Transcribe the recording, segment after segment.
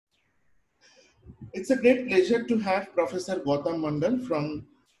It's a great pleasure to have Professor Gautam Mandal from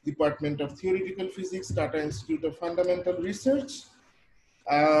Department of Theoretical Physics, Tata Institute of Fundamental Research.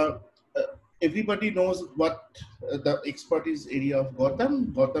 Uh, uh, Everybody knows what the expertise area of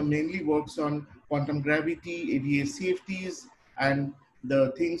Gautam. Gautam mainly works on quantum gravity, ADA CFTs, and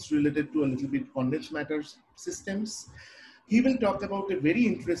the things related to a little bit condensed matter systems. He will talk about a very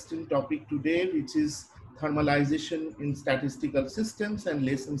interesting topic today, which is thermalization in statistical systems and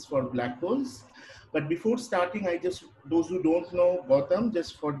lessons for black holes. But before starting, those who don't know Gautam,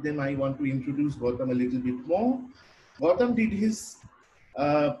 just for them, I want to introduce Gautam a little bit more. Gautam did his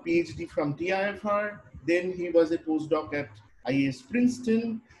PhD from TIFR. Then he was a postdoc at IAS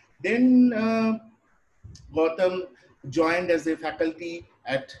Princeton. Then Gautam joined as a faculty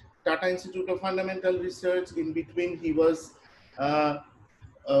at Tata Institute of Fundamental Research. In between, he was uh,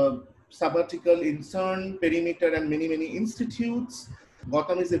 sabbatical in CERN, Perimeter, and many, many institutes.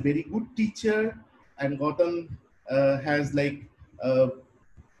 Gautam is a very good teacher, and Gautam has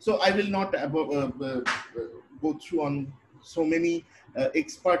so I will not go through on so many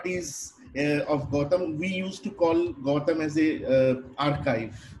expertise of Gautam. We used to call Gautam as a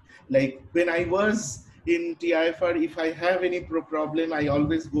archive. Like when I was in TIFR, if I have any problem, I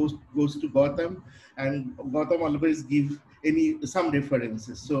always goes to Gautam, and Gautam always give some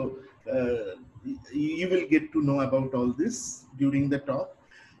references. So you will get to know about all this during the talk.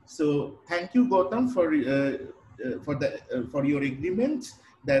 So thank you, Gautam, for your agreement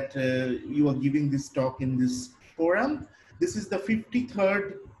that you are giving this talk in this forum. This is the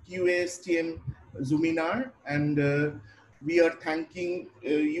 53rd QASTM Zoominar, and we are thanking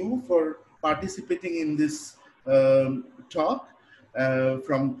you for participating in this talk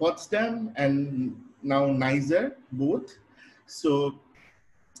from Potsdam and now Niger, both. So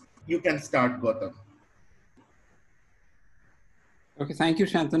you can start, Gautam. Okay, thank you,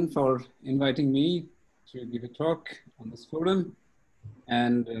 Shantanu, for inviting me to give a talk on this forum.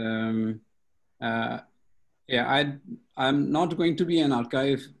 And yeah, I'm not going to be an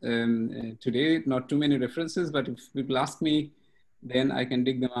archive today, not too many references, but if people ask me, then I can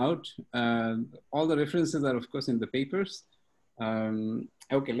dig them out. All the references are, of course, in the papers.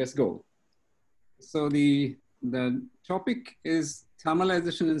 Okay, let's go. So the topic is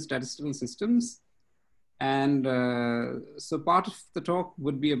thermalization in statistical systems. And so part of the talk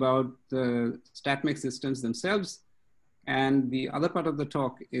would be about the StatMech systems themselves. And the other part of the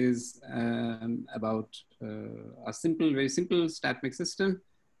talk is about a very simple StatMech system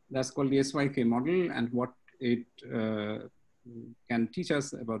that's called the SYK model and what it can teach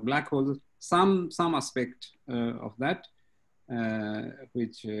us about black holes, some aspect of that,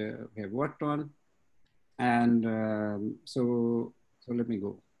 which we have worked on. And so let me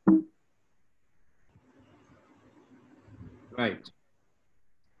go. Right.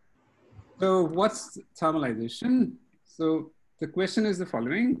 So what's thermalization? So the question is the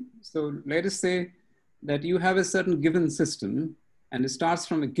following. So let us say that you have a certain given system and it starts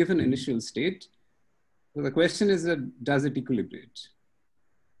from a given initial state. So the question is that does it equilibrate?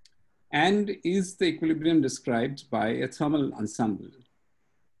 And is the equilibrium described by a thermal ensemble?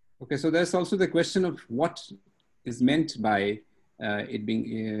 Okay, so there's also the question of what is meant by it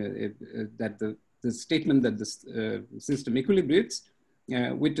being that the statement that this system equilibrates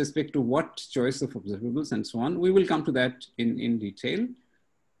with respect to what choice of observables and so on. We will come to that in detail.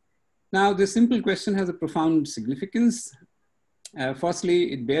 Now, this simple question has a profound significance.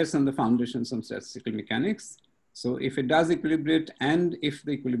 Firstly, it bears on the foundations of statistical mechanics. So if it does equilibrate and if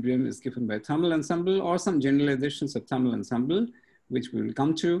the equilibrium is given by thermal ensemble or some generalizations of thermal ensemble, which we will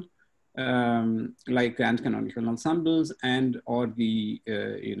come to, like canonical ensembles and or the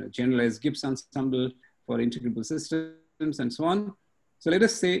generalized Gibbs ensemble for integrable systems and so on. So let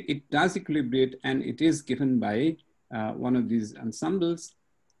us say it does equilibrate and it is given by one of these ensembles.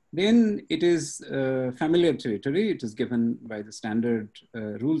 Then it is familiar territory. It is given by the standard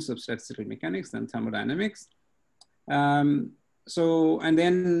rules of statistical mechanics and thermodynamics. And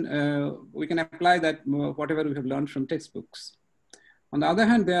then we can apply that whatever we have learned from textbooks. On the other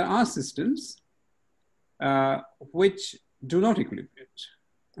hand, there are systems which do not equilibrate.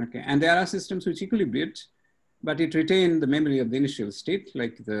 Okay, and there are systems which equilibrate, but it retain the memory of the initial state,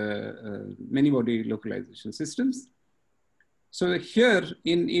 like the many-body localization systems. So here,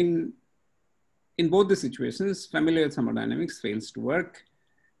 in both the situations, familiar thermodynamics fails to work,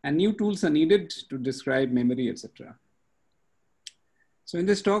 and new tools are needed to describe memory, etc. So in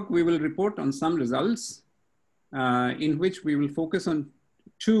this talk, we will report on some results in which we will focus on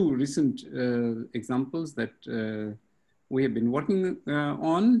two recent examples that we have been working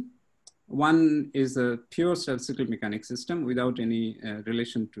on. One is a pure statistical mechanics system without any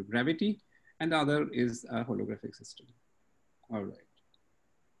relation to gravity. and the other is a holographic system. All right.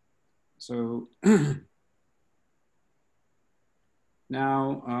 So now,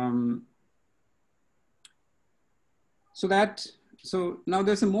 so now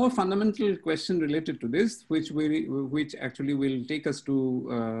there's a more fundamental question related to this, which actually will take us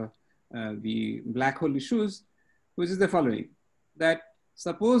to the black hole issues, which is the following: that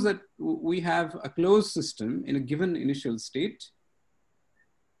suppose that we have a closed system in a given initial state.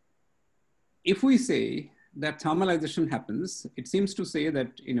 If we say that thermalization happens, it seems to say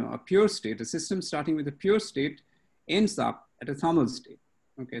that a pure state, a system starting with a pure state, ends up at a thermal state.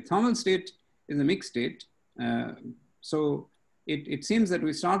 Okay, thermal state is a mixed state. So it seems that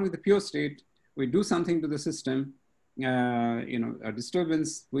we start with a pure state, we do something to the system, a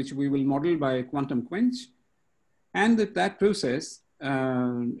disturbance which we will model by quantum quench, and that process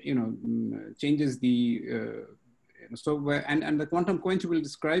changes the and the quantum quench will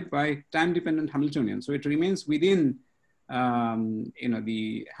describe by time-dependent Hamiltonian. So it remains within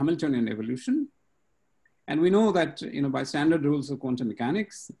the Hamiltonian evolution. And we know that by standard rules of quantum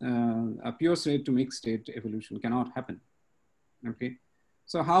mechanics, a pure state to mixed state evolution cannot happen. Okay,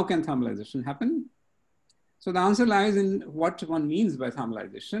 so how can thermalization happen? So the answer lies in what one means by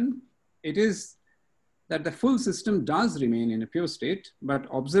thermalization. It is that the full system does remain in a pure state, but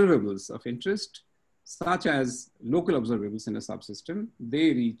observables of interest, such as local observables in a subsystem,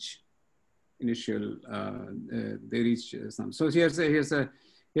 they reach initial, some. So here's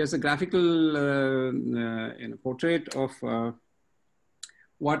a graphical portrait of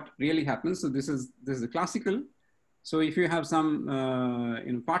what really happens. So this is a classical. So if you have some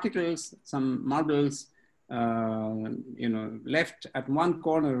particles, some marbles, left at one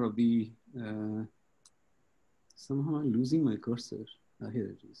corner of the, somehow I'm losing my cursor. Here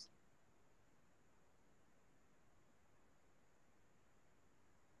it is.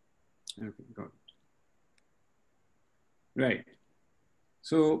 Okay, got it. Right.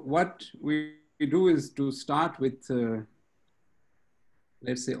 So what we do is to start with,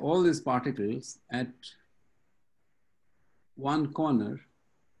 let's say, all these particles at one corner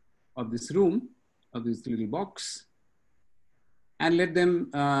of this room, of this little box, and let them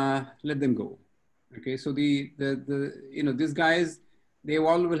go. Okay, so these guys, they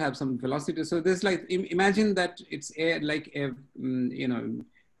all will have some velocity. So there's like, imagine that it's like a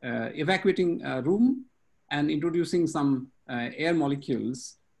evacuating a room and introducing some air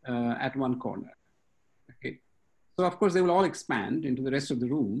molecules at one corner. Okay, so of course they will all expand into the rest of the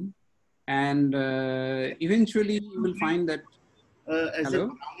room, and eventually you will find that as a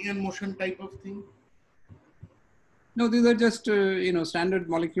Brownian motion type of thing. No, these are just standard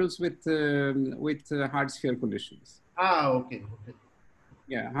molecules with hard sphere collisions. Ah, okay.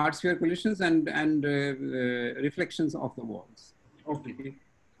 Yeah, hard sphere collisions and reflections of the walls. Okay.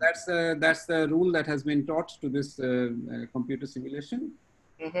 That's the rule that has been taught to this computer simulation,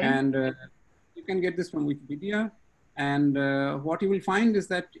 and you can get this from Wikipedia. And what you will find is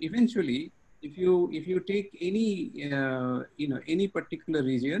that eventually, if you take any particular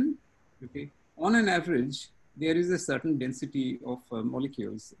region, okay, on an average, there is a certain density of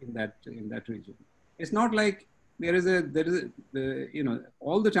molecules in that region. It's not like there is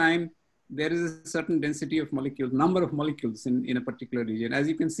all the time there is a certain density of molecules, number of molecules in a particular region. As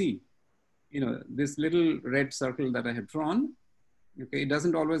you can see, this little red circle that I have drawn, okay, it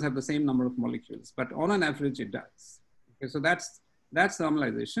doesn't always have the same number of molecules, but on an average it does. Okay, so that's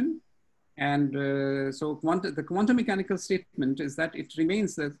thermalization. And so the quantum mechanical statement is that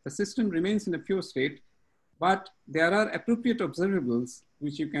the system remains in a pure state, but there are appropriate observables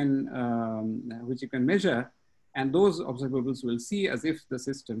which you can measure, and those observables will see as if the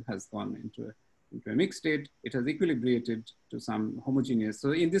system has gone into a mixed state. It has equilibrated to some homogeneous.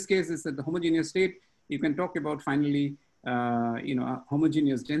 So in this case, it's at the homogeneous state. You can talk about finally, a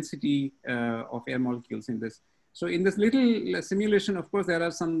homogeneous density of air molecules in this. So in this little simulation, of course, there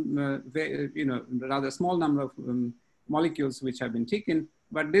are some, rather small number of molecules which have been taken.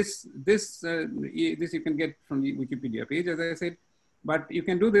 But this you can get from the Wikipedia page, as I said. But you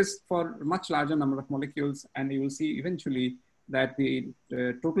can do this for a much larger number of molecules, and you will see eventually that the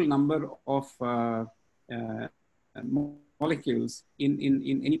total number of molecules in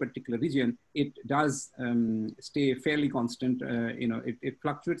any particular region, it does stay fairly constant. It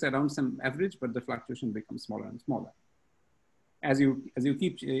fluctuates around some average, but the fluctuation becomes smaller and smaller as you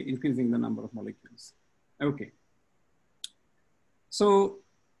keep increasing the number of molecules. Okay. So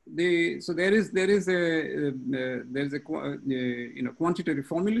there is a quantitative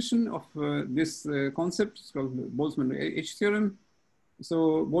formulation of this concept. It's called Boltzmann H theorem.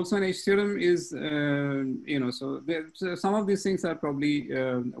 so Boltzmann-H theorem is, so some of these things are probably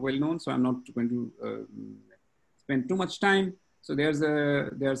well known, so I'm not going to spend too much time. So there's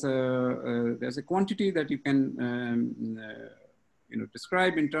a quantity that you can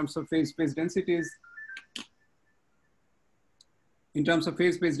describe in terms of phase space densities. In terms of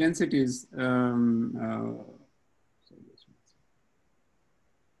phase space densities, in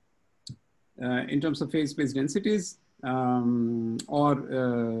terms of phase space densities, in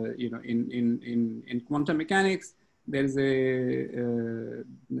quantum mechanics, there is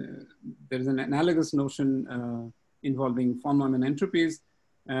an analogous notion involving von Neumann entropies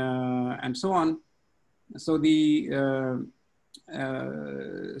and so on. So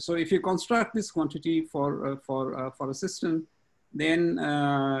so if you construct this quantity for a system, then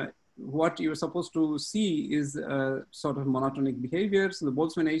what you're supposed to see is sort of monotonic behavior. So the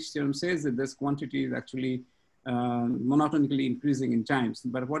Boltzmann-H theorem says that this quantity is actually monotonically increasing in times.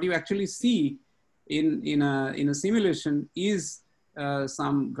 But what you actually see in a simulation is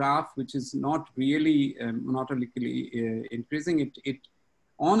some graph which is not really monotonically increasing. It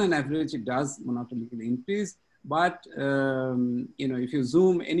on an average it does monotonically increase, but if you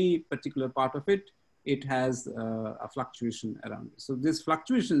zoom any particular part of it, it has a fluctuation around it. So these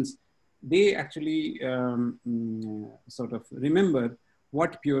fluctuations, they actually sort of remember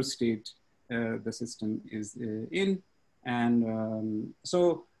what pure state the system is in. And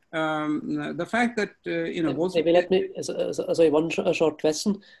the fact that, maybe let me, sorry, one short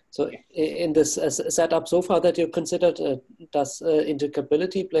question. So in this setup so far that you considered, does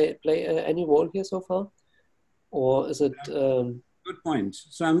integrability play any role here so far? Or is it... Good point.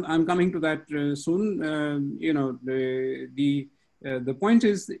 So I'm coming to that soon. The point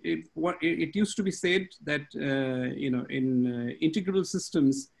is, it used to be said that in integrable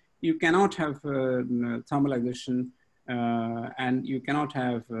systems you cannot have thermalization and you cannot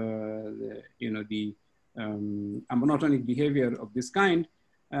have a monotonic behavior of this kind.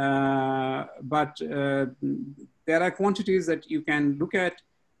 But there are quantities that you can look at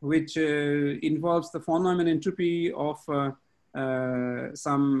which involves the von Neumann entropy of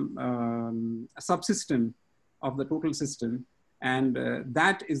some subsystem of the total system, and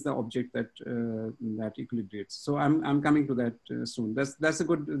that is the object that that equilibrates. So I'm coming to that soon. That's a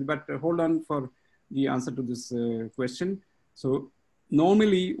good, but hold on for the answer to this question. So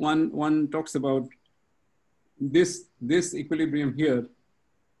normally one talks about this equilibrium here.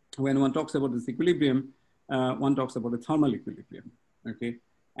 When one talks about this equilibrium, one talks about a thermal equilibrium. Okay.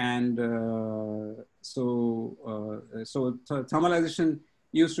 And thermalization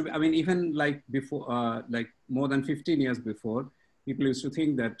used to be, I mean, even like before, like more than 15 years before, people used to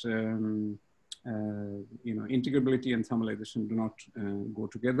think that, integrability and thermalization do not go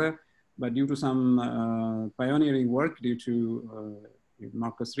together. But due to some pioneering work due to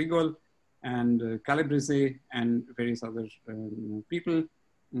Marcus Rigol and Calabrese and various other people,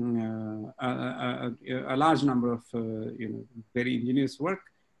 a large number of very ingenious work,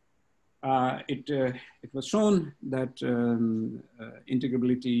 it was shown that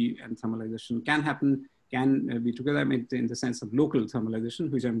integrability and thermalization can happen, can be together in the sense of local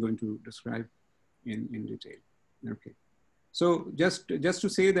thermalization, which I'm going to describe in detail. Okay, so just to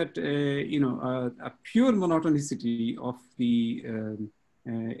say that a pure monotonicity of the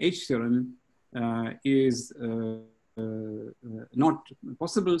H theorem is not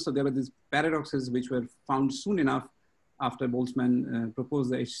possible. So there were these paradoxes which were found soon enough after Boltzmann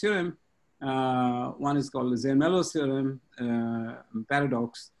proposed the H theorem. One is called the Zermelo's theorem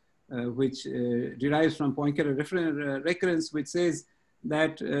paradox, which derives from Poincare recurrence, which says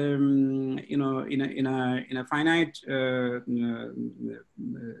that in a finite,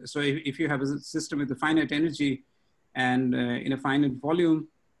 so if you have a system with a finite energy and in a finite volume,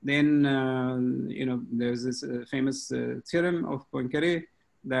 then there's this famous theorem of Poincare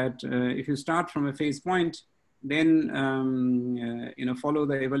that if you start from a phase point, then follow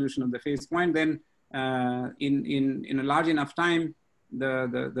the evolution of the phase point, then in a large enough time,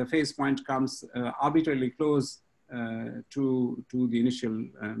 the phase point comes arbitrarily close to the initial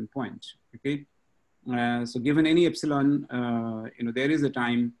point. Okay, so given any epsilon, there is a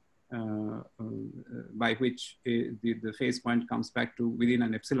time by which the phase point comes back to within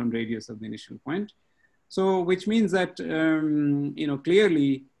an epsilon radius of the initial point. So which means that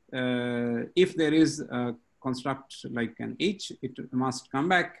clearly if there is a construct like an H, it must come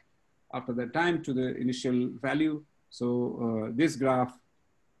back after that time to the initial value. So this graph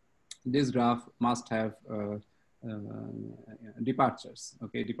must have departures.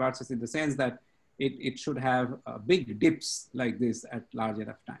 Okay, departures in the sense that it should have big dips like this at large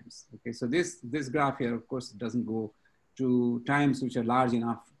enough times. Okay, so this graph here, of course, doesn't go to times which are large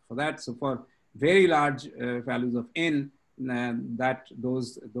enough for that. So for very large values of n,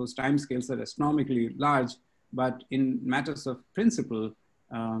 those time scales are astronomically large, but in matters of principle,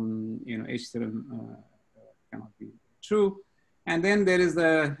 H theorem cannot be true. And then there is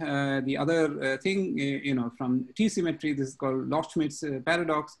the other thing, from T symmetry. This is called Loschmidt's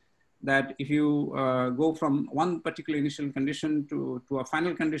paradox, that if you go from one particular initial condition to a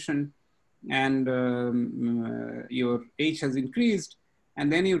final condition, and your H has increased, and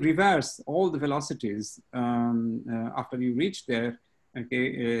then you reverse all the velocities after you reach there,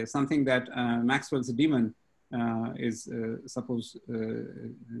 okay, something that Maxwell's demon is supposed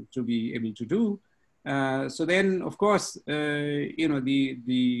to be able to do. So then, of course,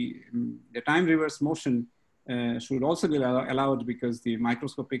 the time reverse motion should also be allowed, because the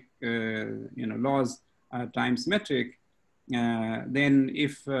microscopic laws are time symmetric. Then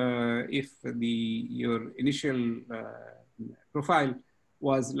if your initial profile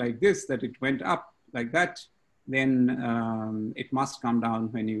was like this, that it went up like that, then it must come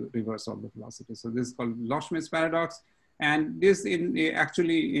down when you reverse all the velocities. So this is called Loschmidt's paradox. And this there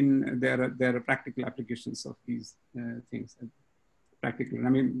are practical applications of these things, practical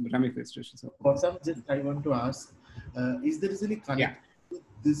ramifications. Gautam, just I want to ask, is there any connection with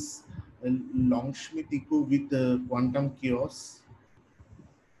this Loschmidt echo with quantum chaos?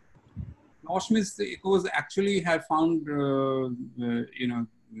 Loschmidt's echoes actually have found,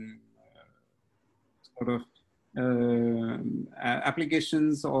 sort of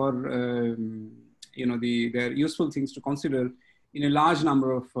applications, or they're useful things to consider in a large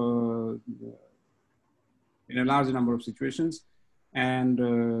number of situations, and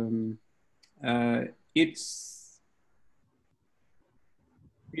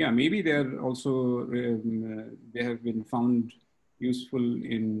maybe they're also they have been found useful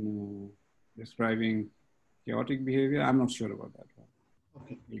in describing chaotic behavior. I'm not sure about that one.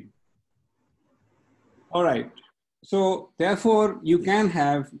 Okay. All right. So therefore, you can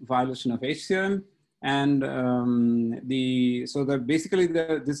have violation of H theorem, and basically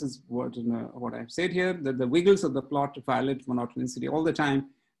this is what I've said here, that the wiggles of the plot violate monotonicity all the time.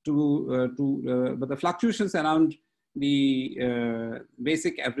 But the fluctuations around the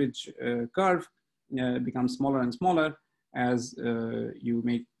basic average curve become smaller and smaller as you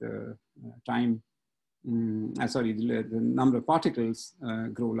make the the number of particles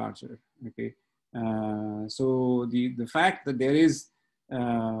grow larger. Okay. So the fact that there is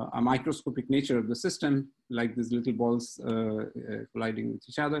a microscopic nature of the system, like these little balls colliding with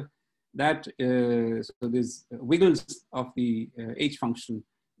each other, that so these wiggles of the H function,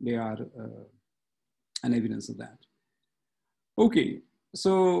 they are an evidence of that. Okay,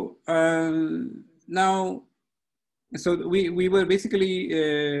 so now, so we were basically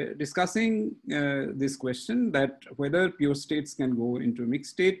discussing this question, that whether pure states can go into a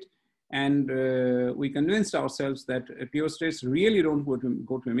mixed state. And we convinced ourselves that pure states really don't go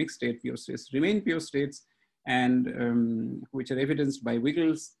to a mixed state. Pure states remain pure states, and which are evidenced by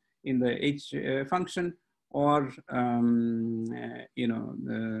wiggles in the H function, or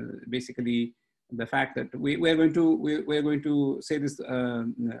basically the fact that we're going to say this a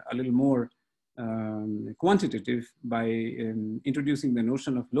little more quantitative by introducing the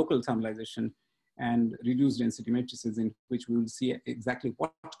notion of local thermalization and reduced density matrices, in which we will see exactly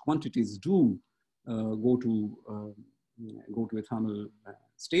what quantities do go to a thermal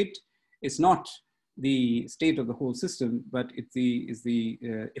state. It's not the state of the whole system, but it's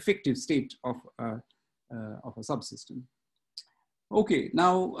the effective state of a subsystem. Okay,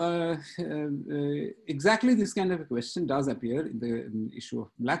 now exactly this kind of a question does appear in the issue of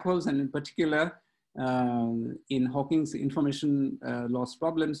black holes, and in particular in Hawking's information loss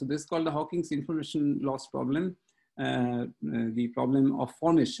problem. So this is called the Hawking's information loss problem, the problem of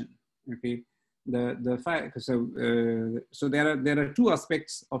formation. Okay, so there are two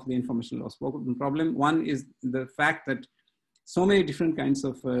aspects of the information loss problem. One is the fact that so many different kinds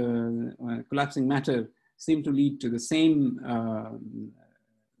of collapsing matter seem to lead to the same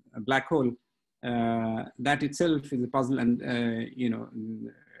black hole. That itself is a puzzle, and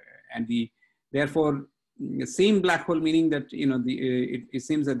therefore, the same black hole, meaning that it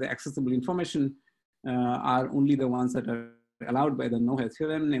seems that the accessible information are only the ones that are allowed by the Noether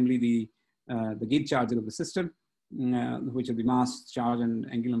theorem, namely the gauge charges of the system, which are the mass, charge, and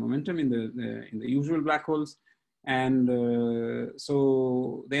angular momentum in the usual black holes. And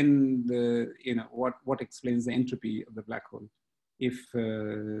so then what explains the entropy of the black hole if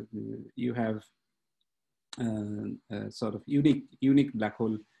you have a sort of unique black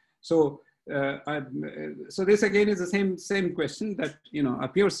hole. So so this again is the same question, that a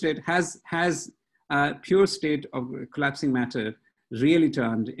pure state has a pure state of collapsing matter really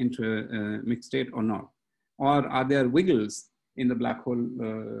turned into a mixed state or not? Or are there wiggles in the black hole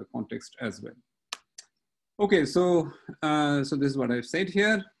context as well? Okay, so so this is what I've said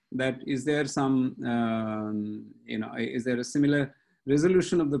here. That is there some is there a similar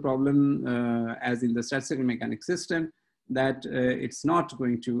resolution of the problem as in the statistical mechanics system, that it's not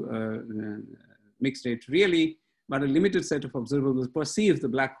going to mixed state really, but a limited set of observables perceive the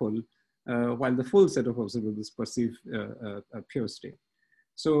black hole, while the full set of observables perceive a pure state.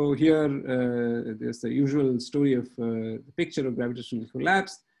 So here, there's the usual story of the picture of gravitational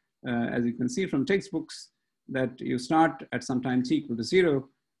collapse. As you can see from textbooks, that you start at some time t equal to 0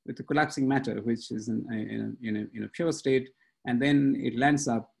 with the collapsing matter, which is in a pure state, and then it lands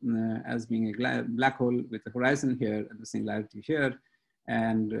up as being a black hole with the horizon here and the singularity here.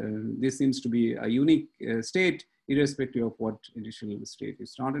 And this seems to be a unique state, irrespective of what initial state you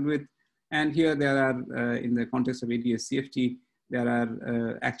started with. And here there are, in the context of ADS-CFT, there are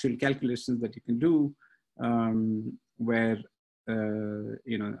actual calculations that you can do where,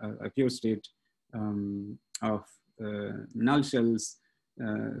 a pure state of null shells,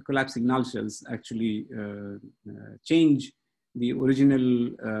 collapsing null shells actually change the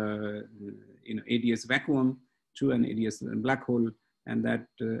original, ADS vacuum to an ADS black hole, and that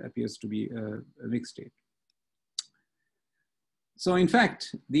appears to be a mixed state. So in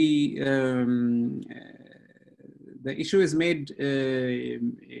fact, the issue is made,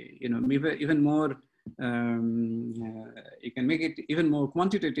 even more, you can make it even more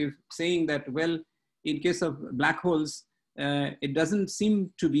quantitative, saying that, well, in case of black holes, it doesn't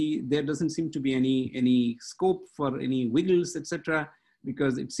seem to be, there doesn't seem to be any scope for any wiggles, etc.,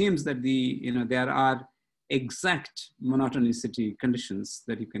 because it seems that there are exact monotonicity conditions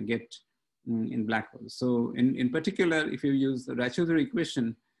that you can get in black holes. So in particular, if you use the Raychaudhuri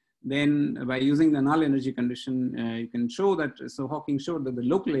equation, then by using the null energy condition, you can show that, so Hawking showed that the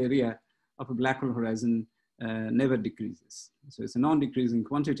local area of a black hole horizon never decreases. So it's a non-decreasing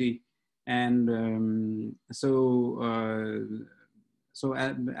quantity. And so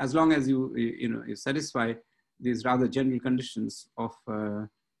as long as you satisfy these rather general conditions of,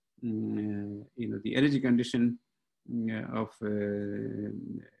 the energy condition of,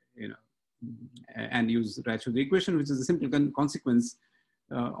 and use Raychaudhuri equation, which is a simple consequence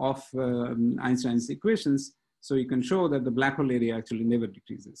of Einstein's equations. So you can show that the black hole area actually never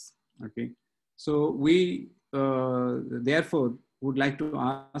decreases, okay? So we therefore would like to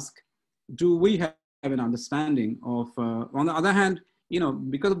ask, do we have an understanding of, on the other hand,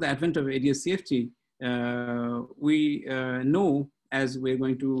 because of the advent of ADS-CFT, we know, as we're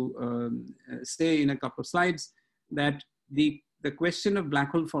going to say in a couple of slides, that the question of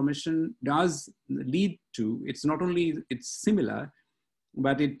black hole formation does lead to, it's not only, it's similar,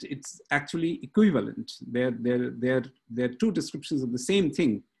 but it's actually equivalent. They're two descriptions of the same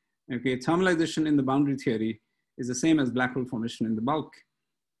thing. Okay, thermalization in the boundary theory is the same as black hole formation in the bulk.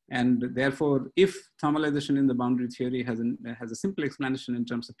 And therefore, if thermalization in the boundary theory has a simple explanation in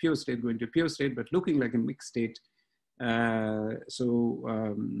terms of pure state going to pure state, but looking like a mixed state, do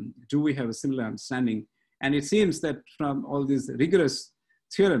we have a similar understanding? And it seems that from all these rigorous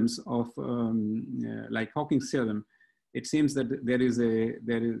theorems of like Hawking's theorem, it seems that there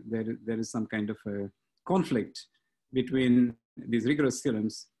is some kind of a conflict between these rigorous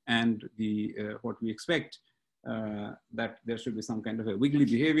theorems and the what we expect, that there should be some kind of a wiggly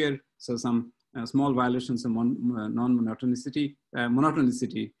behavior. So some small violations of non-monotonicity,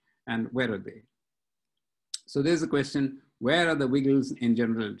 monotonicity, and where are they? So there's a question, where are the wiggles in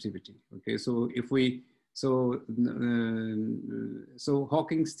general relativity? Okay, so if we, so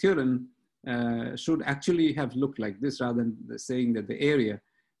Hawking's theorem should actually have looked like this, rather than saying that the area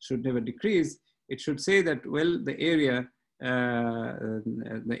should never decrease. It should say that, well, the area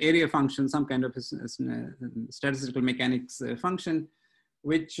function, some kind of statistical mechanics function,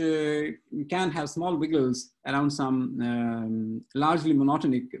 which can have small wiggles around some largely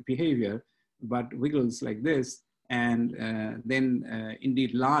monotonic behavior, but wiggles like this, and then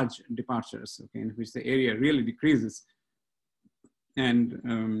indeed large departures, okay, in which the area really decreases and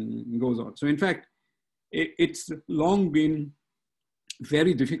goes on. So in fact, it's long been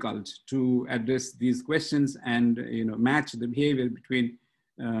very difficult to address these questions and match the behavior between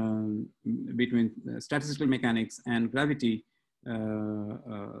statistical mechanics and gravity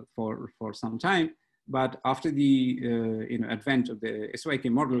for some time. But after the advent of the SYK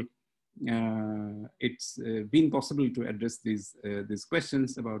model, it's been possible to address these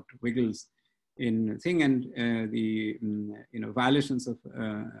questions about wiggles in thing, and the violations of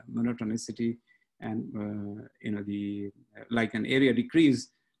monotonicity, and like an area decrease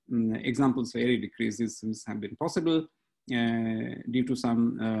examples of area decreases have been possible due to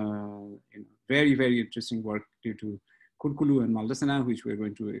some very, very interesting work due to Kurkulu and Maldacena, which we're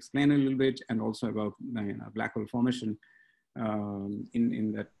going to explain a little bit, and also about black hole formation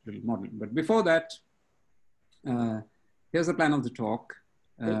in that little model. But before that, here's the plan of the talk.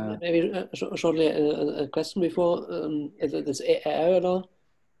 Maybe shortly a question before this area law.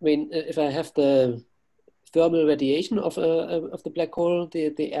 I mean, if I have the thermal radiation of the black hole,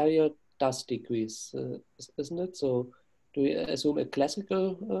 the area does decrease, isn't it? So do we assume a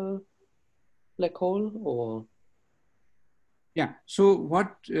classical black hole, or? Yeah. So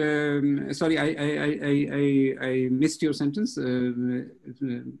what? Sorry, I missed your sentence. Sorry,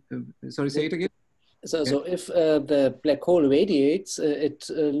 say it again. So if the black hole radiates, it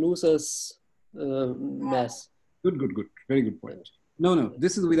loses mass. Good. Very good point. No.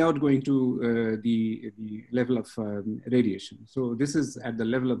 This is without going to the level of radiation. So this is at the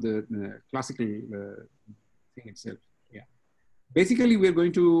level of the classical thing itself. Yeah. Basically, we're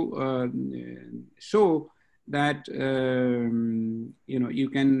going to show that you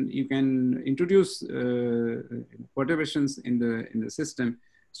can introduce perturbations in the system.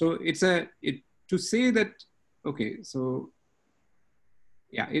 So to say that, okay, so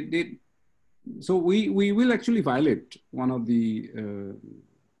yeah, so we will actually violate one of the,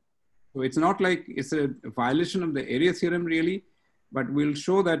 so it's not like it's a violation of the area theorem really, but we'll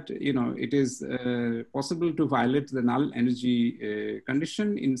show that, it is possible to violate the null energy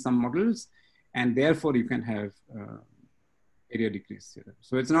condition in some models, and therefore you can have area decrease theorem.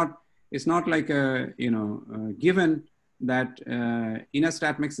 So it's not like a, given that in a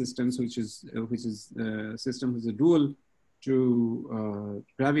StatMech systems, which is a system with a dual to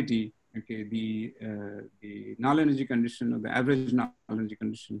gravity, okay, the null energy condition or the average null energy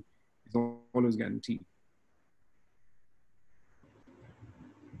condition is always guaranteed.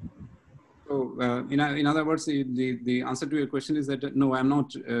 So in other words, the answer to your question is that no, I'm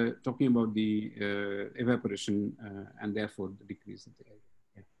not talking about the evaporation and therefore the decrease of the area.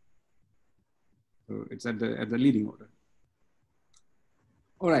 Yeah. So it's at the leading order.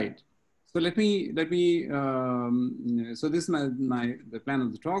 All right. So let me so this is the plan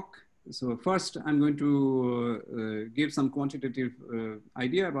of the talk. So first, I'm going to give some quantitative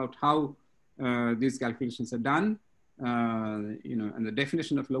idea about how these calculations are done, and the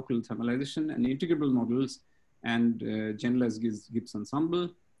definition of local thermalization and integrable models, and generalized Gibbs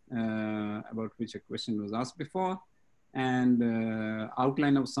ensemble, about which a question was asked before, and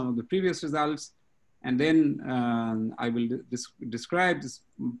outline of some of the previous results. And then I will describe this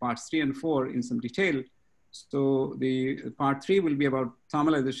parts 3 and 4 in some detail. So the part 3 will be about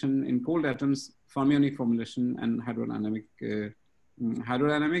thermalization in cold atoms, fermionic formulation, and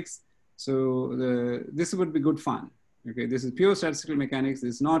hydrodynamics. So this would be good fun. Okay, this is pure statistical mechanics.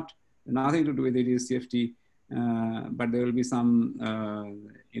 It's nothing to do with ADS-CFT, but there will be some,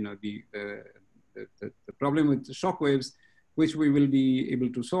 the problem with the shock waves, which we will be able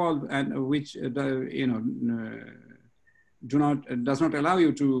to solve, and which does not allow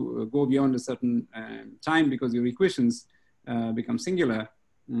you to go beyond a certain time because your equations become singular.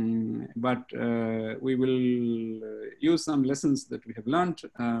 But we will use some lessons that we have learned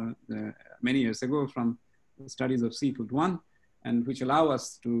many years ago from studies of C = 1, and which allow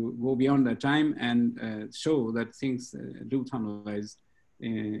us to go beyond that time and show that things do thermalize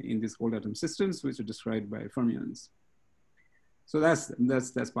in these cold atom systems, which are described by fermions. So that's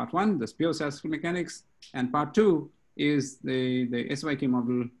part 1, that's pure statistical mechanics. And part 2 is the SYK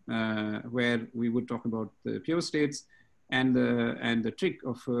model, where we would talk about the pure states and the trick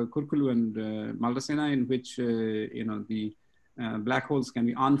of Kurkulu and Maldacena, in which the black holes can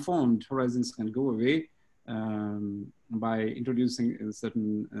be unformed, horizons can go away by introducing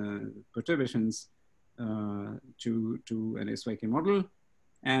certain perturbations to an SYK model.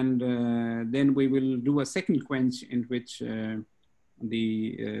 And then we will do a second quench in which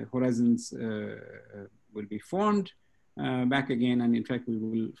the horizons will be formed back again. And in fact, we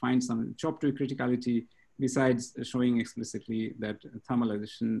will find some Chop-to criticality, besides showing explicitly that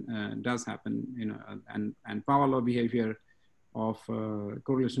thermalization does happen, and power law behavior of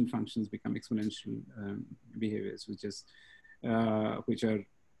correlation functions become exponential behaviors, which are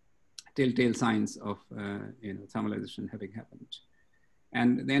telltale signs of thermalization having happened.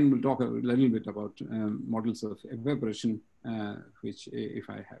 And then we'll talk a little bit about models of evaporation, which if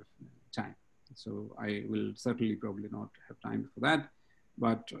I have time. So I will certainly probably not have time for that,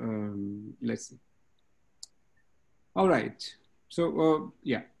 but let's see. All right. So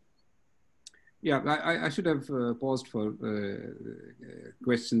yeah, I should have paused for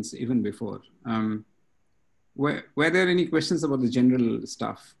questions even before. were there any questions about the general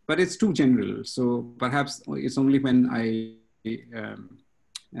stuff? But it's too general, so perhaps it's only when I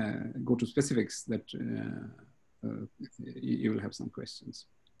go to specifics that you will have some questions.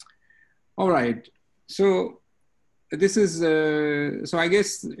 All right, so this is, so I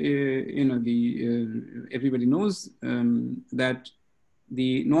guess, you know, everybody knows that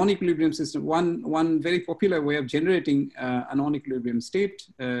the non-equilibrium system, one very popular way of generating a non-equilibrium state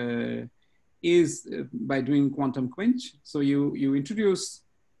is by doing quantum quench. So you introduce,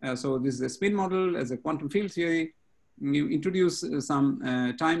 so this is a spin model as a quantum field theory. You introduce some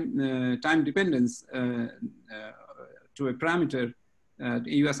time dependence to a parameter.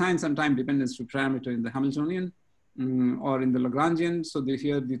 You assign some time dependence to parameter in the Hamiltonian or in the Lagrangian. So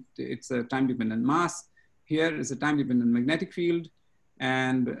here it's a time dependent mass. Here is a time dependent magnetic field,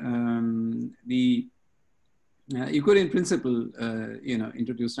 and the Euclidean principle, you know,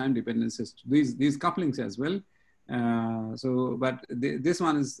 introduced time dependencies to these couplings as well. But this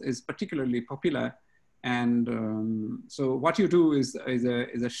one is particularly popular, and so what you do is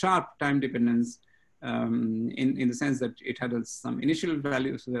a sharp time dependence in the sense that it had some initial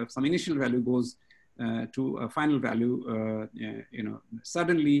value. So some initial value goes to a final value, you know,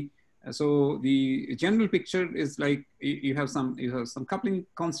 suddenly. So the general picture is like you have some coupling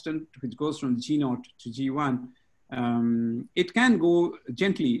constant which goes from G0 to G1. It can go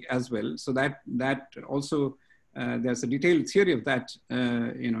gently as well. So that also there's a detailed theory of that,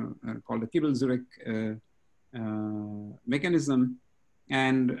 you know, called the Kibble-Zurek mechanism.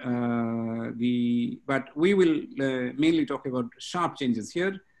 And but we will mainly talk about sharp changes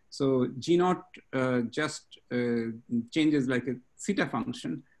here. So G0 just changes like a theta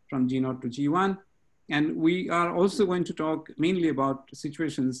function from G0 to G1. And we are also going to talk mainly about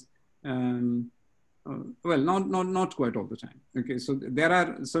situations, well, not quite all the time. Okay, so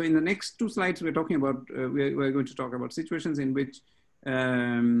so in the next two slides, we're talking about, we're going to talk about situations in which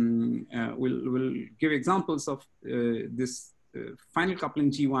we'll give examples of this final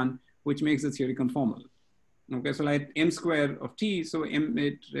coupling G1, which makes the theory conformal. Okay, so like m square of t, so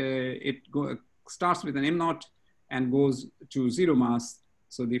it starts with an m0 and goes to 0 mass.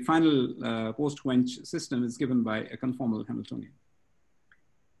 So the final post-quench system is given by a conformal Hamiltonian.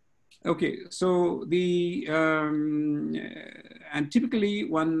 Okay, so and typically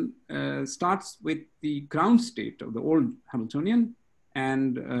one starts with the ground state of the old Hamiltonian,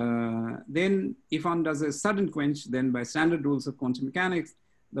 and then if one does a sudden quench, then by standard rules of quantum mechanics,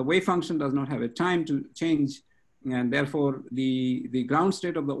 the wave function does not have a time to change, and therefore the ground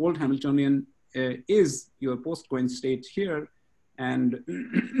state of the old Hamiltonian is your post-quench state here, and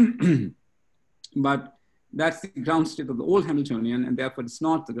but that's the ground state of the old Hamiltonian, and therefore it's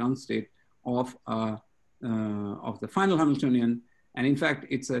not the ground state of the final Hamiltonian. And in fact,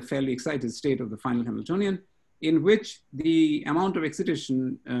 it's a fairly excited state of the final Hamiltonian, in which the amount of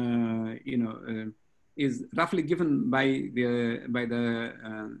excitation, you know, is roughly given by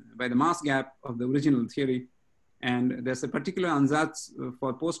the mass gap of the original theory. And there's a particular ansatz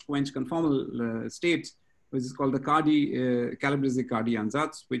for post-quench conformal states, which is called the Calabrese-Cardy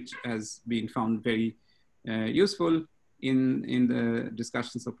ansatz, which has been found very useful in the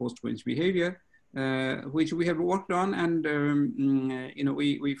discussions of post-quench behavior, which we have worked on. And you know,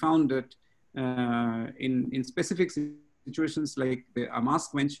 we found that in specific situations like a mass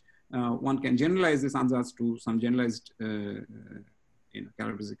quench, one can generalize this ansatz to some generalized you know,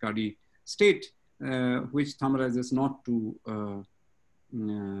 Calabrese-Cardy state, which thermalizes not to a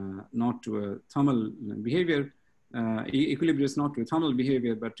thermal behavior, equilibrious not to a thermal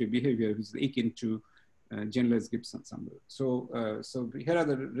behavior, but to behavior which is akin to generalized Gibson ensemble. So here are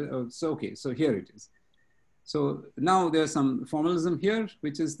the, okay, so here it is. So now there's some formalism here,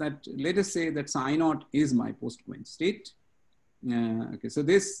 which is that, let us say that psi naught is my post-quench state. Okay, so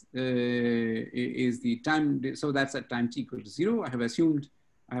this is the time, so that's at time t equal to 0. I have assumed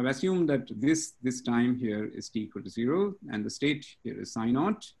that this time here is t equal to 0, and the state here is psi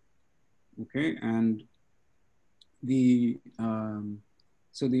naught. Okay, and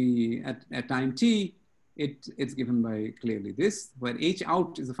so at time t, it's given by clearly this, where h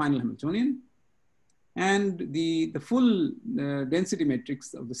out is the final Hamiltonian, and the full density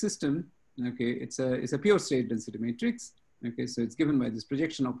matrix of the system. Okay, it's a pure state density matrix. Okay, so it's given by this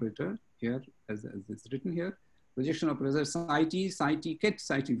projection operator here, as it's written here. Projection operator psi t ket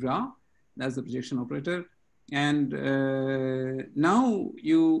psi t bra. That's the projection operator. And now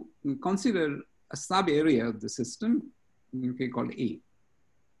you consider a sub area of the system, okay, called A.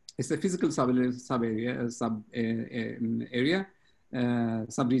 It's a physical subregion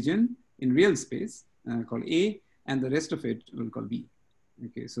in real space called A, and the rest of it we'll call B.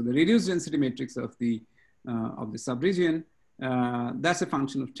 Okay, so the reduced density matrix of the of the subregion. That's a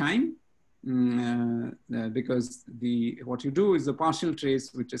function of time. Because what you do is a partial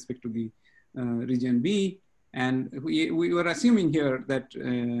trace with respect to the region B, and we were assuming here that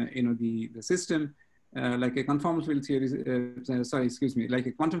the system like a conformal field theory, like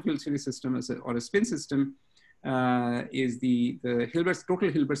a quantum field theory system or a spin system is the total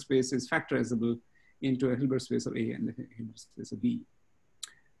Hilbert space is factorizable into a Hilbert space of A and the Hilbert space of B.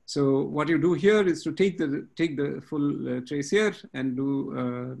 So what you do here is to take the full trace here and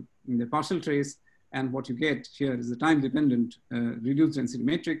do the partial trace, and what you get here is a time-dependent reduced density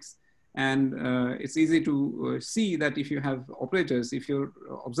matrix. And it's easy to see that if you have operators, if your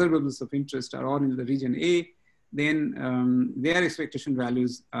observables of interest are all in the region A, then their expectation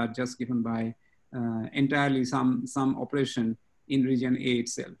values are just given by entirely some operation in region A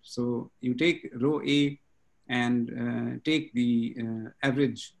itself. So you take rho A and take the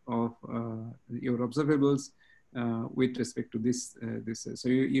average of your observables with respect to this. So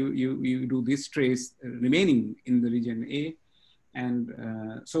you do this trace remaining in the region A, and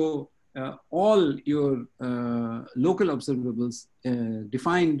all your local observables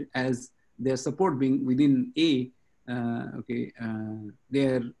defined as their support being within A,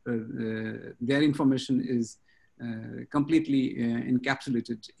 their information is completely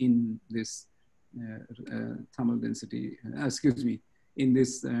encapsulated in this thermal density, in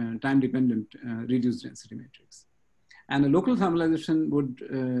this time-dependent reduced density matrix. And a local thermalization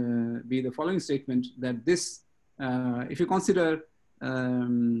would be the following statement that this, if you consider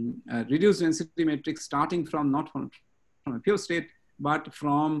a reduced density matrix starting from not from a pure state, but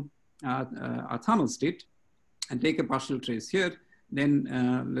from a thermal state, and take a partial trace here, then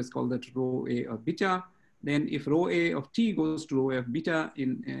let's call that rho A of beta. Then if rho A of t goes to rho A of beta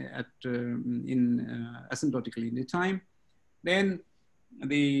asymptotically in the time, then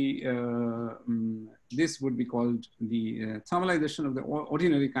this would be called the thermalization of the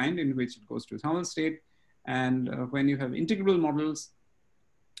ordinary kind, in which it goes to thermal state. And when you have integrable models,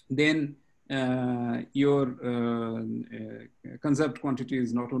 then your conserved quantity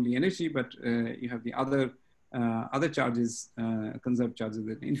is not only energy, but you have the other charges, conserved charges,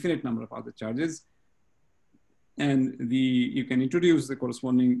 an infinite number of other charges. And you can introduce the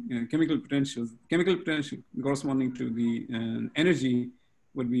corresponding chemical potentials. Chemical potential corresponding to the energy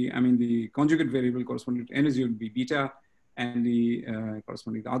would be, the conjugate variable corresponding to energy would be beta, and the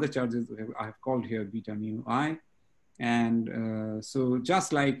corresponding to other charges I have called here beta mu I. And so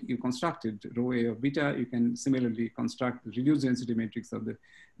just like you constructed rho A of beta, you can similarly construct the reduced density matrix of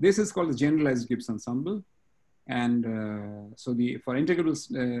this is called the generalized Gibbs ensemble. And so for integrable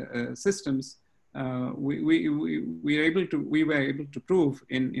systems, we were able to prove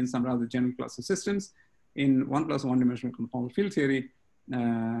in some rather general class of systems in 1+1 dimensional conformal field theory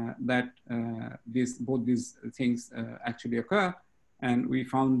that both these things actually occur, and we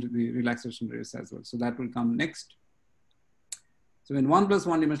found the relaxation rates as well. So that will come next. So in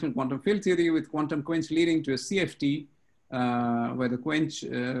 1+1 dimensional quantum field theory with quantum quench leading to a CFT, where the quench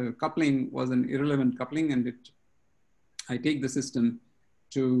coupling was an irrelevant coupling, and I take the system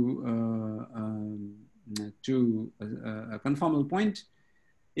to a conformal point.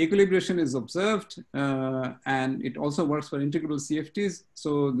 Equilibration is observed, and it also works for integrable CFTs.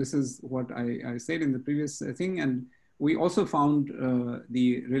 So this is what I said in the previous thing. And we also found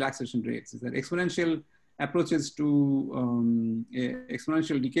the relaxation rates, is that exponential approaches to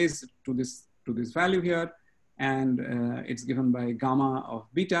exponential decays to this value here, and it's given by gamma of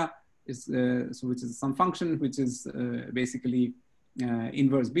beta, which is some function which is basically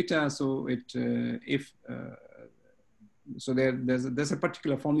inverse beta. So there's a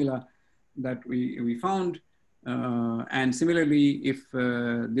particular formula that we found, and similarly, if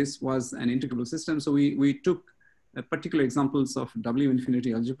this was an integrable system, so we took particular examples of W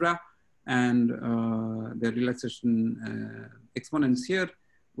infinity algebra, and the relaxation exponents here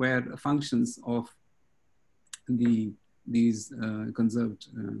were functions of these conserved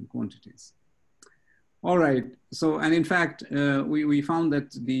quantities. All right. So, and in fact, we found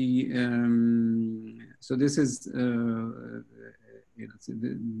that so this is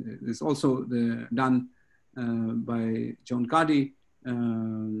this also done by John Cardy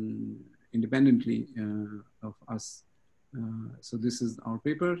independently of us. So this is our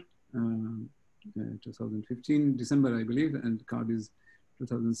paper, 2015 December, I believe, and Cardy's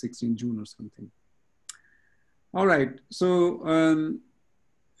 2016 June or something. All right. So.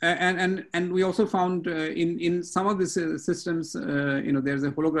 And we also found in some of these systems, there's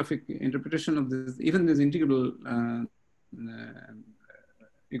a holographic interpretation of this, even these integrable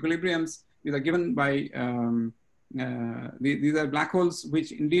equilibriums. These are given by these are black holes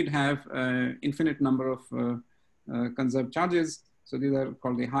which indeed have infinite number of conserved charges. So these are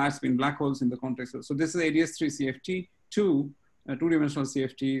called the higher spin black holes in the context of, so this is ADS3 CFT 2, two-dimensional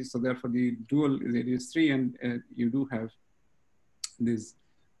CFT. So therefore the dual is ADS3, and you do have these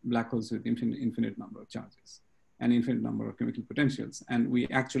black holes with infinite number of charges and infinite number of chemical potentials. And we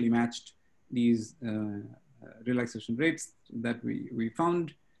actually matched these relaxation rates that we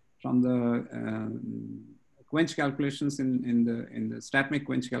found from the quench calculations in the StatMech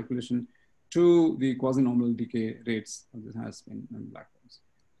quench calculation to the quasi-normal decay rates of the higher spin and black holes.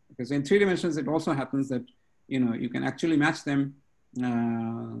 Because in 3 dimensions, it also happens that you can actually match them,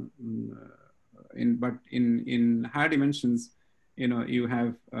 but in higher dimensions, you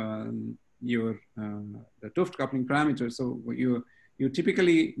have the Tuft coupling parameter. So you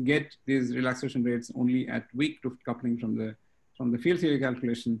typically get these relaxation rates only at weak Tuft coupling from the field theory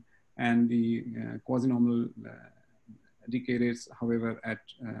calculation, and the quasi-normal decay rates, however, at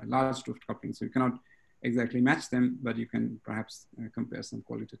large Tuft coupling. So you cannot exactly match them, but you can perhaps compare some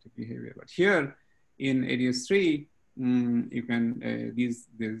qualitative behavior. But here in ADS3, you can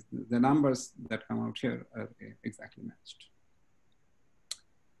the numbers that come out here are exactly matched.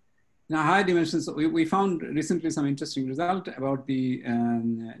 Now, higher dimensions, we found recently some interesting result about the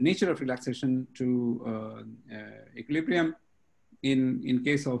nature of relaxation to equilibrium in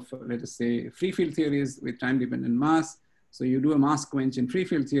case of, let us say, free field theories with time-dependent mass. So you do a mass quench in free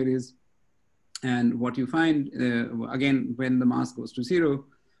field theories, and what you find, again, when the mass goes to 0,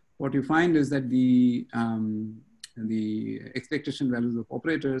 what you find is that the expectation values of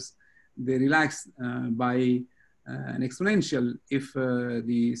operators, they relax by an exponential if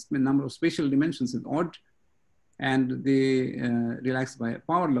the number of spatial dimensions is odd, and they relax by a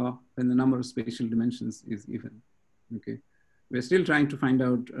power law when the number of spatial dimensions is even. Okay, we're still trying to find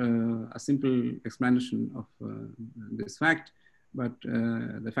out a simple explanation of this fact, but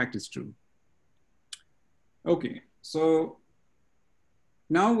the fact is true. Okay, so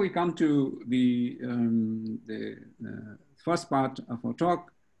now we come to the first part of our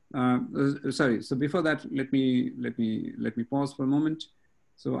talk. Sorry. So before that, let me pause for a moment.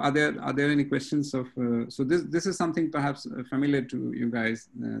 So are there any questions of? So this is something perhaps familiar to you guys.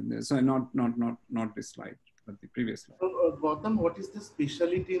 So not this slide, but the previous slide. So, Gautam, what is the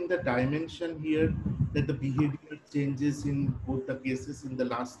speciality in the dimension here that the behavior changes in both the cases in the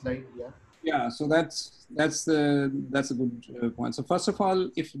last slide? Yeah. Yeah. So that's a good point. So first of all,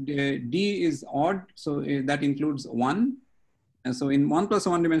 if D is odd, so that includes 1. And so in 1 +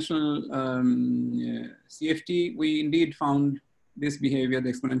 1 dimensional CFT, we indeed found this behavior,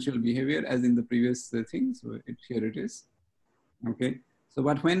 the exponential behavior, as in the previous thing. So here it is. Okay. So,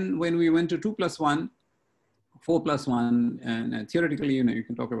 but when we went to 2 + 1, 4 + 1, and theoretically, you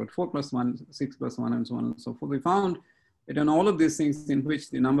can talk about 4 + 1, 6 + 1, and so on and so forth. We found that on all of these things in which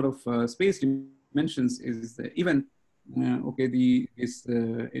the number of space dimensions is even, okay,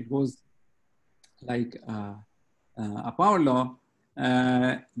 it goes like a power law.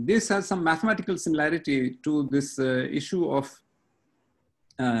 This has some mathematical similarity to this issue of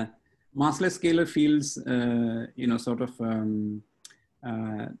massless scalar fields, sort of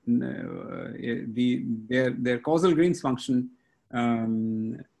their causal Green's function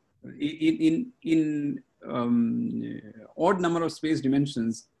in odd number of space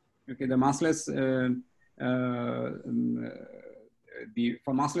dimensions. Okay, the massless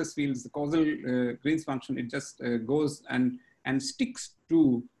for massless fields, the causal Green's function, it just goes and sticks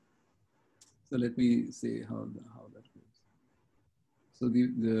to. So let me say how that goes. So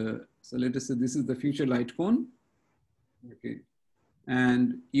so let us say this is the future light cone. Okay,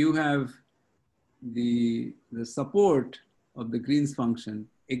 and you have the support of the Green's function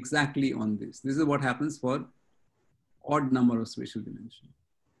exactly on this. This is what happens for odd number of spatial dimensions.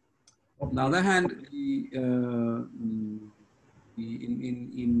 On the other hand,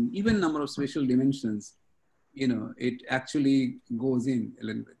 in even number of spatial dimensions, it actually goes in a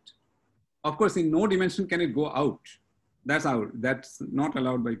little bit. Of course, in no dimension can it go out. That's not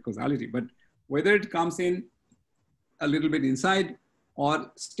allowed by causality. But whether it comes in a little bit inside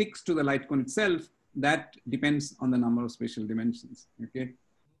or sticks to the light cone itself, that depends on the number of spatial dimensions. Okay,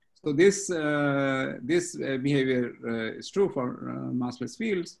 so this behavior is true for massless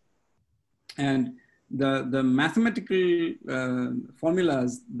fields, and the mathematical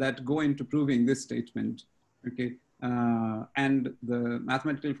formulas that go into proving this statement, okay, and the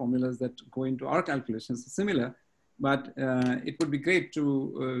mathematical formulas that go into our calculations are similar, but it would be great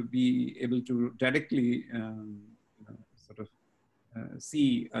to be able to directly sort of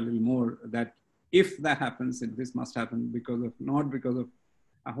see a little more that if that happens, this must happen because of, not because of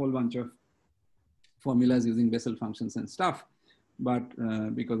a whole bunch of formulas using Bessel functions and stuff, but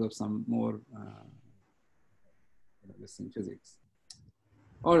because of some more this in physics.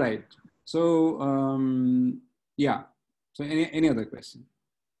 All right. So yeah. So any other question?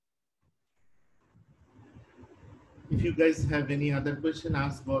 If you guys have any other question,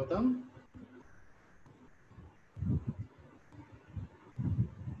 ask Gautam.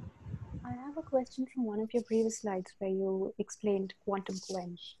 I have a question from one of your previous slides where you explained quantum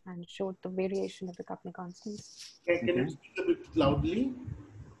quench and showed the variation of the coupling constants. Can you speak a bit loudly?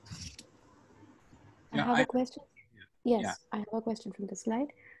 I have a question. Yes, I have a question from the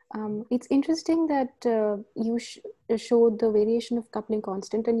slide. It's interesting that you showed the variation of coupling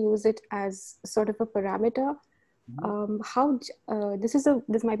constant and use it as sort of a parameter.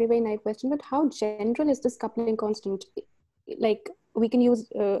 This might be a very naive question, but how general is this coupling constant? Like, we can use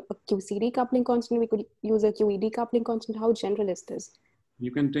a QCD coupling constant, we could use a QED coupling constant. How general is this?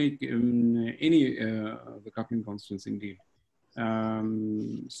 You can take any of the coupling constants indeed.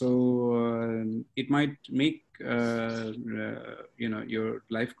 It might make your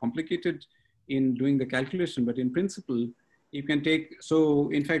life complicated in doing the calculation, but in principle you can take. So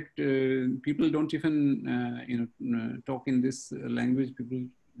in fact, people don't even talk in this language. People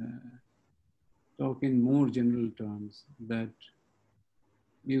talk in more general terms, that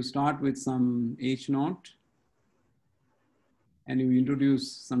you start with some H naught and you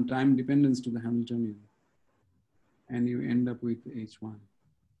introduce some time dependence to the Hamiltonian, and you end up with H1.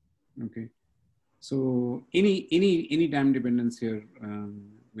 Okay, so any time dependence here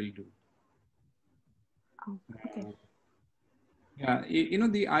will do. Oh, okay. Yeah,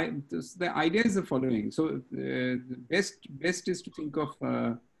 the idea is the following. So best is to think of.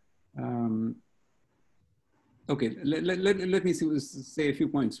 Okay, let me say a few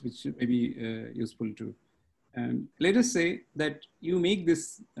points which may be useful too. Let us say that you make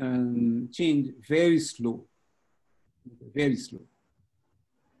this change very slow. Very slow.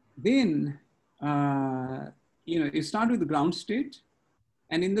 Then, you start with the ground state,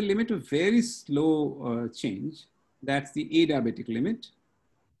 and in the limit of very slow change, that's the adiabatic limit,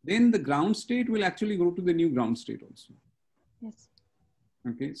 then the ground state will actually go to the new ground state also. Yes.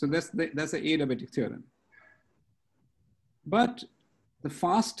 Okay, so that's the adiabatic theorem. But the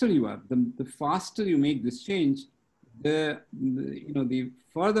faster you are, the faster you make this change, the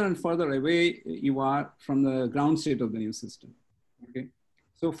further and further away you are from the ground state of the new system. Okay,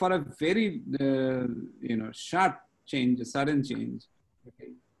 so for a very sharp change, a sudden change,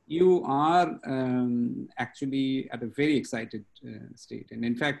 okay, you are actually at a very excited state. And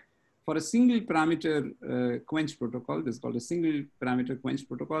in fact, for a single parameter quench protocol, this is called a single parameter quench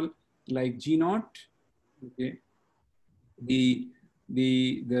protocol, like G naught. Okay,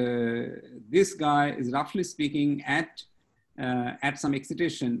 this guy is roughly speaking at some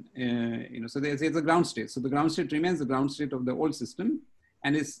excitation, so there's a ground state. So the ground state remains the ground state of the old system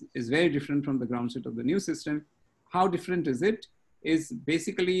and is very different from the ground state of the new system. How different is it? Is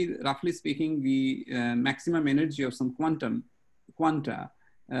basically, roughly speaking, the maximum energy of some quanta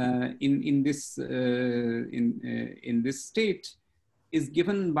in this state is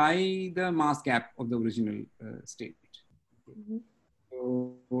given by the mass gap of the original state. Mm-hmm.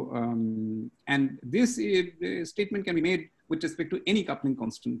 So, and this statement can be made with respect to any coupling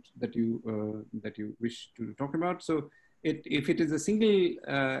constant that you wish to talk about. So, if it is a single,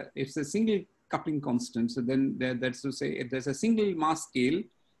 it's a single coupling constant. So then that's to say, if there's a single mass scale,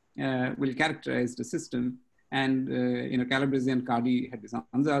 will characterize the system. And Calabrese and Cardy had this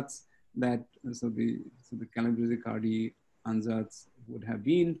ansatz that so the Calabrese-Cardy ansatz would have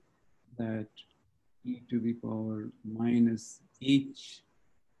been that e to the power minus h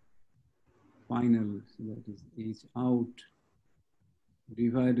final, so that is h out,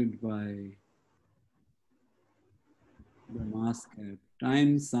 divided by the mass cap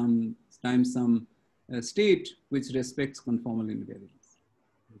times some state which respects conformal invariance.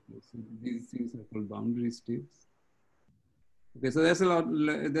 Okay, so these things are called boundary states. Okay, so there's a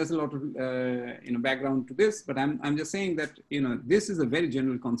lot of background to this, but I'm just saying that this is a very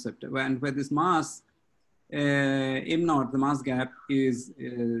general concept, and where this mass m naught, the mass gap, is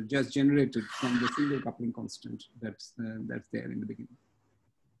just generated from the single coupling constant that's there in the beginning.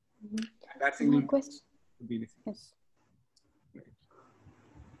 Mm-hmm. That single question. Yes. Right.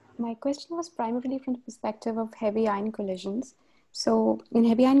 My question was primarily from the perspective of heavy ion collisions. So in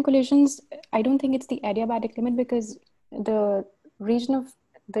heavy ion collisions, I don't think it's the adiabatic limit, because the region of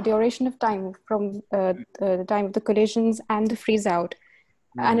the duration of time from the time of the collisions and the freeze out,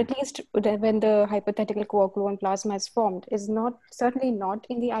 and at least when the hypothetical quark-gluon plasma is formed, is certainly not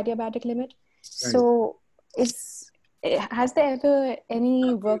in the adiabatic limit. Right. So Has there ever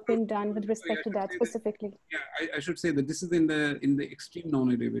any work been done with respect to that specifically? I should say that this is in the extreme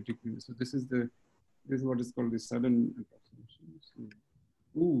non-adiabatic limit. So this is what is called the sudden approximation. So,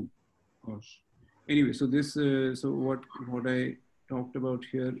 ooh, gosh. Anyway, so this so what I talked about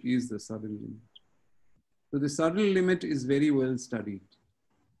here is the sudden limit. So the sudden limit is very well studied.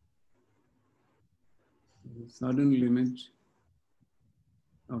 The sudden limit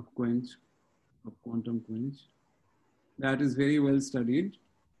of quench, of quantum quench, that is very well studied.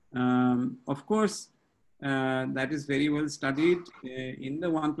 Of course, that is very well studied in the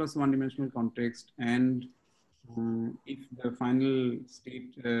 1+1 dimensional context, and if the final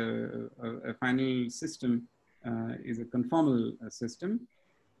state, a final system is a conformal system.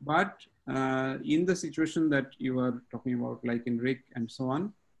 But in the situation that you are talking about, like in Rick and so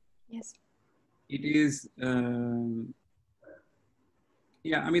on, yes, it is,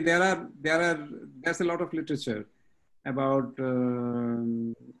 yeah, I mean, there's a lot of literature about,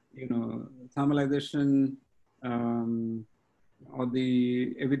 you know, thermalization, or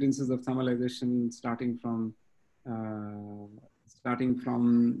the evidences of thermalization starting from,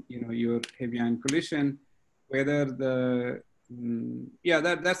 you know, your heavy ion collision, whether the, yeah,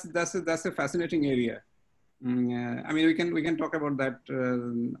 that's a fascinating area. I mean, we can talk about that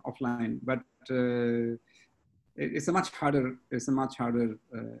offline, but it's a much harder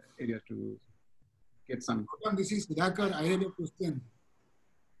area to get some. This is Sudhakar. I have a question.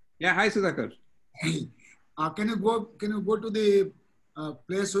 Yeah, hi Sudhakar. Can you go to the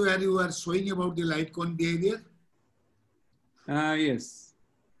place where you are showing about the light cone behavior? Yes.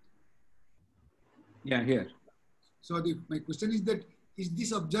 Yeah, here. So my question is that, is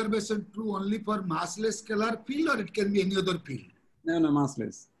this observation true only for massless scalar field, or it can be any other field? No,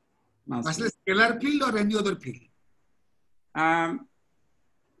 massless. Massless scalar field or any other field?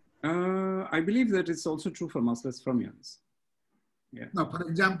 I believe that it's also true for massless fermions. Yeah. Now, for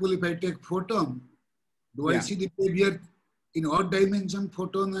example, if I take photon, do I Yeah. see the behavior in odd dimension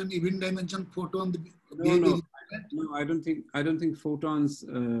photon and even dimension photon? No, I don't think photons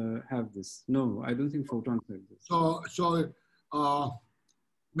have this. No, I don't think photons have this. So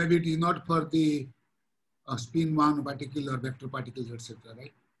maybe it is not for the spin one particle or vector particles, etc.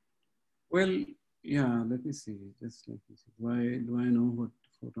 Right? Well, yeah. Let me see. Just let me see. Why do I know what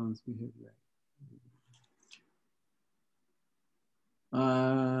photons behave like?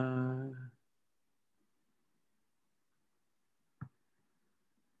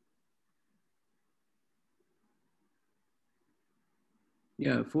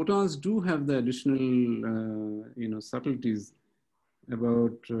 Yeah, photons do have the additional, you know, subtleties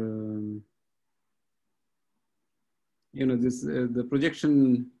about, you know, this the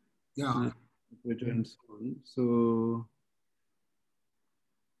projection, yeah, and so on. So,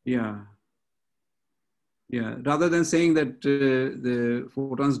 yeah. Rather than saying that the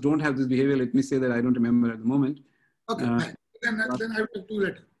photons don't have this behavior, let me say that I don't remember at the moment. Okay, fine. Then I will talk to you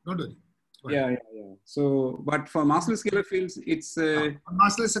later. Don't worry. Yeah. So, but for massless scalar fields, it's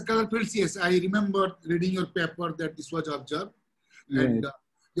massless scalar fields. Yes, I remember reading your paper that this was observed. And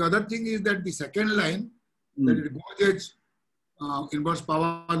the other thing is that the second line, that it goes as inverse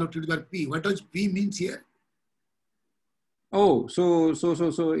power law to the P. What does P means here? Oh, so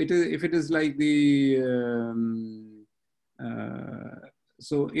it is, if it is like the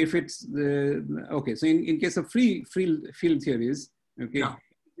so if it's the, okay, so in case of free field theories, okay, yeah,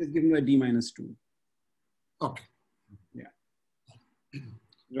 it's given by D-2. Okay. Yeah.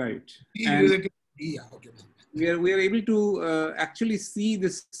 Right. P related to D, yeah, okay. We are able to actually see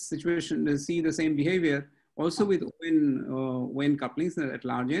this situation, see the same behavior also with ON couplings at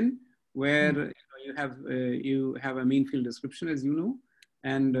large N, where you have a mean field description, as you know,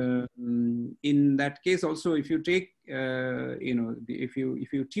 and in that case also, if you take you know, if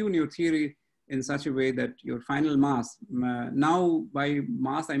you tune your theory in such a way that your final mass, now by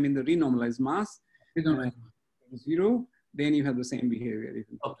mass I mean the renormalized mass, zero, then you have the same behavior.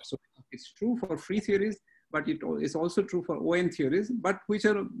 Okay. So it's true for free theories, but it is also true for ON theories, but which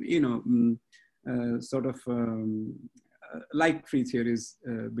are, you know, sort of like free theories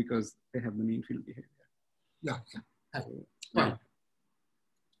because they have the mean field behavior. Yeah. Right.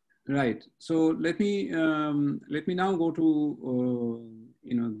 Right. So let me now go to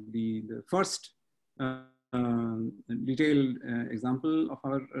you know, the first detailed example of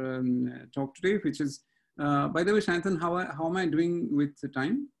our talk today, which is by the way, Shanthan, how am I doing with the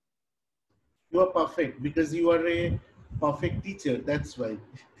time? You are perfect because you are a perfect teacher. That's why.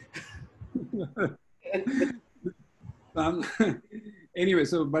 Anyway,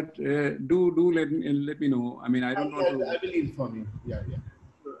 so but do let me know. I mean, I will inform you. Yeah.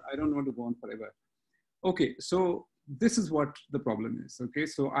 I don't want to go on forever. Okay, so this is what the problem is. Okay,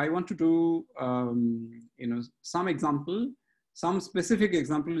 so I want to do some specific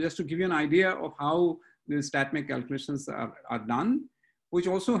example, just to give you an idea of how the StatMech calculations are done, which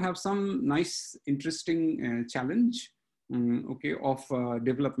also have some nice, interesting challenge, okay, of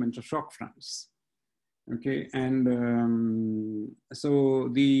development of shock fronts. Okay, and so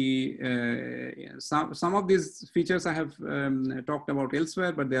the some of these features I have talked about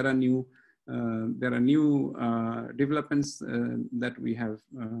elsewhere, but there are new developments that we have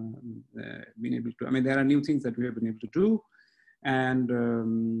been able to. I mean, there are new things that we have been able to do,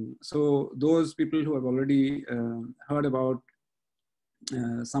 and so those people who have already heard about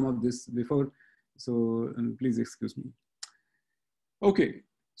some of this before, so please excuse me. Okay,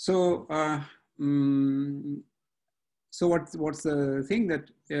 so. So what's the thing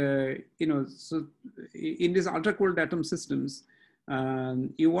that, so in these ultra cold atom systems,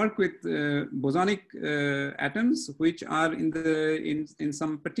 you work with bosonic atoms, which are in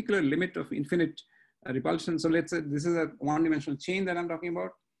some particular limit of infinite repulsion. So let's say this is a one-dimensional chain that I'm talking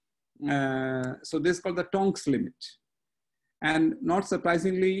about. So this is called the Tonks limit. And not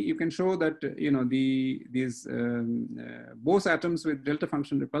surprisingly, you can show that, these Bose atoms with delta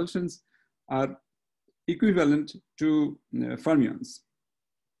function repulsions are equivalent to fermions.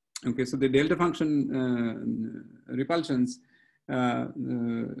 Okay, so the delta function repulsions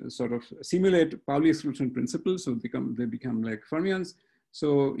sort of simulate Pauli exclusion principles, so they become like fermions.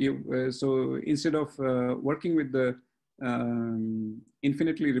 So so instead of working with the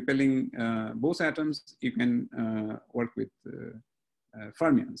infinitely repelling Bose atoms, you can work with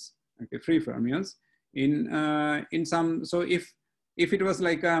fermions, okay, free fermions. In some, so if it was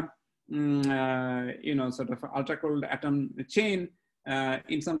like a sort of ultra cold atom chain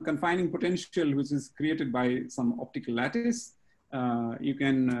in some confining potential, which is created by some optical lattice, you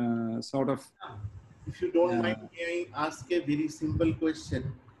can sort of. If you don't mind, may I ask a very simple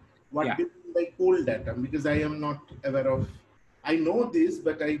question? What do you mean by cold atom? Because I am not aware of. I know this,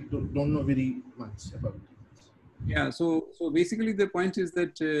 but I don't know very much about it. Yeah. So basically, the point is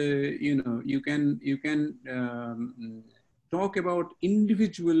that you can talk about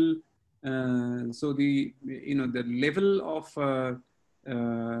individual. So the the level of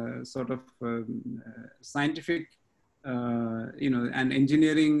sort of scientific and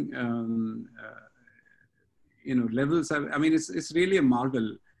engineering levels. I mean, it's really a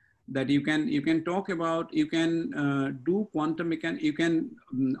marvel that you can talk about. You can do quantum mechanics. You can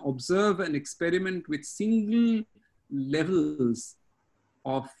observe and experiment with single levels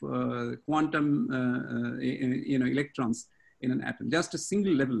of quantum electrons in an atom, just a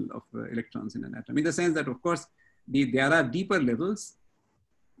single level of electrons in an atom, in the sense that, of course, there are deeper levels.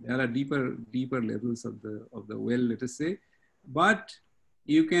 There are deeper levels of the well, let us say, but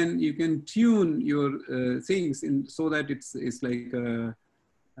you can tune your things in so that it's like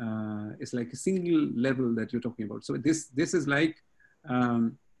a single level that you're talking about. So this is like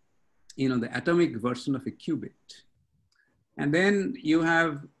the atomic version of a qubit. And then you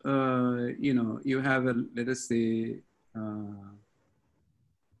have you have a, let us say, a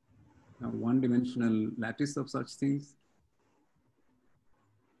one-dimensional lattice of such things.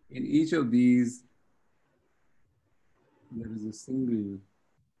 In each of these, there is a single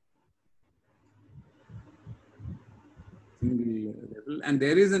level, and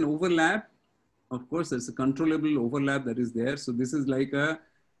there is an overlap. Of course, there's a controllable overlap that is there. So this is like a,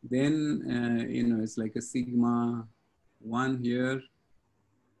 then it's like a sigma 1 here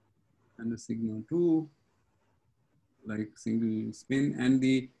and a sigma 2, like single spin, and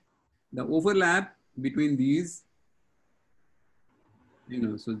the overlap between these,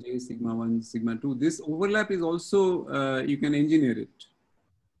 so J sigma 1, sigma 2, this overlap is also, you can engineer it.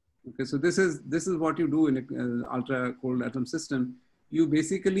 Okay, so this is what you do in an ultra cold atom system. You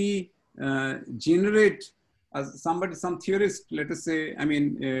basically generate some theorist, let us say, I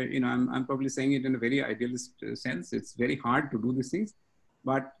mean, I'm probably saying it in a very idealist sense. It's very hard to do these things,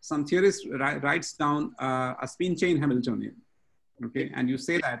 but some theorist writes down a spin chain Hamiltonian, okay, and you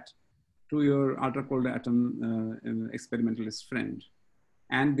say that to your ultra cold atom experimentalist friend,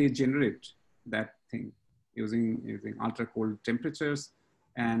 and they generate that thing using ultra cold temperatures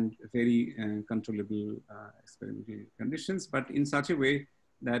and very controllable experimental conditions, but in such a way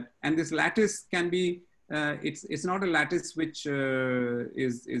that, and this lattice can be, it's not a lattice which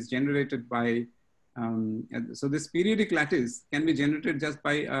is generated by, so this periodic lattice can be generated just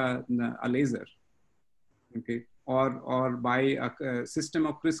by a laser, okay, or by a system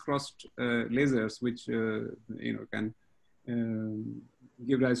of crisscrossed lasers, which can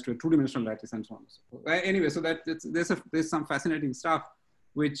give rise to a two-dimensional lattice and so on. So, anyway, so that there's some fascinating stuff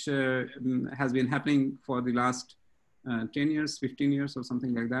which has been happening for the last 10 years, 15 years or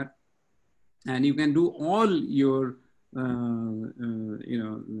something like that. And you can do all your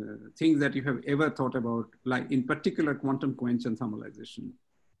things that you have ever thought about, like in particular quantum quench and thermalization.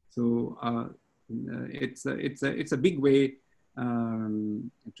 So it's a big way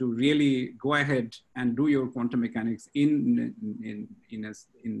to really go ahead and do your quantum mechanics in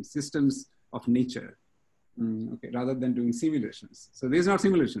systems of nature, okay, rather than doing simulations. So this is not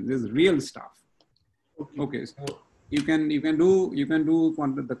simulation; this is real stuff. Okay, so you can do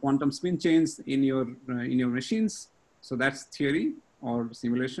the quantum spin chains in your machines. So that's theory or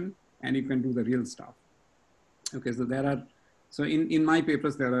simulation, and you can do the real stuff. Okay, so there are. So in my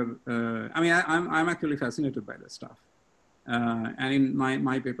papers there are. I mean, I'm actually fascinated by this stuff. And in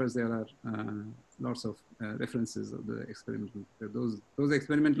my papers, there are lots of references of the experimental. Those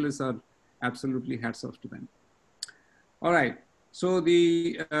experimentalists are absolutely hats off to them. All right. So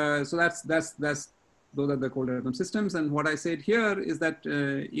so that's those are the cold atom systems. And what I said here is that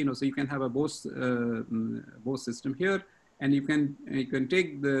so you can have a Bose system here, and you can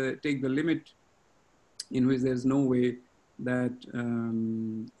take the limit in which there's no way that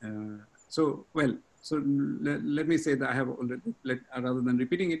So let me say that I have already, rather than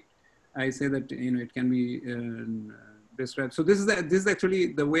repeating it, I say that it can be described. So this is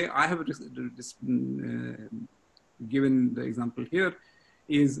actually the way I have given the example here,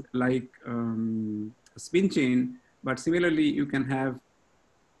 is like a spin chain, but similarly you can have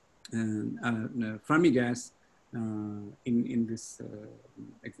Fermi gas in this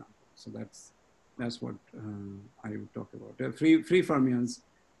example. So that's what I would talk about. Free fermions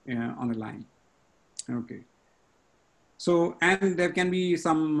on a line. Okay. So, and there can be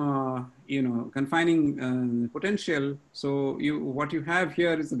some, confining potential. So what you have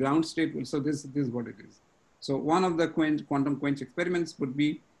here is the ground state. So this is what it is. So one of the quantum quench experiments would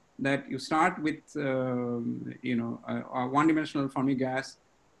be that you start with, a one-dimensional Fermi gas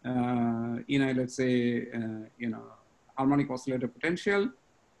in a, let's say, harmonic oscillator potential,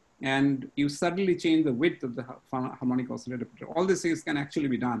 and you suddenly change the width of the harmonic oscillator potential. All these things can actually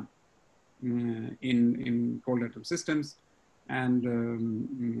be done in cold atom systems. And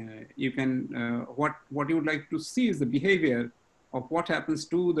you can, what you would like to see is the behavior of what happens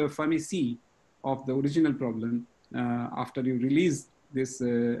to the Fermi C of the original problem after you release this,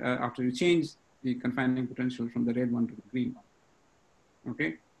 after you change the confining potential from the red one to the green one.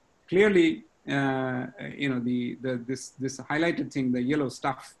 Okay, clearly, this highlighted thing, the yellow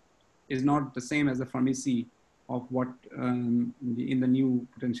stuff, is not the same as the Fermi C of what in the new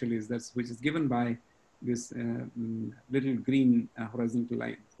potential is, which is given by this little green horizontal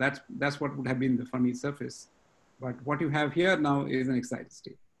line. That's what would have been the Fermi surface. But what you have here now is an excited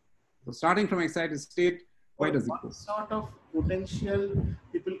state. So starting from excited state, why does it go? What sort of potential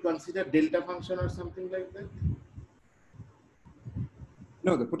people consider delta function or something like that?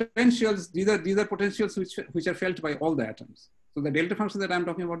 No, the potentials, these are potentials which are felt by all the atoms. So the delta function that I'm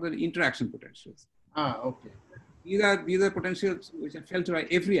talking about, the interaction potentials. Ah, okay. These are potentials which are felt by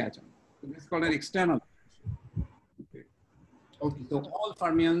every atom. So this is called an external potential. Okay. Okay. So all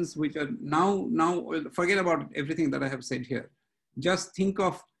fermions which are now forget about everything that I have said here. Just think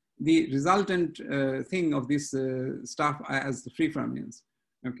of the resultant thing of this stuff as the free fermions.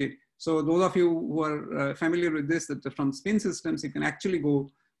 Okay. So those of you who are familiar with this, that from spin systems, you can actually go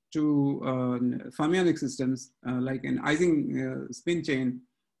to fermionic systems, like an Ising spin chain.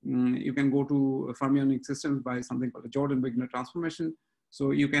 You can go to fermionic systems by something called a Jordan-Wigner transformation.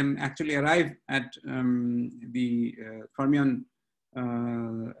 So you can actually arrive at the fermion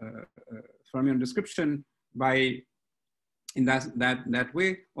description by in that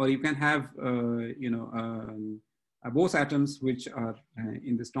way, or you can have Bose atoms which are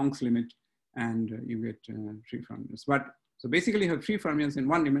in this Tonks limit, and you get free fermions. But so basically, you have free fermions in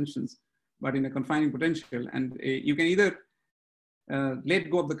one dimensions, but in a confining potential, and you can either let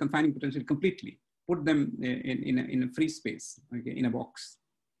go of the confining potential completely, put them in a free space, okay, in a box.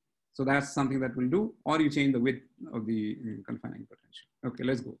 So that's something that we'll do, or you change the width of the confining potential. Okay,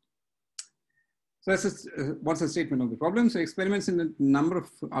 let's go. So that's what's the statement of the problem. So experiments in a number of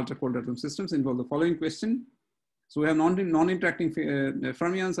ultra cold atom systems involve the following question. So we have non-interacting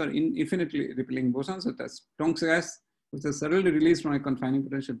fermions are infinitely repelling bosons, so that's Tonks gas, which is suddenly released from a confining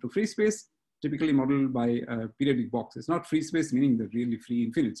potential to free space, typically modeled by a periodic box. It's not free space, meaning the really free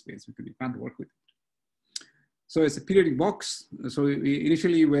infinite space, because you can't work with it. So it's a periodic box. So we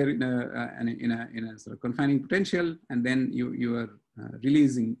initially were in a sort of confining potential, and then you are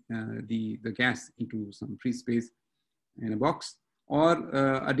releasing the gas into some free space in a box, or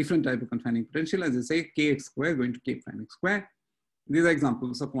a different type of confining potential, as I say, kx square going to k prime x square. These are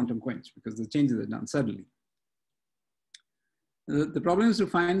examples of quantum quench because the changes are done suddenly. The problem is to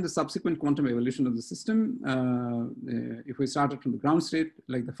find the subsequent quantum evolution of the system. If we started from the ground state,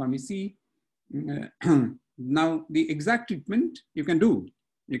 like the Fermi C, now the exact treatment you can do.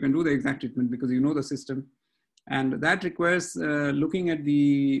 You can do the exact treatment because you know the system, and that requires looking at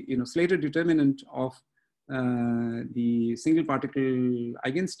the Slater determinant of the single particle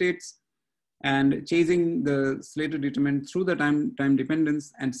eigenstates and chasing the Slater determinant through the time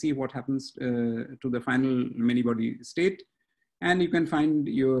dependence and see what happens to the final many body state. And you can find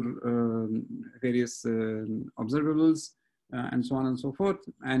your various observables and so on and so forth.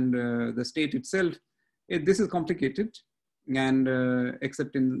 And the state itself, this is complicated. And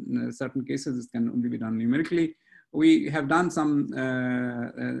except in certain cases, this can only be done numerically. We have done some,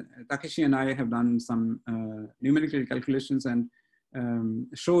 Takeshi and I have done some numerical calculations and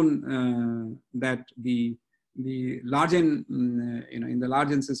shown that the large N, in the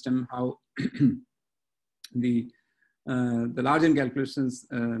large N system, how the large N calculations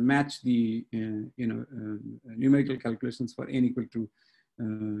match the numerical calculations for N equal to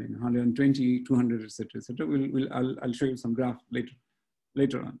 120, 200, etc., etc. I'll show you some graph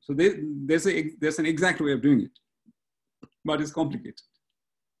later on. So there's an exact way of doing it, but it's complicated.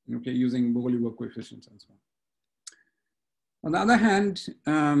 Okay, using Bogoliubov coefficients and so on. On the other hand,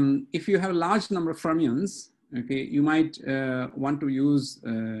 if you have a large number of fermions, okay, you might want to use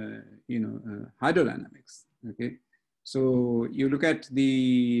hydrodynamics. Okay, so you look at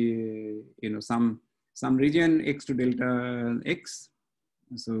the some region x to delta x.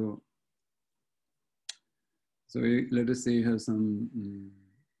 So let us say you have some.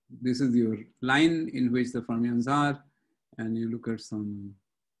 This is your line in which the fermions are, and you look at some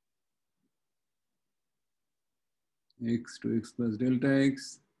x to x plus delta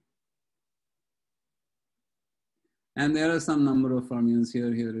x. And there are some number of fermions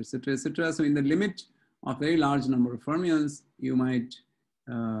here, etc., etc. So in the limit of very large number of fermions, you might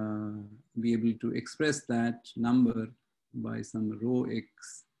be able to express that number by some rho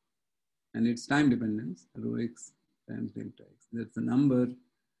x, and its time dependence, rho x times delta x. That's the number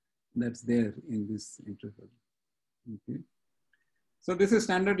that's there in this interval. Okay. So this is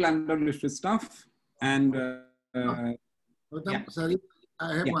standard lambda listed stuff, and Gautam, sorry,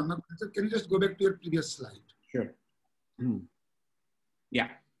 I have one more question. Can you just go back to your previous slide? Sure. Yeah.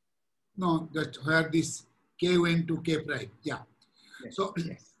 No, just where this k went to k prime. Yeah. Yes. So,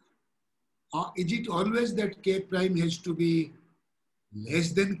 yes. Is it always that k prime has to be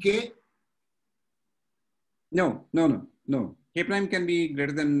less than k? No. K prime can be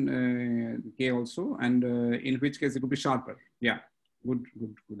greater than k also, and in which case it would be sharper. Yeah. Good.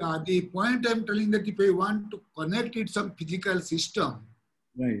 The point I'm telling that if I want to connect it some physical system,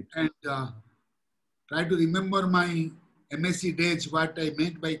 right, and try to remember my MSc days, what I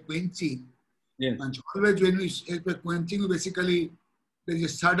meant by quenching. Yes. And always when we say quenching, basically there is a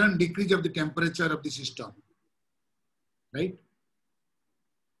sudden decrease of the temperature of the system, right?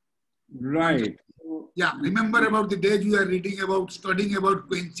 Right. Yeah, remember about the days we are studying about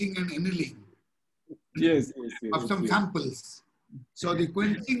quenching and annealing. Yes. Of some samples. So the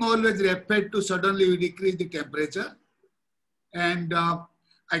quenching always referred to suddenly we decrease the temperature, and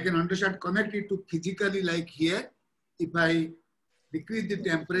I can understand connect it to physically like here. If I decrease the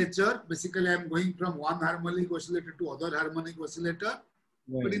temperature, basically I'm going from one harmonic oscillator to other harmonic oscillator.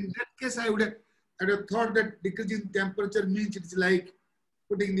 Right. But in that case, I would have thought that decreasing temperature means it's like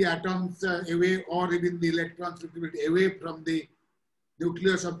putting the atoms away, or even the electrons little bit away from the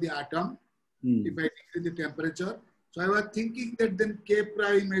nucleus of the atom. If I decrease the temperature. So I was thinking that then k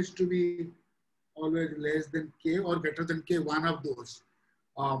prime has to be always less than k or greater than k, one of those.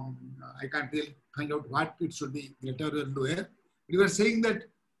 I can't really find out what it should be, greater or lower. You were saying that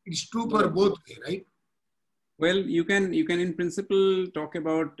it's true for both way, right? Well, you can in principle talk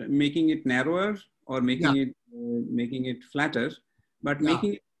about making it narrower or making it flatter, but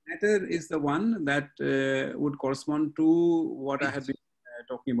making it flatter is the one that would correspond to what I have been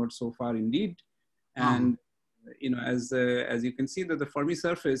talking about so far, indeed. And as you can see that the Fermi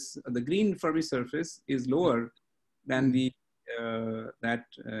surface, the green Fermi surface, is lower than the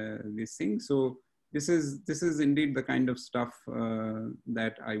this thing. So this is indeed the kind of stuff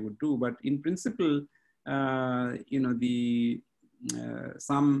that I would do. But in principle,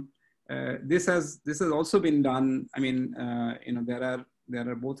 this has also been done. I mean, there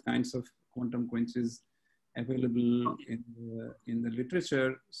are both kinds of quantum quenches available in the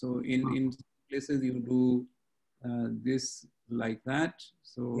literature. So in places you do this like that.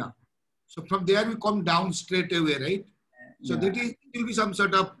 So so from there we come down straight away, right? So that will be some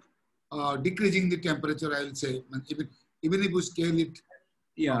sort of decreasing the temperature, I will say, even if we scale it.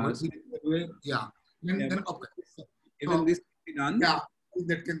 Then, okay. Even this done. Yeah,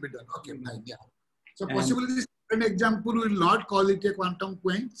 that can be done. Okay, fine. Yeah. So possibly this second example will not call it a quantum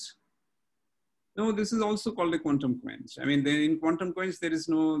quench. No, this is also called a quantum quench. I mean, in quantum quench, there is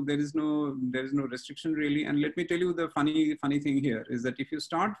no restriction really. And let me tell you the funny thing here is that if you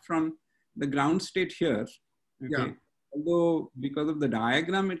start from the ground state here, okay, Yeah. although because of the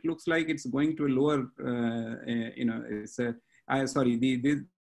diagram, it looks like it's going to a lower, it's a, sorry,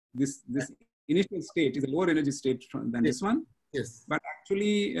 this initial state is a lower energy state than this one. Yes. But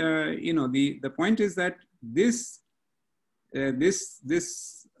actually, the point is that this is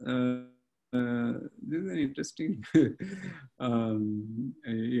an interesting,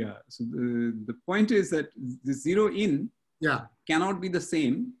 yeah. So the point is that the zero in cannot be the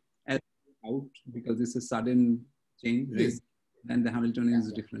same as out because this is sudden change, right? Yes. And the Hamiltonian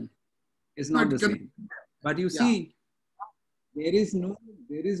is different. It's not the same. But you see, there is no,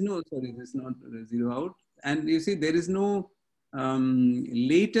 sorry, this is not zero out. And you see, there is no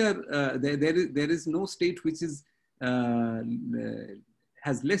later, there is no state which is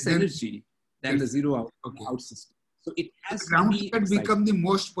has less energy than the zero out system. So it has the ground to be state become the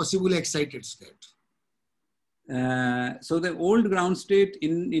most possible excited state. So the old ground state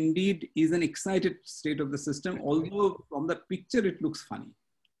indeed is an excited state of the system, although from the picture it looks funny.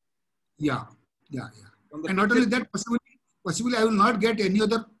 Yeah. And not only that, possibly I will not get any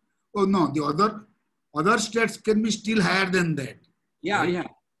other, the other states can be still higher than that. Yeah, right? yeah,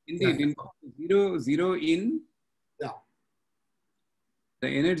 indeed. Zero in, the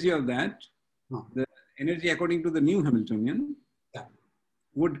energy of that, the energy according to the new Hamiltonian,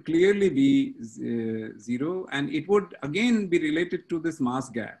 would clearly be zero, and it would again be related to this mass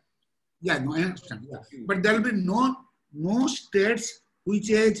gap. Yeah, no, I understand. Yeah. But there will be no states which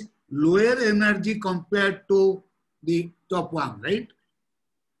has lower energy compared to the top one, right?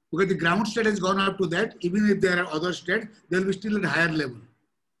 Because the ground state has gone up to that. Even if there are other states, they will be still at a higher level.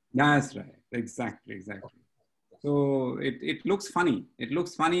 That's right. Exactly. So it looks funny.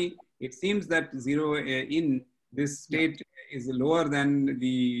 It seems that zero in this state is lower than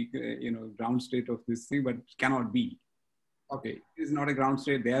the ground state of this thing, but it cannot be. Okay, it is not a ground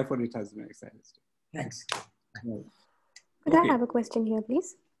state, therefore it has an excited state. Thanks. Right. Could I have a question here,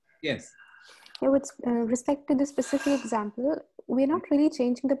 please? Yes. Yeah, with respect to the specific example, we're not really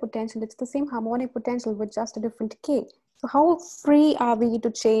changing the potential. It's the same harmonic potential with just a different K. So how free are we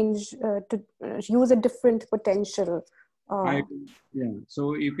to change, to use a different potential? Yeah,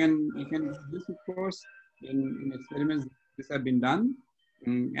 so you can do this, of course, in experiments this have been done.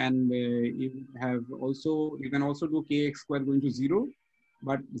 And you can also do kx square going to 0,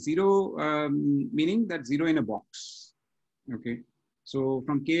 but 0 meaning that 0 in a box. Okay, so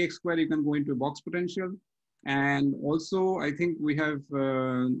from kx square you can go into a box potential, and also I think we have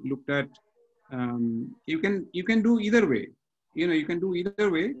looked at you can do either way. You can do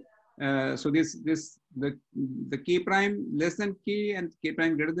either way. So the k prime less than k and k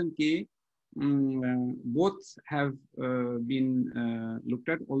prime greater than k. Both have been looked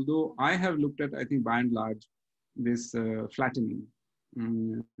at, although I have looked at, I think by and large, this flattening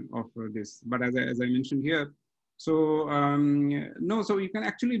of this. But as I mentioned here, so no, so you can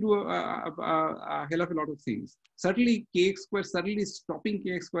actually do a hell of a lot of things. Certainly kx square, certainly stopping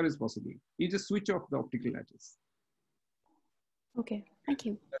kx square is possible. You just switch off the optical lattice. Okay, thank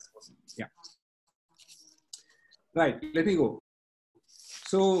you. That's possible. Yeah. Right, let me go.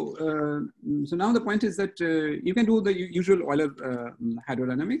 So, so now the point is that you can do the usual Euler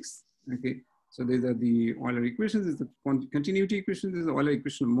hydrodynamics. Okay, so these are the Euler equations. This is the continuity equation. This is the Euler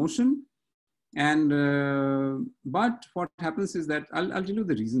equation of motion. And but what happens is that I'll tell you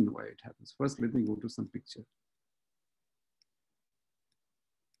the reason why it happens. First, let me go to some picture.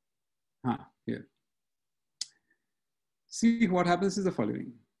 Here. See, what happens is the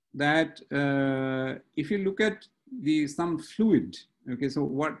following: that if you look at some fluid. Okay, so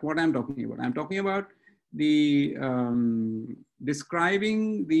what I'm talking about? I'm talking about the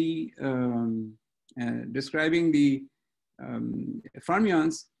describing the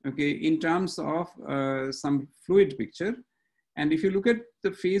fermions, okay, in terms of some fluid picture. And if you look at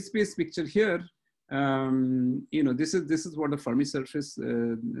the phase space picture here, this is what the Fermi surface,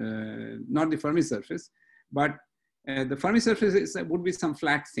 not the Fermi surface, but the Fermi surface would be some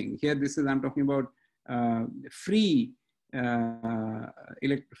flat thing. Here, I'm talking about free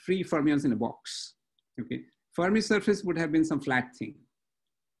fermions in a box. Okay, Fermi surface would have been some flat thing.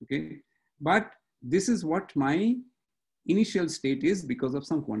 Okay, but this is what my initial state is because of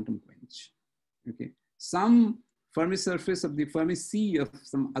some quantum quench. Okay, some Fermi surface of the Fermi C of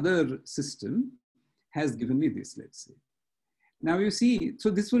some other system has given me this, let's say. Now you see, so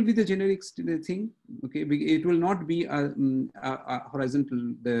this will be the generic thing, okay? It will not be a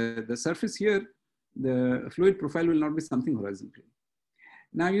horizontal, the surface here, the fluid profile will not be something horizontal.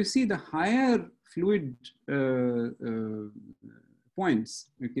 Now you see the higher fluid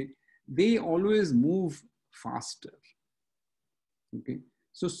points, okay, they always move faster, okay?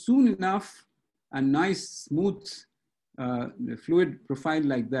 So soon enough, a nice smooth fluid profile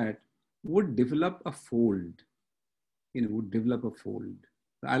like that would develop a fold, would develop a fold.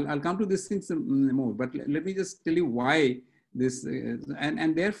 I'll come to these things more, but let me just tell you why this,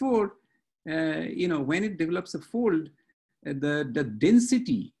 and therefore, when it develops a fold, the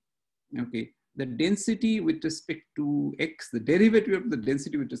density, okay, the density with respect to X, the derivative of the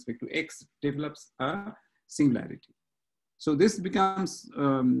density with respect to X develops a singularity. So this becomes,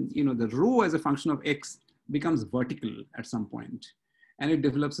 the rho as a function of X becomes vertical at some point, and it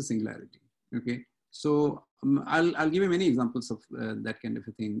develops a singularity, okay? So I'll give you many examples of that kind of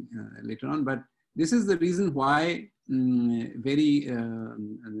a thing later on, but this is the reason why very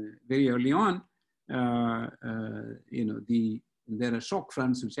early on, there are shock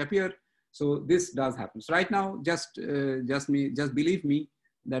fronts which appear. So this does happen. So right now, just believe me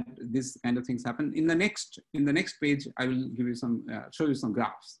that this kind of things happen. In the next page, I will give you some, show you some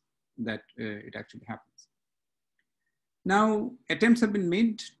graphs that it actually happens. Now, attempts have been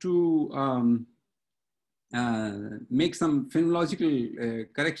made to make some phenomenological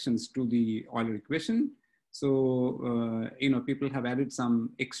corrections to the Euler equation. So, people have added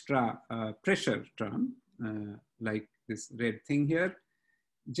some extra pressure term, like this red thing here,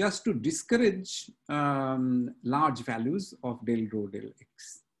 just to discourage large values of del rho del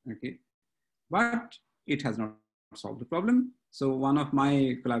X, okay? But it has not solved the problem. So one of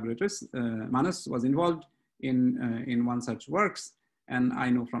my collaborators, Manas, was involved in one such works, and I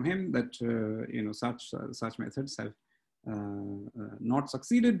know from him that such methods have not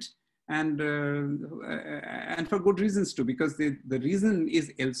succeeded, and for good reasons too, because the reason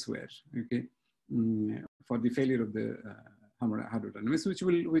is elsewhere, okay, for the failure of the hydrodynamics, which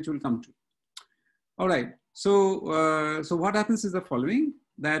will come to. All right. So so what happens is the following: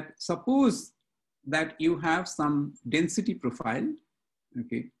 that suppose that you have some density profile,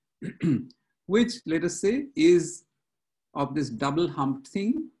 okay, which let us say is of this double humped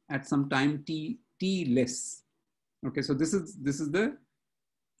thing at some time t less. Okay, so this is the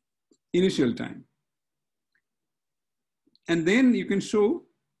initial time, and then you can show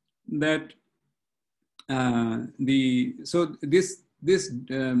that this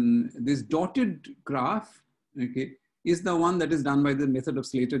dotted graph, okay, is the one that is done by the method of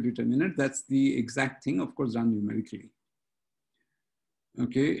Slater determinant. That's the exact thing, of course, done numerically.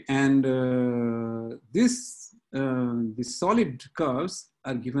 Okay, and these solid curves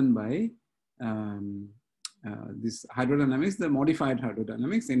are given by this hydrodynamics, the modified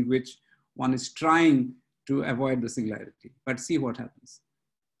hydrodynamics, in which one is trying to avoid the singularity. But see what happens.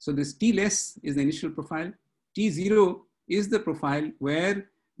 So this T less is the initial profile. T0 is the profile where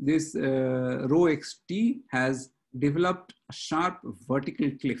this rho xt has developed a sharp vertical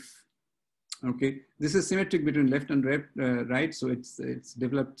cliff. Okay, this is symmetric between left and right, so it's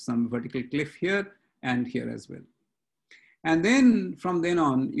developed some vertical cliff here and here as well. And then from then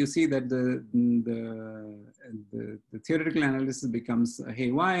on, you see that the theoretical analysis becomes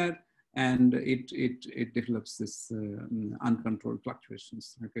haywire, and it develops this uncontrolled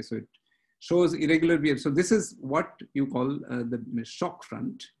fluctuations. Okay, so it shows irregular behavior. So this is what you call the shock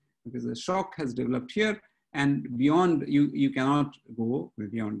front, because the shock has developed here, and beyond you cannot go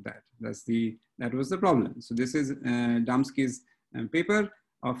beyond that. That was the problem. So this is Damsky's paper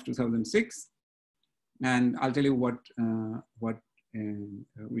of 2006, and I'll tell you what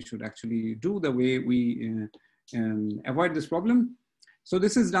we should actually do, the way we avoid this problem. So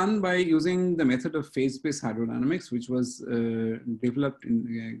this is done by using the method of phase-space hydrodynamics, which was developed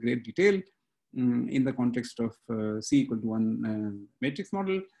in great detail in the context of C equal to 1 matrix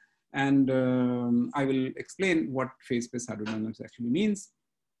model. And I will explain what phase-space hydrodynamics actually means.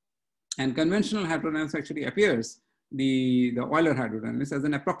 And conventional hydrodynamics actually appears, the Euler hydrodynamics, as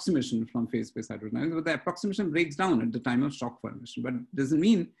an approximation from phase-space hydrodynamics, but the approximation breaks down at the time of shock formation, but it doesn't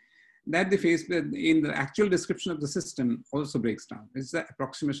mean that the phase in the actual description of the system also breaks down. It's the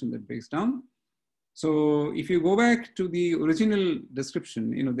approximation that breaks down. So if you go back to the original description,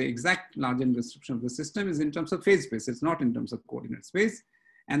 the exact Lagrangian description of the system is in terms of phase space. It's not in terms of coordinate space,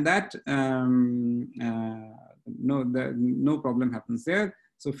 and that no problem happens there.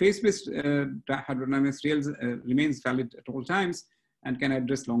 So phase-space hydrodynamics remains valid at all times and can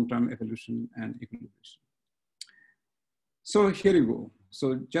address long-term evolution and equilibration. So here you go.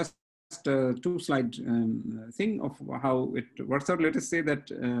 So just two-slide thing of how it works out. Let us say that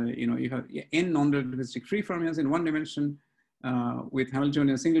you have n non-relativistic free fermions in one dimension with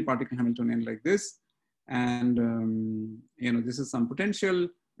Hamiltonian, single particle Hamiltonian like this, and this is some potential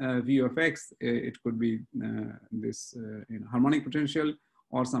v of x. It could be this harmonic potential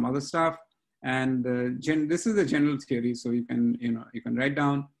or some other stuff. And this is the general theory. So you can write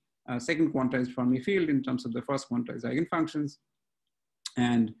down a second quantized Fermi field in terms of the first quantized eigenfunctions.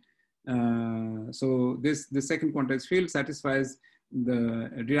 And so the second quantized field satisfies the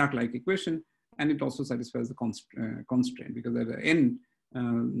Dirac-like equation, and it also satisfies the constraint, because there are n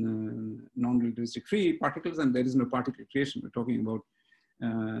non-relativistic free particles and there is no particle creation. We're talking about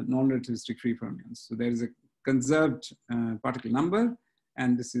non-relativistic free fermions. So there is a conserved particle number,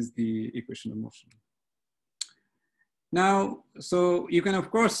 and this is the equation of motion. Now, so you can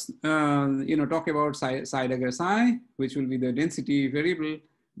of course, talk about psi dagger psi, which will be the density variable,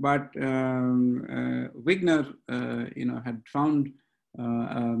 but Wigner, had found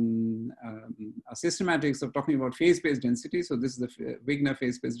a systematics of talking about phase space density. So this is the Wigner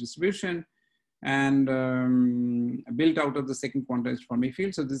phase space distribution, and built out of the second quantized Fermi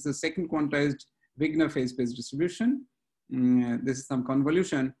field. So this is the second quantized Wigner phase space distribution. This is some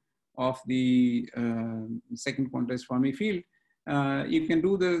convolution of the second quantized Fermi field. You can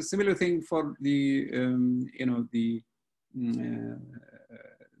do the similar thing for the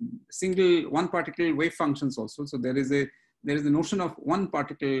single one particle wave functions also. So there is the notion of one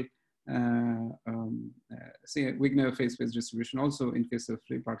particle, say Wigner phase space distribution also in case of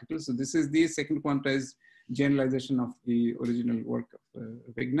free particles. So this is the second quantized generalization of the original work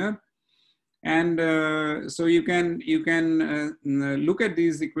of Wigner. And so you can look at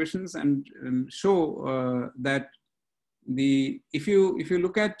these equations and show that if you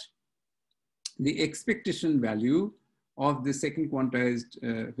look at the expectation value of the second quantized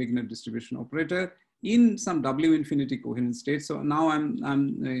Wigner distribution operator in some W infinity coherent state. So now I'm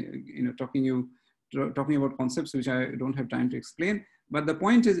talking about concepts which I don't have time to explain. But the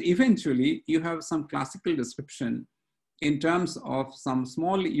point is, eventually you have some classical description in terms of some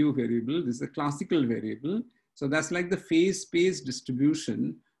small u variable. This is a classical variable. So that's like the phase space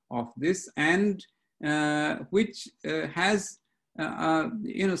distribution of this, and which has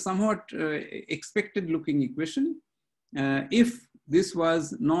somewhat expected looking equation if this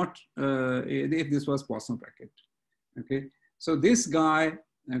was not if this was Poisson bracket. Okay, so this guy,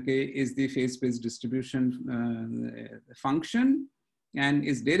 okay, is the phase space distribution function, and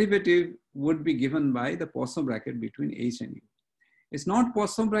its derivative would be given by the Poisson bracket between h and u. It's not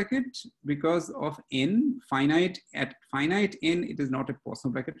Poisson bracket because of n finite. At finite n, it is not a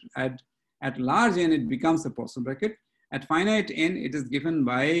Poisson bracket. At large n, it becomes a Poisson bracket. At finite n, it is given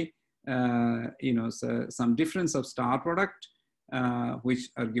by some difference of star product, which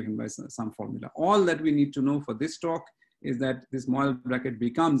are given by some formula. All that we need to know for this talk is that this Moyle bracket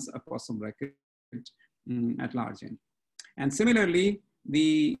becomes a Poisson bracket at large n. And similarly,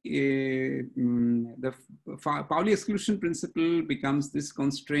 the Pauli exclusion principle becomes this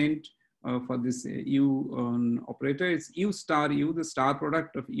constraint for this u operator. It's u star u. The star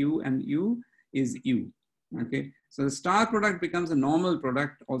product of u and u is u. Okay, so the star product becomes a normal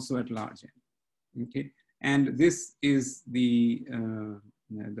product also at large n. Okay, and this is the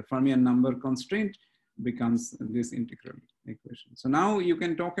Fermion number constraint becomes this integral equation. So now you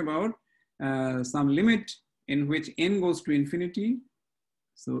can talk about some limit in which n goes to infinity.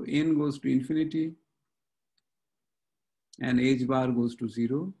 So n goes to infinity and h bar goes to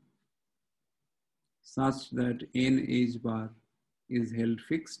 0, such that n h bar is held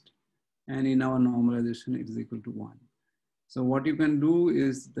fixed, and in our normalization it is equal to 1. So what you can do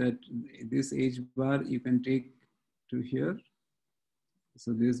is that this h bar you can take to here.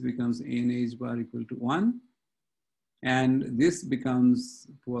 So this becomes n h bar equal to 1, and this becomes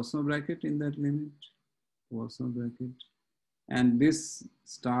Poisson bracket in that limit, Poisson bracket, and this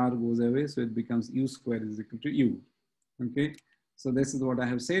star goes away, so it becomes u square is equal to u. Okay, so this is what I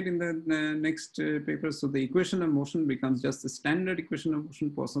have said in the next paper. So the equation of motion becomes just the standard equation of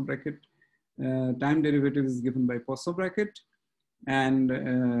motion, Poisson bracket. Time derivative is given by Poisson bracket, and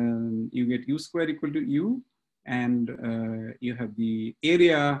you get u square equal to u, and you have the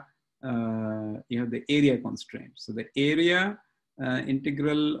area. You have the area constraint. So the area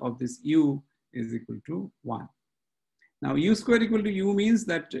integral of this u is equal to 1. Now u square equal to u means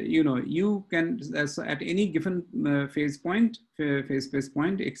that you can, as at any given phase space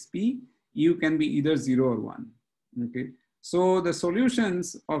point xp, u can be either 0 or 1. Okay, so the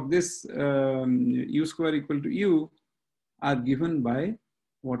solutions of this u square equal to u are given by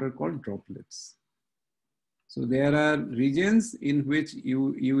what are called droplets. So there are regions in which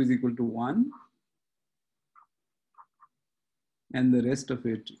U is equal to 1, and the rest of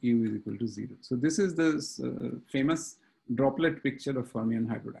it, U is equal to 0. So this is the famous droplet picture of fermion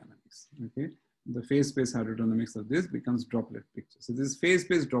hydrodynamics. Okay, the phase space hydrodynamics of this becomes droplet picture. So this is phase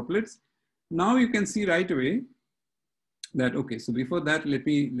space droplets. Now you can see right away that, okay, so before that, let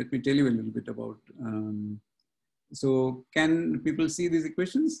me tell you a little bit about, so can people see these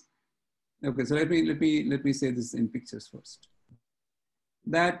equations? Okay, so let me say this in pictures first.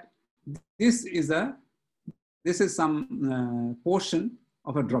 That this is some portion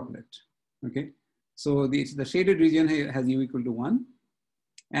of a droplet. Okay, so the shaded region has U equal to 1,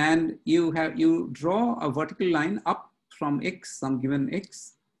 and you draw a vertical line up from X, some given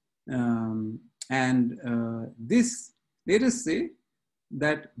X, this, let us say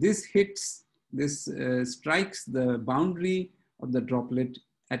that this strikes the boundary of the droplet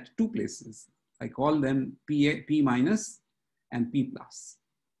at 2 places. I call them P minus and P plus.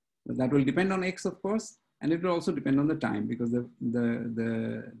 That will depend on X, of course, and it will also depend on the time, because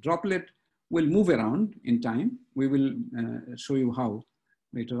the droplet will move around in time. We will show you how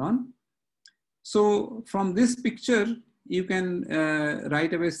later on. So from this picture, you can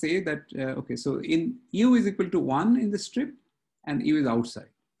right away say that, okay, so in U is equal to 1 in the strip, and U is outside.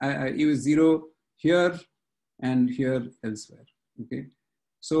 U is 0 here and here elsewhere. Okay,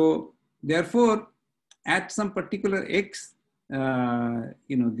 so therefore, at some particular X,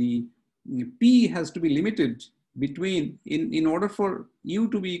 the P has to be limited between, in order for U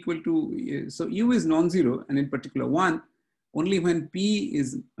to be equal to, so U is non-zero, and in particular 1, only when P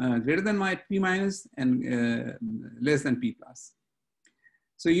is greater than P minus and less than P plus.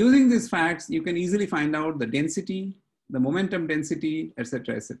 So using these facts, you can easily find out the density, the momentum density,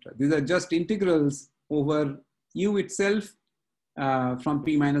 etc., etc. These are just integrals over U itself from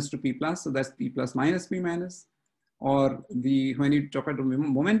P minus to P plus. So that's P plus minus P minus. Or when you talk about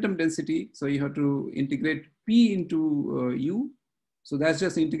momentum density, so you have to integrate P into U. So that's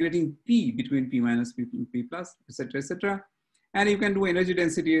just integrating P between P minus P plus, etc., etc. And you can do energy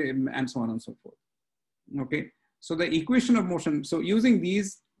density and so on and so forth. Okay, so the equation of motion, so using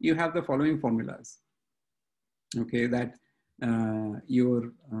these, you have the following formulas. Okay, that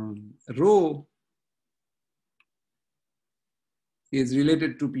your rho is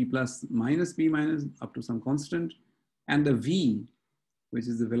related to P plus minus P minus up to some constant, and the V, which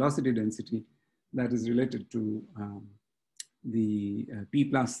is the velocity density, that is related to the P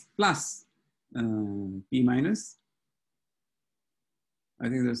plus plus P minus. I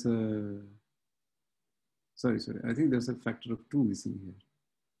think there's a, sorry, I think there's a factor of 2 missing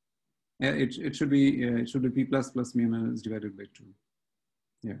here. It should be P plus plus P minus divided by 2.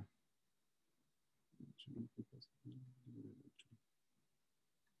 Yeah.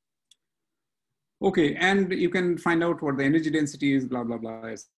 Okay, and you can find out what the energy density is, blah, blah, blah,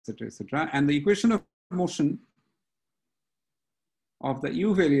 etc., etc. And the equation of motion of the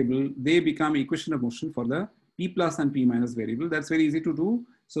U variable, they become equation of motion for the P plus and P minus variable. That's very easy to do.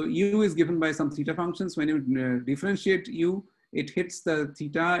 So U is given by some theta functions. When you differentiate U, it hits the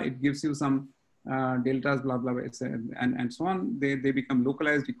theta, it gives you some deltas, blah, blah, blah, and so on. They become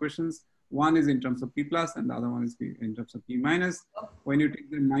localized equations. One is in terms of P plus and the other one is in terms of P minus. When you take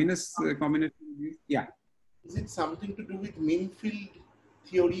the minus combination, yeah. Is it something to do with mean field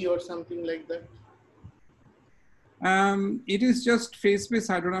theory or something like that? It is just phase space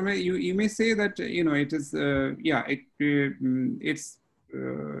hydrodynamics. You may say that, it is, yeah, it's,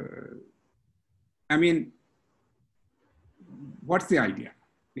 I mean, what's the idea?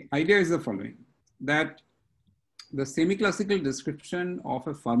 The idea is the following, that the semi-classical description of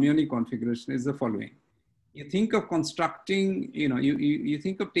a fermionic configuration is the following. You think of constructing, you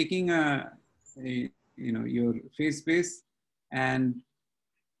think of taking your phase space and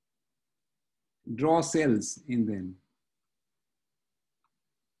draw cells in them.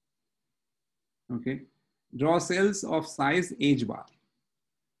 Okay, draw cells of size h bar.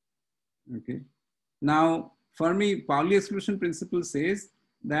 Okay, now Pauli exclusion principle says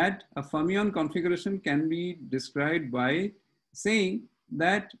that a fermion configuration can be described by saying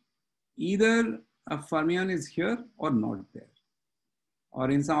that either a fermion is here or not there,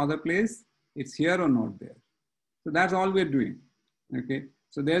 or in some other place it's here or not there. So that's all we're doing. Okay,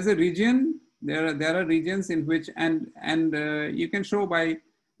 so there's a region, there are regions in which, and you can show by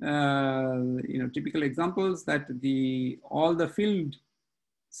typical examples that all the filled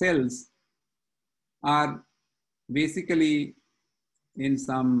cells are basically in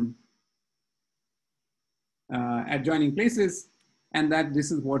some adjoining places, and that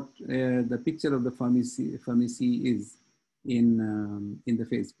this is what the picture of the Fermi C is in the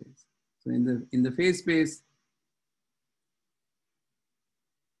phase space. So in the phase space,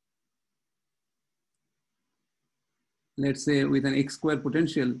 let's say with an x square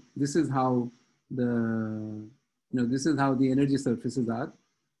potential, this is how the, this is how the energy surfaces are.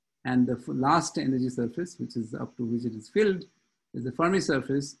 And the last energy surface, which is up to which it is filled, is the Fermi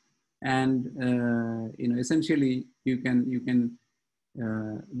surface. And, essentially this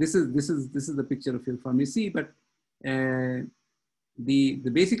is the picture of your Fermi C, but the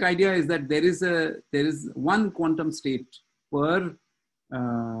basic idea is that there is one quantum state per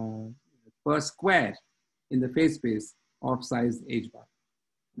square in the phase space of size h bar.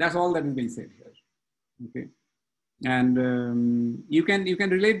 That's all that is being said here. Okay, and you can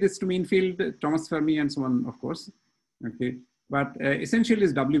relate this to mean field, Thomas Fermi, and so on, of course. Okay, but essentially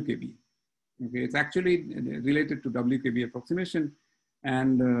is WKB. Okay, it's actually related to WKB approximation,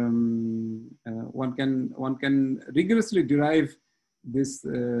 and one can rigorously derive this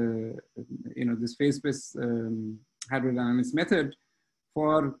this phase space hydrodynamics method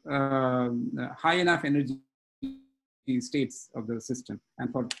for high enough energy states of the system,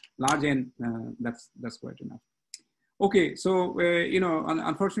 and for large n that's quite enough. Okay, so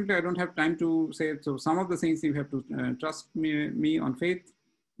unfortunately I don't have time to say it. So some of the things you have to trust me on faith.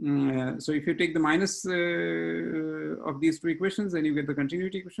 So if you take the minus of these two equations, then you get the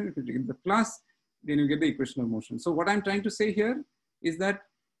continuity equation. If you take the plus, then you get the equation of motion. So what I'm trying to say here is that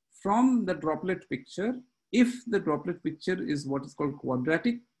from the droplet picture, if the droplet picture is what is called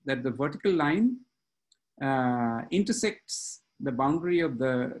quadratic, that the vertical line intersects the boundary of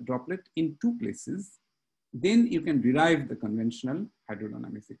the droplet in two places, then you can derive the conventional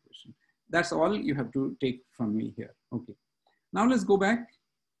hydrodynamics equation. That's all you have to take from me here. Okay. Now let's go back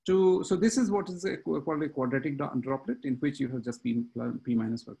to, so this is what is called a quadratic droplet, in which you have just P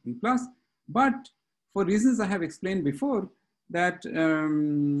minus or P plus. But for reasons I have explained before, that the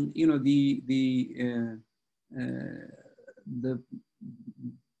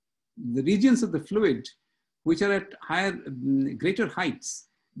regions of the fluid which are at greater heights,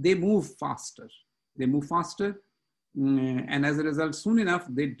 they move faster. They move faster, and as a result, soon enough,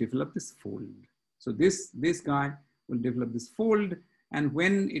 they develop this fold. So this guy will develop this fold, and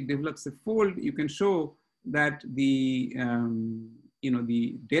when it develops a fold, you can show that the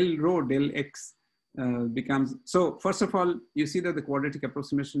the del rho del x becomes. So first of all, you see that the quadratic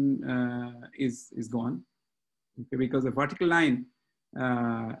approximation is gone, okay, because the vertical line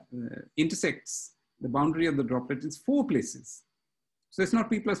intersects the boundary of the droplet in 4 places. So it's not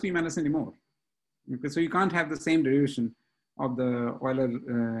P plus P minus anymore. Okay, so you can't have the same derivation of the Euler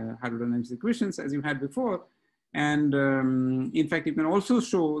hydrodynamics equations as you had before. And in fact, you can also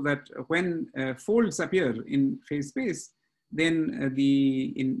show that when folds appear in phase space, then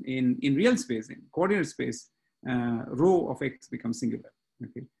in real space, in coordinate space, rho of x becomes singular.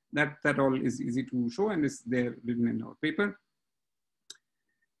 Okay, that all is easy to show and is there written in our paper.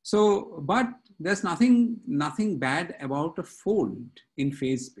 So, but there's nothing bad about a fold in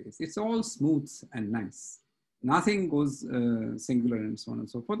phase space. It's all smooth and nice. Nothing goes singular and so on and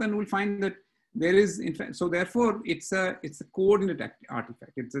so forth. And we'll find that there is, in fact, so therefore it's a coordinate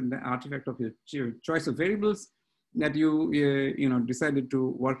artifact. It's an artifact of your choice of variables that you decided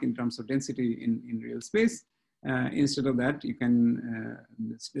to work in terms of density in real space. Instead of that, you can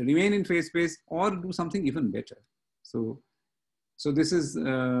remain in phase space or do something even better. So this is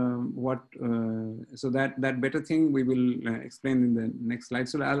so that better thing we will explain in the next slide.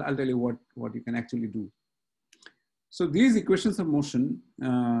 So I'll tell you what you can actually do. So these equations of motion,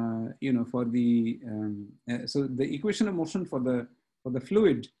 for the so the equation of motion for the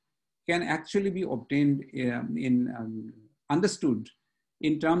fluid can actually be obtained understood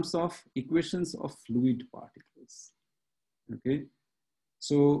in terms of equations of fluid particles. Okay,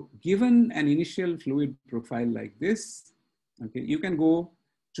 so given an initial fluid profile like this, okay, you can go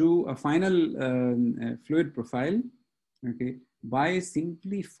to a final fluid profile, okay, by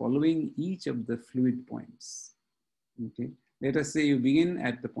simply following each of the fluid points. Okay, let us say you begin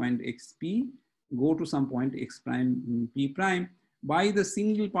at the point xp, go to some point x prime p prime by the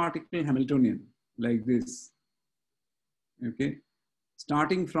single particle Hamiltonian like this. Okay,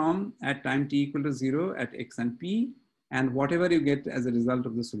 starting from at time t equal to 0 at x and p, and whatever you get as a result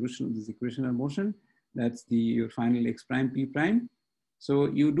of the solution of this equation of motion, that's your final x prime p prime. So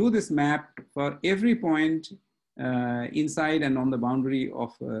you do this map for every point inside and on the boundary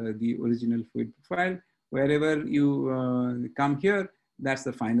of the original fluid profile. Wherever you come here, that's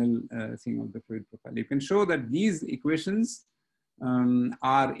the final thing of the fluid profile. You can show that these equations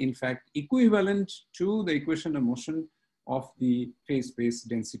are in fact equivalent to the equation of motion of the phase space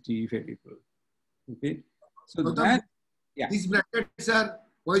density variable. Okay, so that, yeah. These brackets are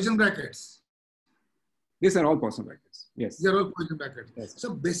Poisson brackets. These are all Poisson brackets. Yes. These are all Poisson brackets. Yes.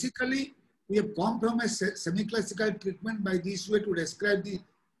 So basically, we have come from a semi-classical treatment by this way to describe the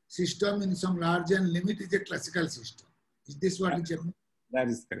system in some large and limit is a classical system. Is this what you mean? That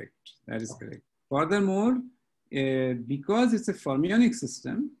is correct. That is correct. Furthermore, because it's a fermionic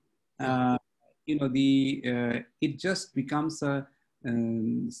system, you know, it just becomes a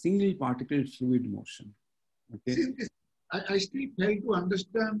single particle fluid motion. Okay. See, I still fail to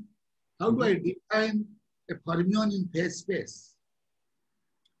understand how do I define a fermion in phase space.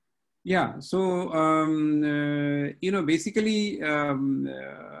 Yeah, so, you know, basically,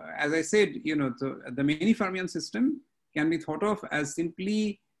 as I said, you know, the many fermion system can be thought of as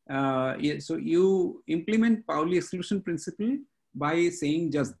simply, so you implement Pauli exclusion principle by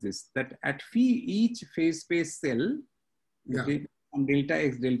saying just this, that at each phase space cell, okay, on delta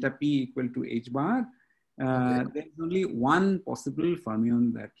x delta p equal to h bar, there's only one possible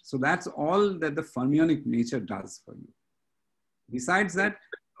fermion that, so that's all that the fermionic nature does for you. Besides that,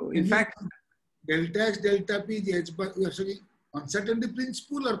 in fact, delta x delta p is h bar, we are saying uncertainty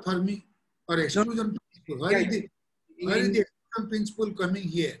principle or Fermi or exclusion principle. Where is the exclusion principle coming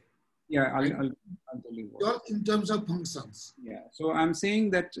here? Yeah, I'll tell you what. All in terms of functions. Yeah, so I'm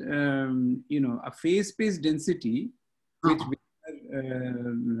saying that, you know, a phase space density, which we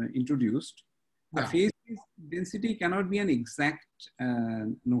introduced, a phase space density cannot be an exact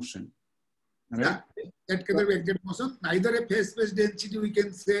notion. Right? Yeah, that cannot be exact notion. Neither a phase space density we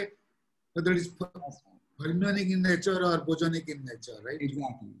can say whether it is fermionic in nature or bosonic in nature, right?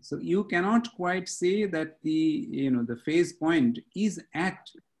 Exactly. So you cannot quite say that the, you know, the phase point is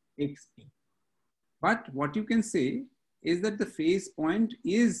at xp. But what you can say is that the phase point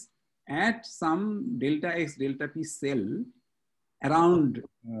is at some delta x delta p cell around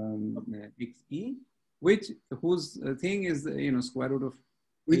xp, whose thing is, you know, square root of.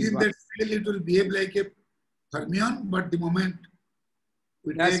 Within that cell, it will behave like a fermion, but the moment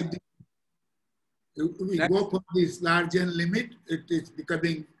we go for this large n limit, it is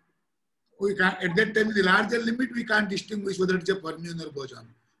becoming, we can at that time, the large n limit, we can't distinguish whether it's a fermion or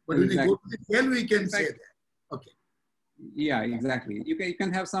boson. But when we go to the cell, we can say that. Okay. Yeah, exactly. You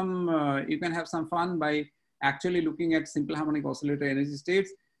can have some fun by actually looking at simple harmonic oscillator energy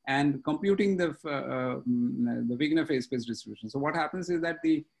states and computing the Wigner phase space distribution. So what happens is that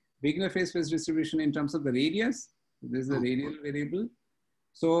the Wigner phase space distribution in terms of the radius, this is the radial variable.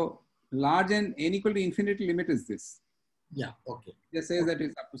 So large n equal to infinity limit is this. Yeah, okay. It just says that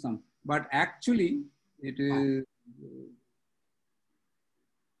it's up to some, but actually it is,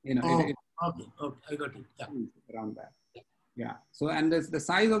 you know, okay, I got it. Yeah. Around that. Yeah. So, and the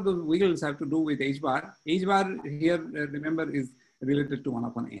size of the wiggles have to do with h bar. H bar here, remember, is related to 1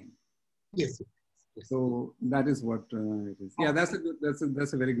 upon n. Yes. So that is what it is. Yeah, that's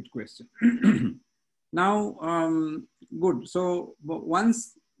a very good question. Now, good. So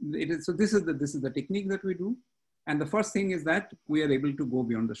once it is, so this is the technique that we do, and the first thing is that we are able to go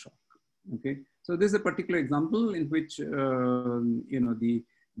beyond the shock. Okay. So this is a particular example in which you know,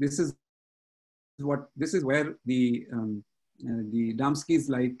 this is where the Damsky's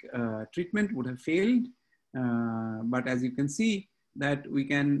like treatment would have failed, but as you can see that we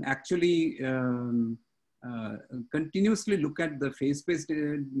can actually continuously look at the phase space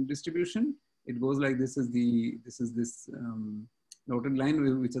distribution. It goes like this is this dotted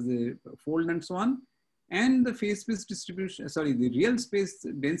line which is a fold and so on, and the phase space distribution, sorry, the real space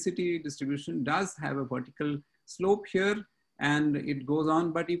density distribution does have a vertical slope here, and it goes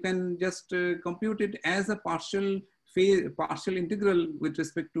on, but you can just compute it as a partial integral with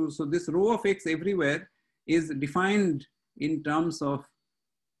respect to, so this rho of x everywhere is defined in terms of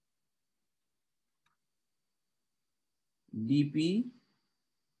dp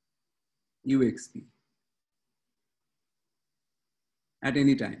uxp at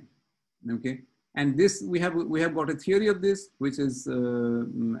any time. Okay, and this we have got a theory of this, which is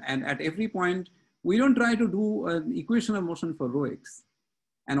and at every point we don't try to do an equation of motion for rho x,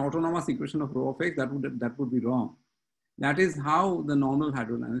 an autonomous equation of rho of x. That would be wrong. That is how the normal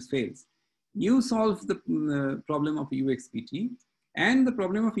hydrodynamics fails. You solve the problem of uxpt, and the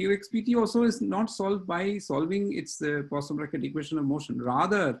problem of uxpt also is not solved by solving its Poisson bracket equation of motion.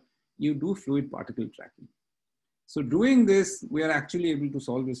 Rather, you do fluid particle tracking. So doing this, we are actually able to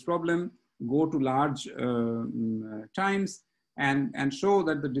solve this problem, go to large times, and show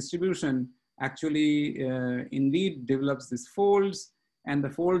that the distribution actually indeed develops these folds, and the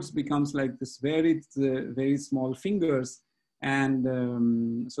folds becomes like this very small fingers.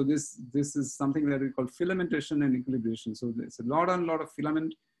 And so this is something that we call filamentation and equilibration. So there's a lot of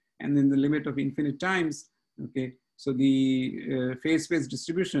filament, and in the limit of infinite times, okay, so the phase space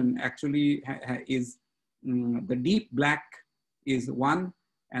distribution actually is the deep black is 1,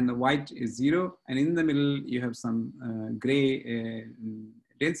 and the white is 0. And in the middle, you have some gray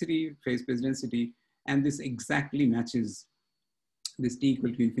density, phase space density, and this exactly matches this t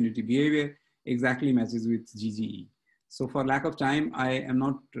equal to infinity behavior, exactly matches with GGE. So for lack of time, I am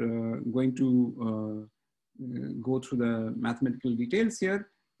not going to go through the mathematical details here.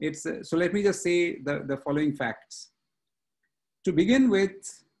 It's, so let me just say the following facts. To begin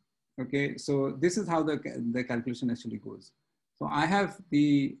with, okay, so this is how the calculation actually goes. So I have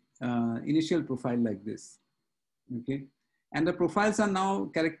the initial profile like this, okay? And the profiles are now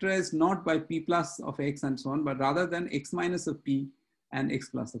characterized not by p plus of x and so on, but rather than x minus of p and x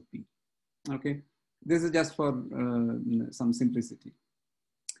plus of p, okay? This is just for some simplicity.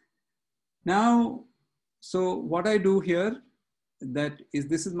 Now, so what I do here, that is,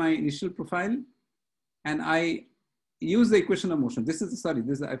 this is my initial profile, and I use the equation of motion. This is, sorry,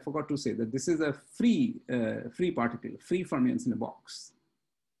 this, I forgot to say that this is a free particle, free fermions in a box.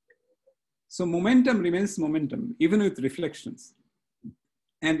 So momentum remains momentum, even with reflections.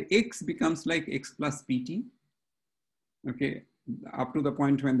 And x becomes like x plus pt, okay, up to the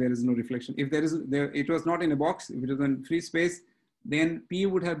point when there is no reflection. If there is, it was not in a box, if it was in free space, then p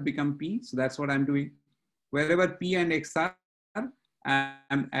would have become p. So that's what I'm doing. Wherever p and x are,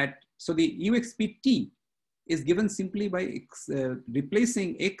 I'm at, so the uxpt is given simply by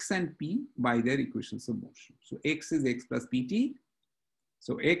replacing x and p by their equations of motion. So x is x plus pt.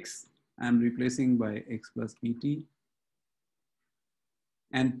 So x I'm replacing by x plus pt,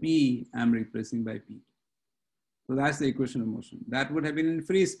 and p I'm replacing by p. So that's the equation of motion. That would have been in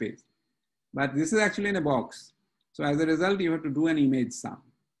free space, but this is actually in a box. So as a result, you have to do an image sum.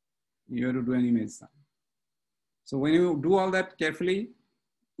 You have to do an image sum. So when you do all that carefully,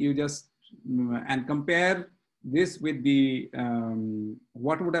 you just and compare this with the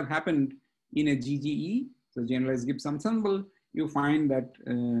what would have happened in a GGE, so generalized Gibbs ensemble, you find that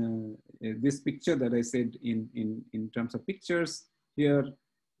this picture that I said in terms of pictures here,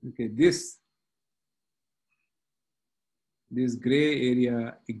 okay, this gray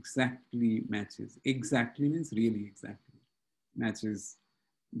area exactly matches. Exactly means really exactly matches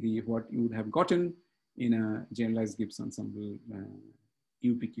the what you would have gotten in a generalized Gibbs ensemble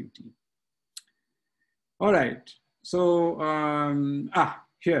UPQT. All right. So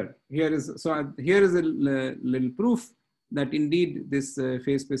here is a little proof that indeed this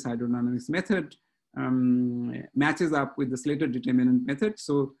phase space hydrodynamics method matches up with the Slater determinant method.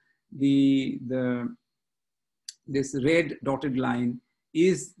 So this red dotted line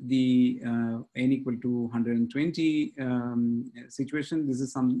is the n equal to 120 situation. This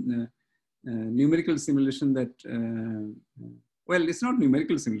is some numerical simulation that, well, it's not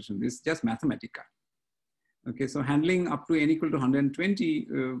numerical simulation, it's just Mathematica. Okay, so handling up to n equal to 120,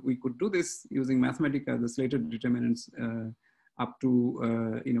 we could do this using Mathematica, the Slater determinants up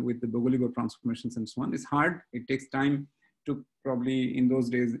to, you know, with the Bogoliubov transformations and so on. It's hard, it takes time. Took probably, in those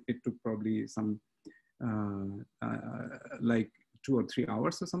days, it took probably some like 2 or 3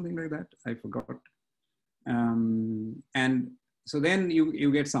 hours or something like that. I forgot. And so then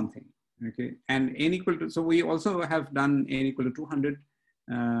you get something, okay? And n equal to, so we also have done n equal to 200.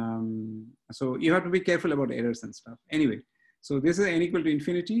 So you have to be careful about errors and stuff. Anyway, so this is n equal to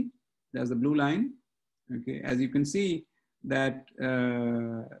infinity. There's the blue line, okay? As you can see that,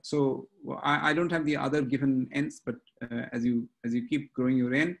 so I don't have the other given n's, but as you keep growing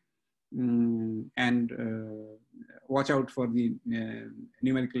your n, and watch out for the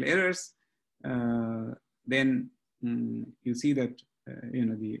numerical errors, then you see that you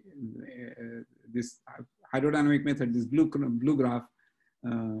know this hydrodynamic method, this blue graph,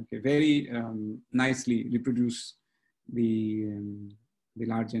 okay, very nicely reproduce the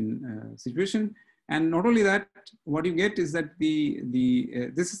large n situation. And not only that, what you get is that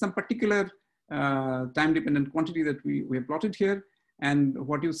this is some particular time-dependent quantity that we have plotted here. And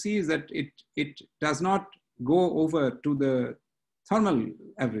what you see is that it does not go over to the thermal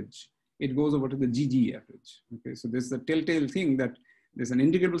average. It goes over to the GG average. Okay, so this is a telltale thing that there's an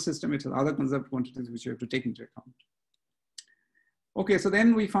integrable system. It has other conserved quantities which you have to take into account. Okay, so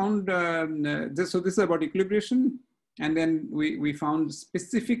then we found this. So this is about equilibration. And then we found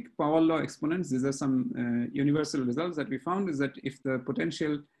specific power law exponents. These are some universal results that we found, is that if the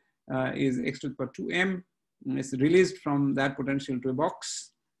potential is x to the power 2m, it's released from that potential to a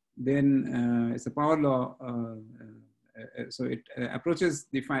box, then it's a power law. So it approaches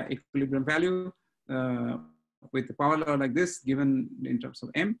the equilibrium value with the power law like this, given in terms of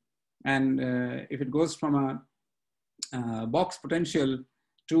m. And if it goes from a box potential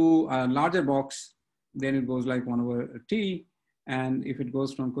to a larger box, then it goes like 1 over t. And if it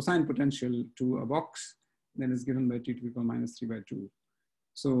goes from cosine potential to a box, then it's given by t to the power minus 3 by 2.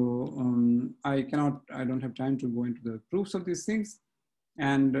 So I don't have time to go into the proofs of these things.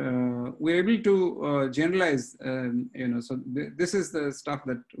 And we're able to generalize, so this is the stuff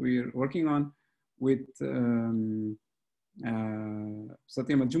that we're working on with Satya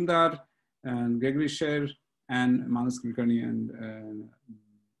Majumdar and Gregory Sher and Manas Kulkarni and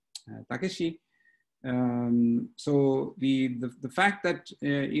Takeshi. So the fact that,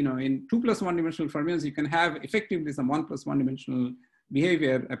 in 2+1 dimensional fermions, you can have effectively some 1+1 dimensional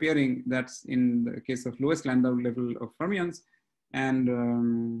behavior appearing. That's in the case of lowest Landau level of fermions.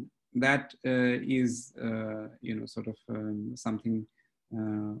 And that is, something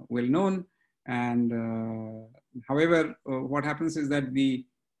well known. And however, what happens is that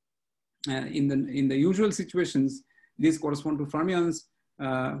in the usual situations, these correspond to fermions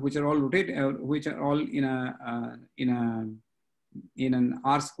which are all which are all in an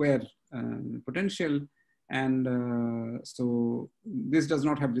R square potential. And so this does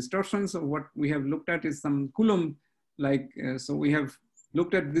not have distortion. So what we have looked at is some Coulomb. So we have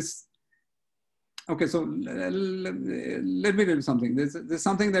looked at this. Okay, so let me tell you something. There's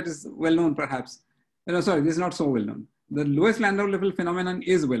something that is well known, perhaps. No, sorry, this is not so well known. The lowest Landau level phenomenon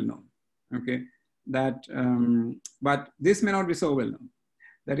is well known. Okay, that but this may not be so well known.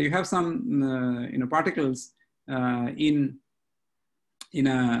 That you have some particles you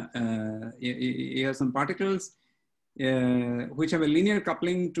have some particles which have a linear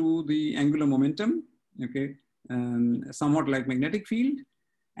coupling to the angular momentum. Okay. Somewhat like magnetic field,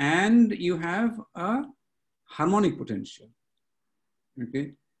 and you have a harmonic potential.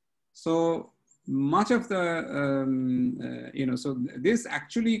 Okay, so much of the so this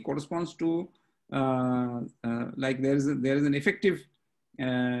actually corresponds to like there is an effective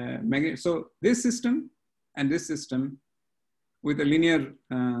magnet. So this system and this system with a linear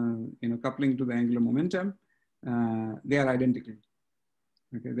coupling to the angular momentum, they are identical.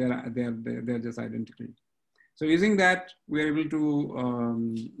 Okay, they're just identical. So using that, we are able to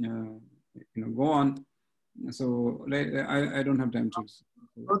go on. So I don't have time to.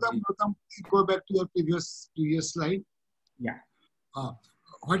 Gautam, go back to your previous slide. Yeah.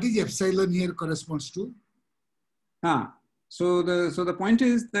 What is epsilon here corresponds to? So the point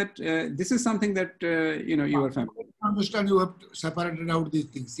is that this is something that you are familiar. I understand you have separated out these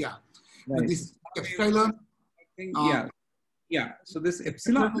things. Yeah. Right. But this epsilon. I think, yeah. So this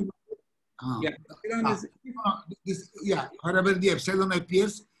epsilon. Epsilon is wherever the epsilon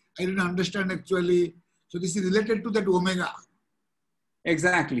appears, I didn't understand actually. So this is related to that omega.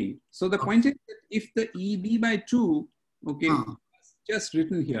 Exactly. So the point is that if the EB by 2, okay, just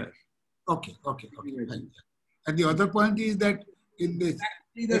written here. Okay. And the other point is that in this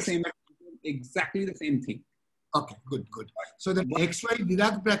exactly the same thing. Okay, good. So that XY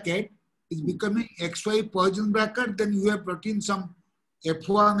Dirac bracket is becoming XY Poisson bracket. Then you have brought in some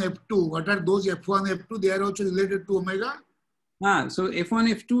F1, F2. What are those F1, F2? They are also related to omega? So F1,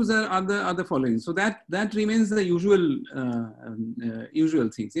 F2s are the following. So that remains the usual usual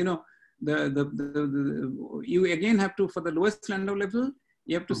things. You again have to, for the lowest Landau level,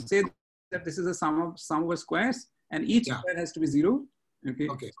 you have to say that this is a sum over squares, and each square has to be 0. Okay.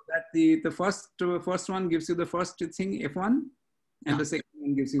 So that the first one gives you the first thing F1, and the second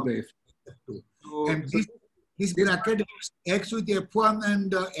one gives you the F2. So, and this bracket X with F1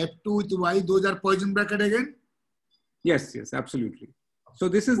 and F2 with Y, those are Poisson bracket again? Yes, absolutely. So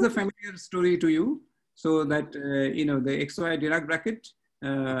this is the familiar story to you. So that, the XY Dirac bracket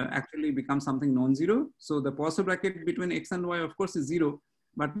actually becomes something non-zero. So the Poisson bracket between X and Y, of course, is 0.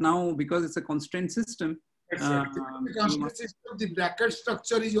 But now, because it's a constraint system, the constraint system, the bracket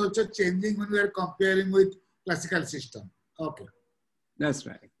structure is also changing when we are comparing with classical system. Okay. That's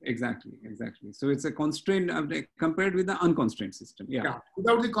right. Exactly. So it's a constraint compared with the unconstrained system. Yeah.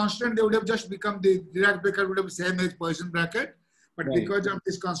 Without the constraint, they would have just become the Dirac bracket would have the same as Poisson bracket. But because of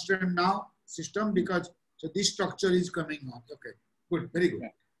this constraint now system, so this structure is coming on. Okay. Good. Very good.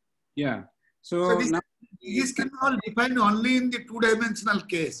 Yeah. So this can all defined only in the 2-dimensional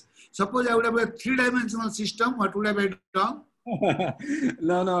case. Suppose I would have a 3-dimensional system, what would have I done?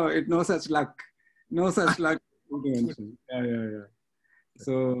 No, no such luck. No such luck. Yeah.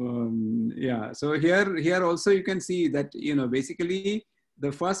 So so here also you can see that basically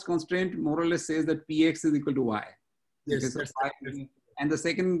the first constraint more or less says that px is equal to y. Yes. And the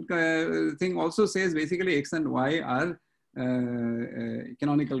second thing also says basically x and y are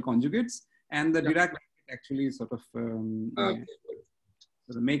canonical conjugates, and the Dirac actually sort of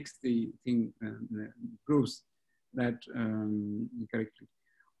makes the thing proves that correctly.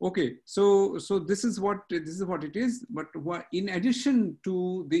 Okay, so this is what it is. But in addition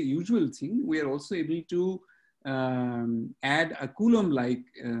to the usual thing, we are also able to add a Coulomb-like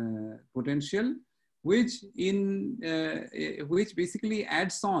potential, which basically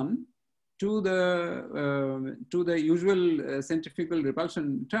adds on to the usual centrifugal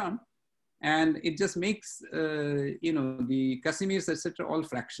repulsion term, and it just makes the Casimirs, etc., all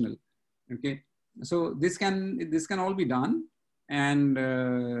fractional. Okay, so this can all be done, and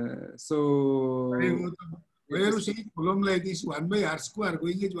so. Where you say Coulomb like this 1 by r square,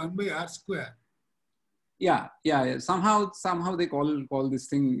 going is 1 by r square. Yeah. Somehow they call this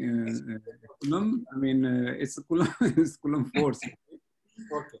thing Coulomb. I mean, it's a Coulomb, it's Coulomb force.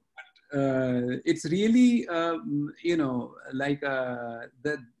 Okay. It's really, like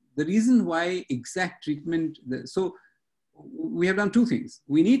the reason why exact treatment. So we have done two things.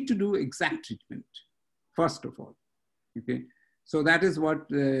 We need to do exact treatment first of all. Okay. So that is what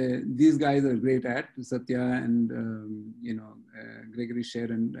these guys are great at, Satya and Gregory Sher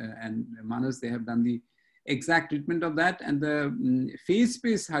and Manas. They have done the exact treatment of that, and the phase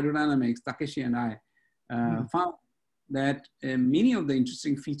space hydrodynamics. Takeshi and I found that many of the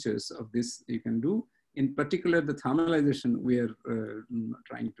interesting features of this you can do. In particular, the thermalization we are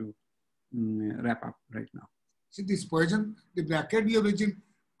trying to wrap up right now. See this Poisson, the bracket we have written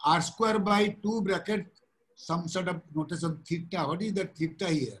r square by 2 bracket. Some sort of notation theta. What is that theta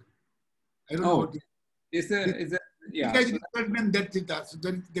here? I don't know what it is. Yeah. So that theta. So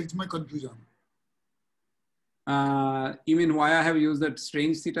that's my confusion. You mean why I have used that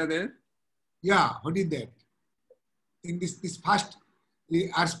strange theta there? Yeah. What is that? In this first,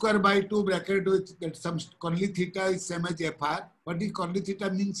 the r square by 2 bracket with that some Conley theta is same as fr. What is Conley theta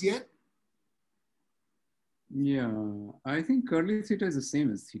means here? Yeah, I think curly theta is the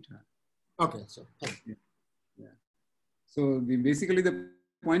same as theta. Okay. So. Yeah. So basically the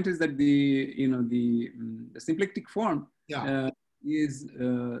point is that the symplectic form is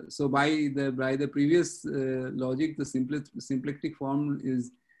so by the previous logic, the symplectic form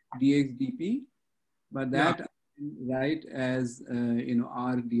is dx dp, but that right as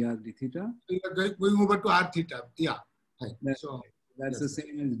r dr d theta. So you are going over to r theta. Yeah. Right. So that's the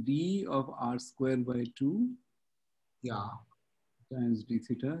same as d of r squared by 2. Yeah. Times d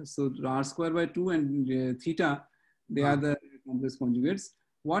theta. So r square by 2 and theta, they are the complex conjugates.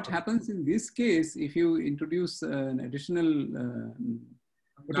 What happens in this case if you introduce an additional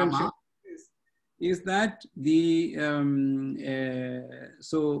potential is that the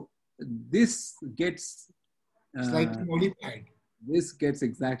so this gets slightly modified. This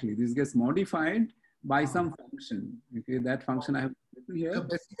gets modified by some function. Okay, that function I have written here. So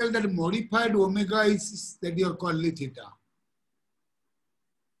basically, that modified omega is that your Conley theta.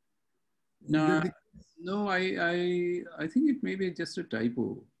 No, I think it may be just a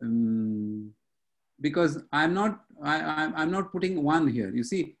typo because I'm not putting 1 here. You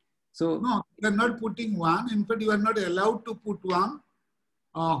see, so no, you are not putting 1. In fact, you are not allowed to put 1.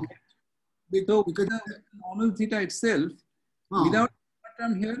 So because the normal theta itself, without the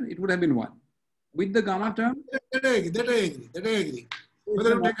term here, it would have been 1. With the gamma term, that I agree.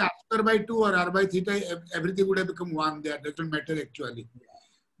 Whether you take r square by 2 or r by theta, everything would have become 1 there. Doesn't matter actually.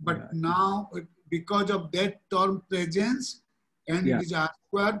 But now, because of that term presence, and it is r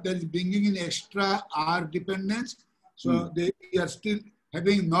square, that is bringing in extra r dependence. So they are still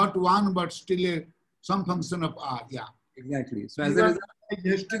having not 1, but still some function of r. Yeah. Exactly. So as a result, it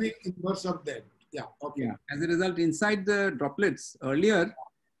has to be inverse of that. Yeah. Okay. Yeah. As a result, inside the droplets earlier,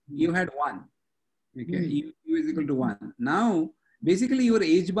 you had 1. Okay. U is equal to 1. Now, basically, your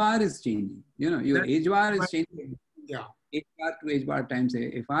h bar is changing. Your h bar is changing. Yeah. H bar to h bar times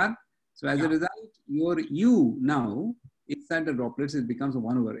fr. So as a result, your u now inside the droplets, it becomes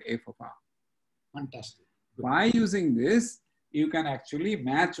 1 over f of r. Fantastic. By using this, you can actually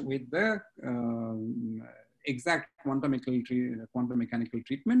match with the exact quantum mechanical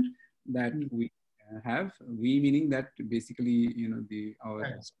treatment that we have. We meaning that basically, our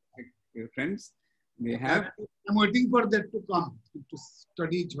friends, they have. I'm waiting for that to come to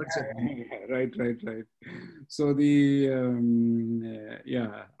study what's happening. Right. So the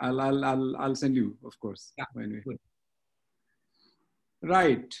I'll send you, of course. Yeah.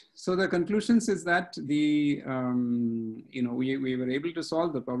 Right. So the conclusions is that the we were able to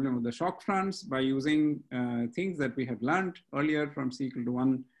solve the problem of the shock fronts by using things that we had learned earlier from C equal to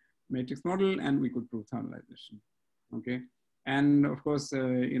 1 matrix model, and we could prove thermalization. Okay. And of course,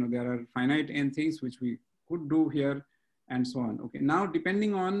 there are finite n things which we could do here, and so on. Okay. Now,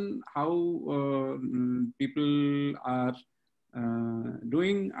 depending on how people are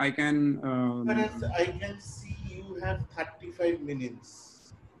doing, I can. I can see you have 35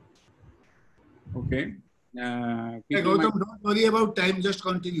 minutes. Okay. Gautam, don't worry about time. Just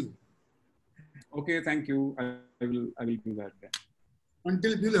continue. Okay, thank you. I will do that then.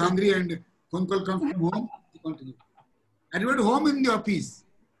 Until feel hungry and phone call comes from home, you continue. Are you at home in the office?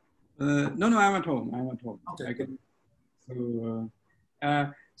 No, I'm at home. I'm at home. Okay. I can.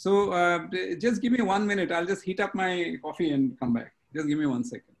 Just give me 1 minute. I'll just heat up my coffee and come back. Just give me 1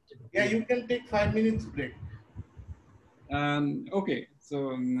 second. Yeah, you can take 5 minutes break. Okay.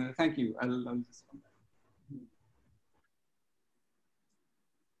 So thank you. I'll just come back.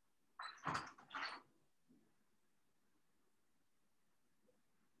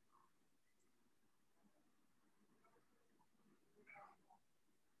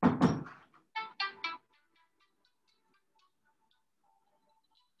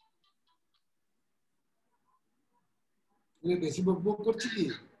 বেশি বকবক করছি কি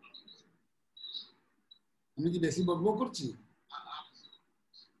আমি কি বেশি বকবক করছি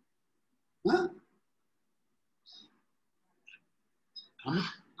হ্যাঁ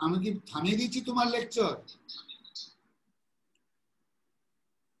আমি কি থামিয়ে দিচ্ছি তোমার lecture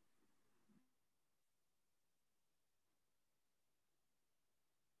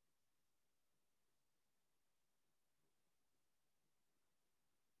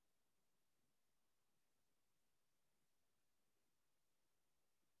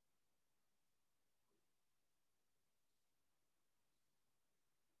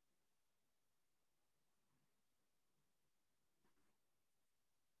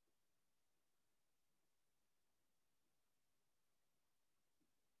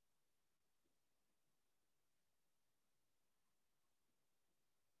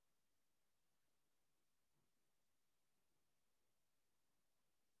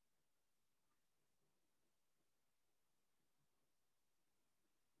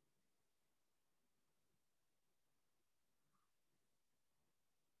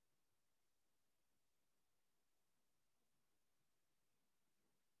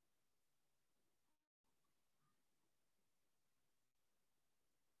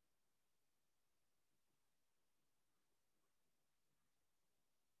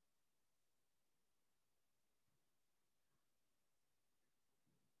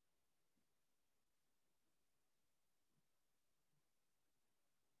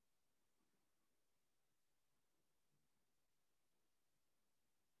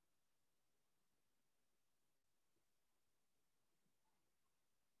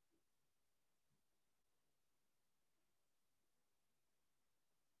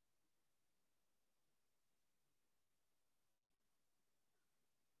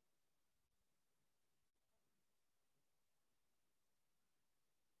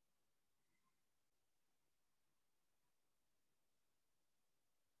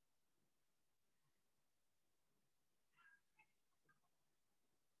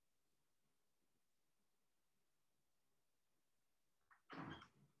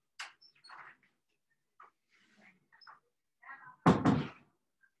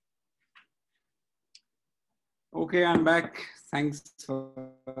Okay, I'm back. Thanks for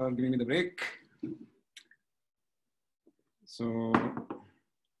giving me the break. So,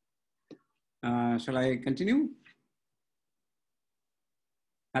 shall I continue?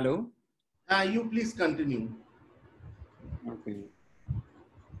 Hello? You please continue. Okay.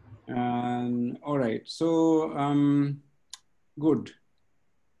 All right. So, good.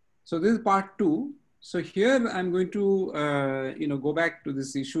 So this is part 2. So here I'm going to, go back to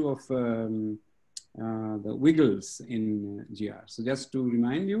this issue of the wiggles in GR. So just to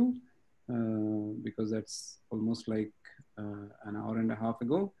remind you, because that's almost like an hour and a half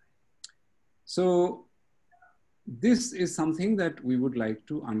ago. So this is something that we would like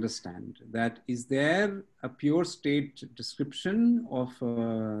to understand, that is there a pure state description of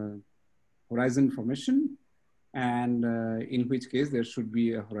horizon formation, and in which case there should be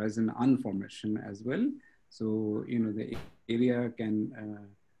a horizon unformation as well. So, the area can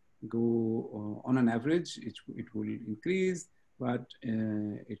go on an average, it will increase, but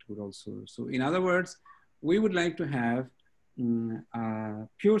it would also, so in other words, we would like to have a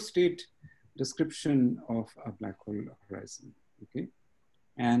pure state description of a black hole horizon, okay?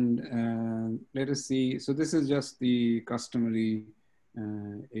 And let us see, so this is just the customary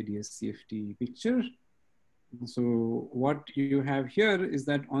ADS-CFT picture. So what you have here is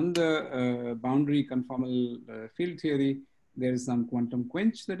that on the boundary conformal field theory, there is some quantum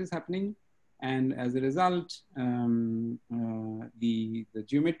quench that is happening. And as a result, the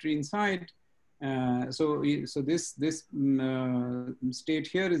geometry inside, so this state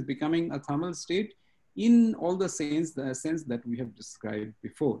here is becoming a thermal state in all the sense that we have described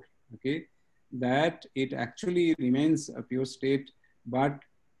before, okay? That it actually remains a pure state, but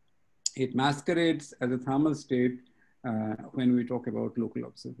it masquerades as a thermal state when we talk about local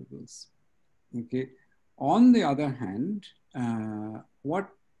observables. Okay. On the other hand, what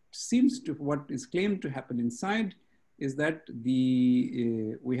is claimed to happen inside is that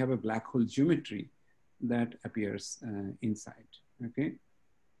we have a black hole geometry that appears inside. Okay.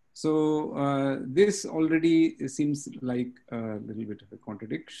 So this already seems like a little bit of a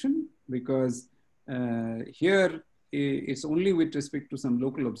contradiction, because here it's only with respect to some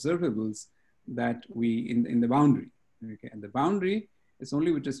local observables that we in the boundary. Okay, and the boundary is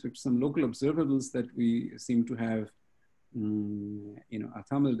only with respect to some local observables that we seem to have, a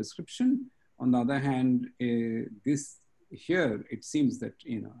thermal description. On the other hand, this here it seems that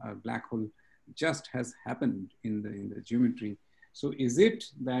a black hole just has happened in the geometry. So is it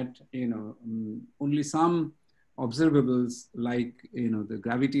that only some observables, like the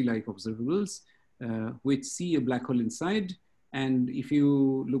gravity-like observables, which see a black hole inside, and if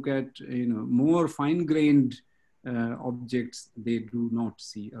you look at more fine-grained objects, they do not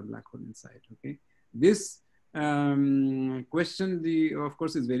see a black hole inside? Okay, this question, of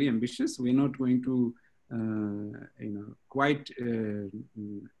course, is very ambitious. We're not going to quite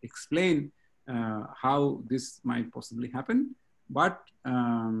explain how this might possibly happen. But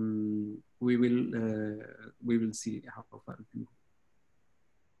we will see how far we can go.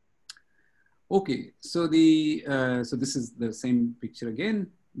 Okay, so so this is the same picture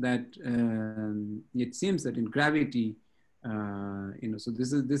again. That it seems that in gravity, so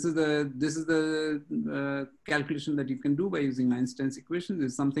this is the calculation that you can do by using Einstein's equation.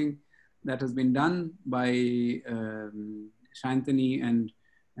 This is something that has been done by Shantani and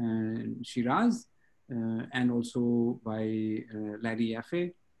Shiraz. And also by Larry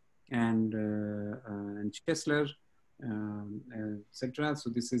Yaffe and Chesler, etc. So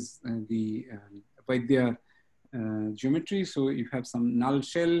this is the Vaidya geometry. So you have some null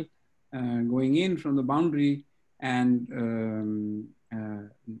shell going in from the boundary, and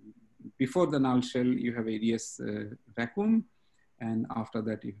before the null shell you have ADS vacuum, and after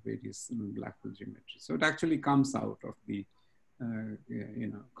that you have ADS black hole geometry. So it actually comes out of the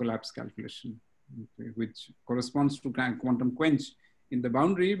collapse calculation, which corresponds to quantum quench in the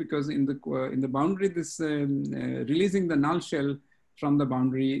boundary, because in the boundary, this releasing the null shell from the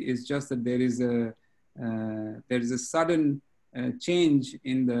boundary is just that there is a sudden change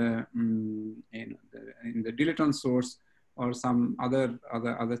in the dilaton source or some other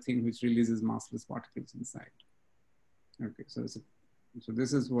thing which releases massless particles inside. Okay, so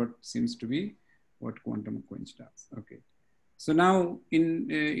this is what seems to be what quantum quench does. Okay. So now,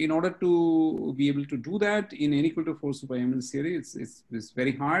 in order to be able to do that in n equal to 4 superML series, it's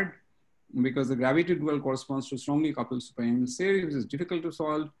very hard, because the gravity dual corresponds to strongly coupled superML series, which is difficult to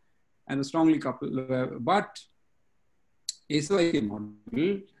solve, and the strongly coupled, but SYK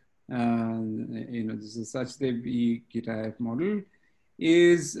model, this is such the V-Kita-F model,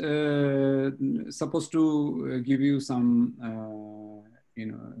 is supposed to give you some,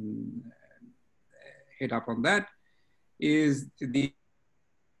 head up on that. Is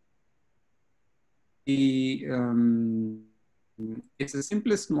it's the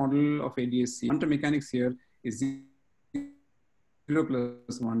simplest model of ADSC. Quantum mechanics here is 0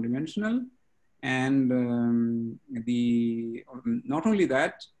 plus 1 dimensional, and not only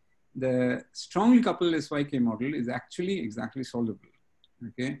that, the strongly coupled SYK model is actually exactly solvable.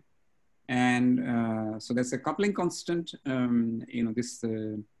 Okay, and so that's a coupling constant.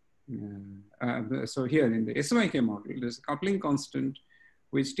 So here in the SYK model, there's a coupling constant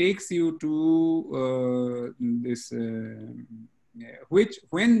which takes you to this, which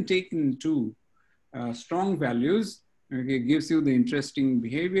when taken to strong values, okay, gives you the interesting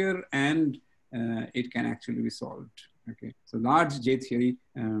behavior, and it can actually be solved. Okay, so large J theory,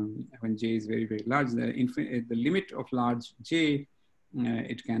 when J is very, very large, the limit of large J,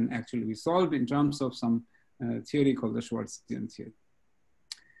 it can actually be solved in terms of some theory called the Schwarzian theory.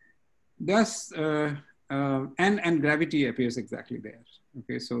 Thus, and gravity appears exactly there.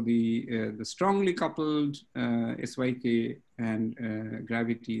 Okay, so the strongly coupled SYK and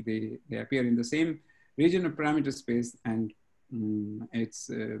gravity, they appear in the same region of parameter space, and it's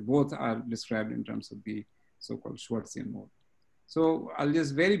both are described in terms of the so-called Schwarzian mode. So I'll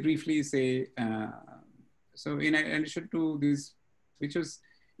just very briefly say, so in addition to these features,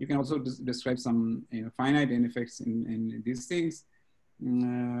 you can also describe some finite n effects in these things.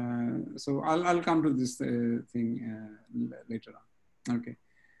 So I'll come to this thing later on. Okay,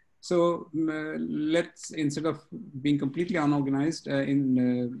 so let's, instead of being completely unorganized,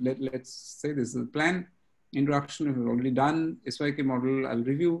 let's say this is a plan introduction we've already done. SYK model, I'll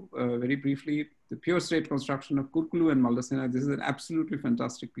review very briefly. The pure state construction of Kurkulu and Maldacena. This is an absolutely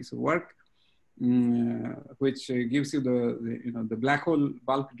fantastic piece of work. which gives you the black hole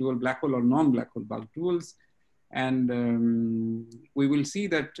bulk dual, black hole or non-black hole bulk duals. And we will see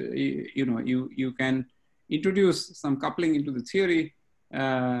that you can introduce some coupling into the theory,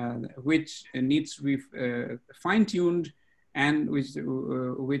 which needs to be fine-tuned, and which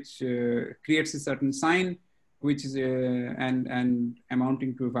creates a certain sign, which is and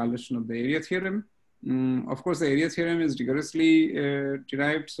amounting to a violation of the area theorem. Of course, the area theorem is rigorously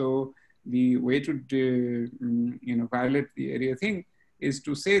derived, so the way to violate the area thing is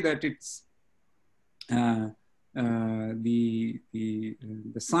to say that it's the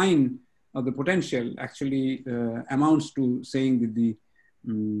sign of the potential actually amounts to saying that the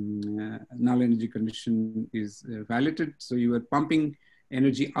null energy condition is violated. So you are pumping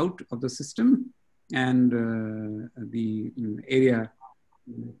energy out of the system, and the area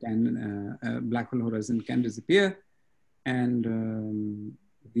can black hole horizon can disappear. And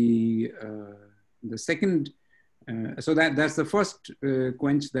the second, so that's the first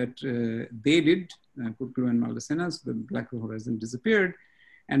quench that they did, Kurkulu and Maldacena, so the black hole horizon disappeared.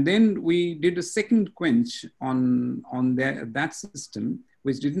 And then we did a second quench on that system,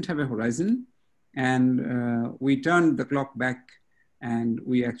 which didn't have a horizon. And we turned the clock back, and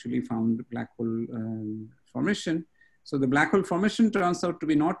we actually found black hole formation. So the black hole formation turns out to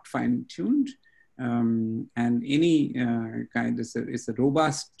be not fine-tuned, and any kind is a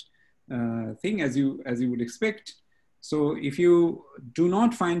robust thing, as you would expect. So if you do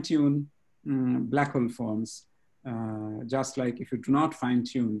not fine-tune black hole forms, just like if you do not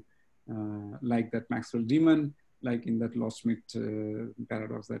fine-tune like that Maxwell demon, like in that Loss-Schmidt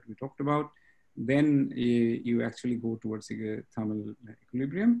paradox that we talked about, then you actually go towards a thermal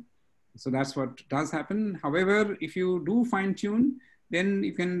equilibrium. So that's what does happen. However, if you do fine-tune, then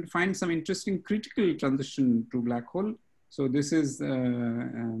you can find some interesting critical transition to black hole. So this is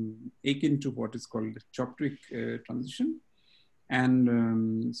akin to what is called the Choptrick transition.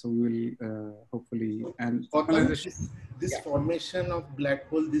 And so we will hopefully, and this formation of black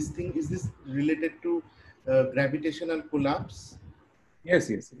hole, this thing, is this related to gravitational collapse? Yes,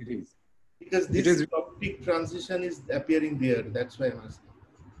 it is. Because this Choptrick transition is appearing there. That's why I'm asking.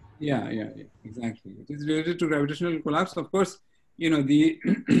 Yeah, exactly. It is related to gravitational collapse. Of course, the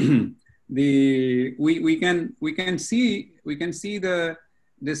we can see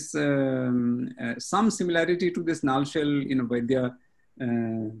this some similarity to this null shell Vaidya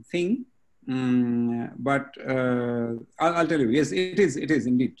thing, but I'll tell you, yes, it is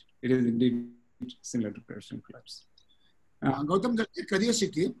indeed similar to gravitational collapse. Gautam, just a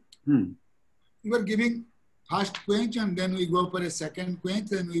curiosity. You were giving first quench, and then we go for a second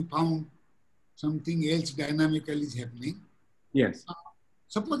quench, and we found something else dynamical is happening. Yes.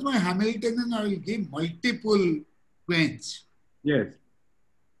 Suppose my Hamiltonian, I will give multiple quench. Yes.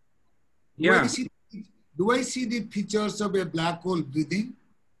 Do I see the features of a black hole breathing?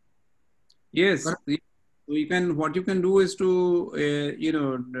 Yes. So what you can do is to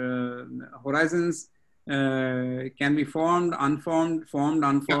horizons can be formed, unformed, formed,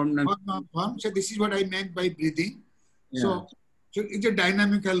 unformed. So this is what I meant by breathing. Yeah. So it's a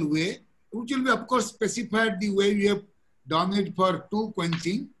dynamical way, which will be, of course, specified the way we have done it for two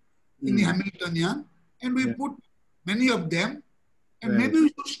quenching in the Hamiltonian, and we put many of them, and maybe we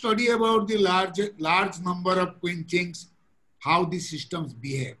should study about the large number of quenchings, how these systems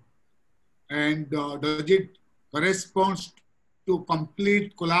behave, and does it correspond to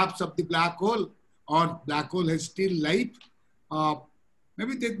complete collapse of the black hole, or black hole has still life?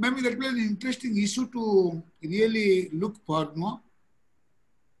 Maybe that will be an interesting issue to really look for, no?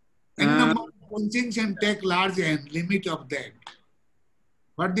 N number of quenchings and take large n limit of that.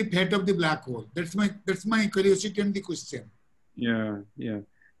 What the fate of the black hole? That's my curiosity and the question. Yeah.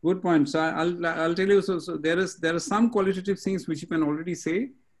 Good point. So I'll tell you. So there are some qualitative things which you can already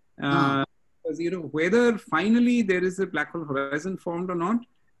say. Because whether finally there is a black hole horizon formed or not,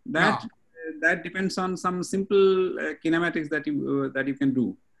 that depends on some simple kinematics that you can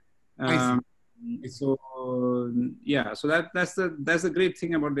do. So that's the great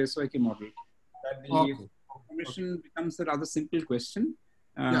thing about the SYK model, that the formation becomes a rather simple question.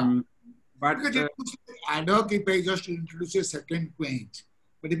 But because it looks like ad hoc if I just introduce a second quench,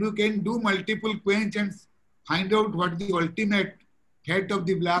 but if you can do multiple quench and find out what the ultimate fate of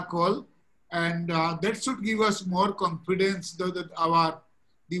the black hole, and that should give us more confidence that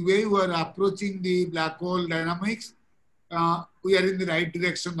the way we are approaching the black hole dynamics, we are in the right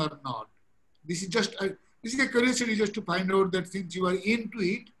direction or not. This is just this is a curiosity just to find out that since you are into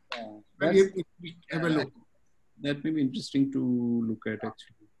it, have a look. That may be interesting to look at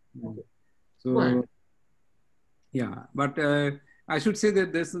actually. So but I should say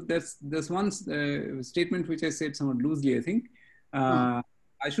that there's one statement which I said somewhat loosely, I think.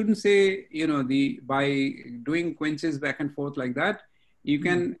 I shouldn't say, you know, by doing quenches back and forth like that, you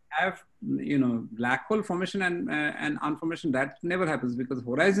can have, you know, black hole formation and unformation. That never happens because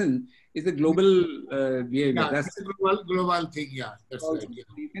horizon is a global behavior. Yeah, that's a global thing. Yeah, that's right. Yeah.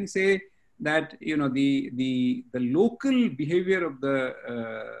 You can say that, you know, the local behavior of the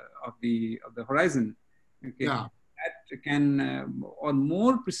horizon, okay, Yeah. that can, or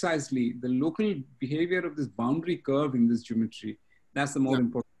more precisely, the local behavior of this boundary curve in this geometry. That's the more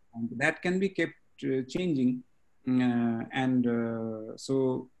important point. That can be kept changing.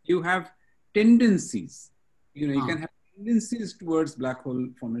 So you have tendencies, you know, you can have tendencies towards black hole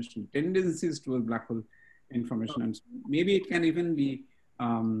formation, tendencies towards black hole information. And so maybe it can even be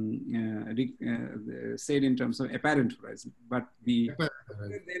said in terms of apparent horizon, but whether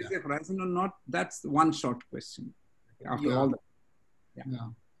there is a horizon or not, that's one short question after all that.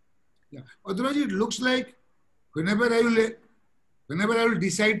 Otherwise, it looks like whenever I will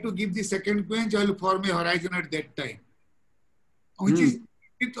decide to give the second quench, I will form a horizon at that time, which is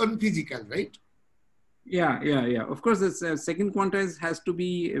it's unphysical, right? Yeah. Of course, the second quantize has to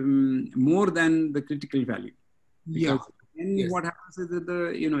be more than the critical value. Because then what happens is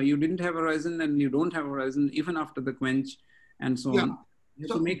that you didn't have horizon and you don't have horizon even after the quench and so on. You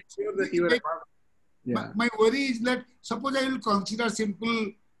have to make sure that you are above. My worry is that suppose I will consider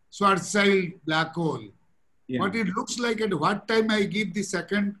simple Schwarzschild black hole. What it looks like at what time I give the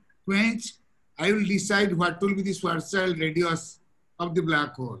second quench, I will decide what will be the Schwarzschild radius of the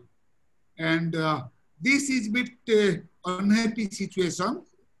black hole. And this is a bit unhappy situation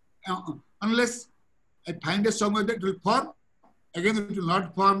unless I find a somewhere that will form. Again, it will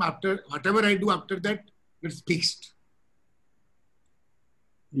not form after whatever I do after that, it's fixed.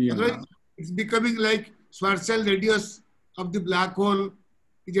 Otherwise, it's becoming like Schwarzschild radius of the black hole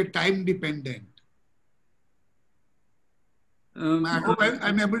is a time dependent. I hope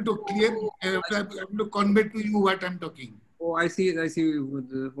I'm able to convey to you what I'm talking. Oh, I see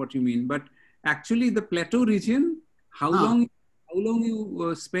what you mean. But actually, the plateau region, how long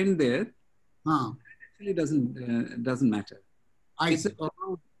you spend there, actually doesn't matter. It's the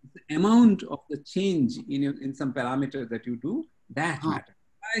amount of the change in some parameter that you do that matters.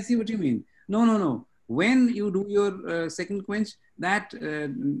 I see what you mean. No. When you do your second quench, that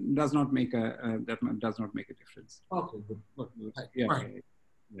does not make a difference. Okay, good.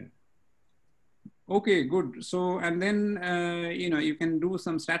 Yeah. Okay, good. So, and then you can do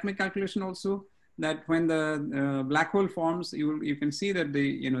some stat calculation also. That when the black hole forms, you can see that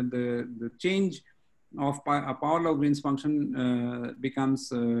the change of a power law Green's function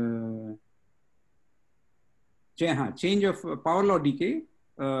becomes change of power law decay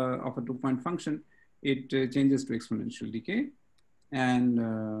of a 2-point function. It changes to exponential decay,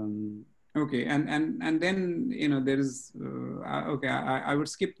 and okay, and then there is okay. I would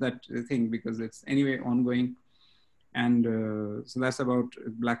skip that thing because it's anyway ongoing, and so that's about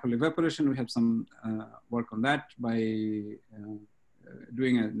black hole evaporation. We have some work on that by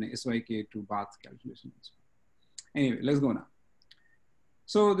doing an SYK to bath calculation. Anyway, let's go now.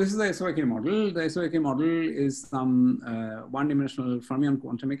 So this is the SYK model. The SYK model is some one-dimensional fermion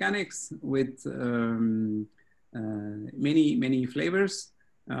quantum mechanics with many flavors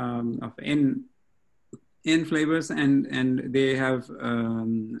of n flavors, and they have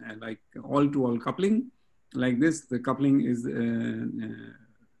like all-to-all coupling. Like this, the coupling is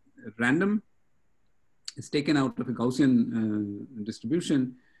random. It's taken out of a Gaussian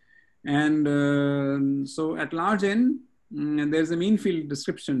distribution, and so at large n. There's a mean field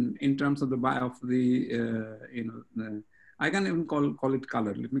description in terms of the I can even call it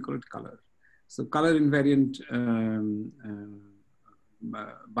color. Let me call it color. So color invariant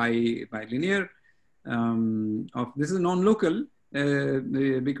by linear of this is non-local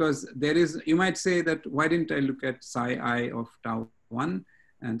because there is, you might say that why didn't I look at psi I of tau 1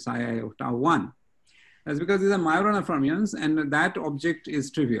 and psi I of tau 1? That's because these are Majorana fermions and that object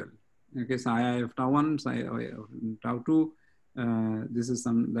is trivial. Okay, psi I of tau 1, psi I of tau 2. This is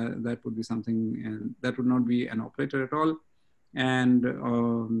that would be something that would not be an operator at all. And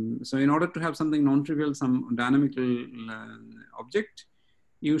so in order to have something non-trivial, some dynamical object,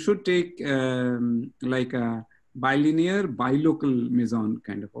 you should take like a bilinear, bilocal meson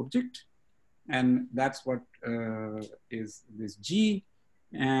kind of object. And that's what is this G.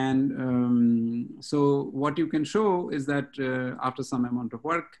 And so what you can show is that after some amount of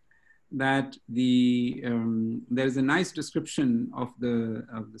work, that there is a nice description of the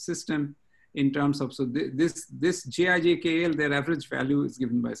system in terms of, so this JIJKL, their average value is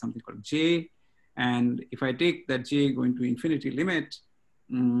given by something called J, And if I take that J going to infinity limit,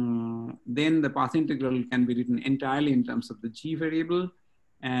 then the path integral can be written entirely in terms of the G variable,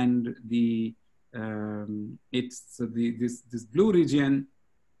 and the this blue region,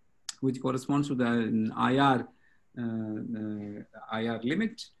 which corresponds to the IR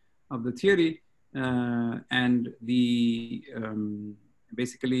limit of the theory, and the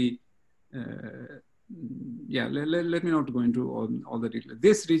basically, yeah, let me not go into all the details.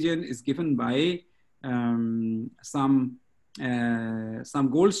 This region is given by some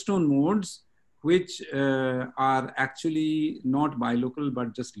Goldstone modes, which are actually not bilocal, but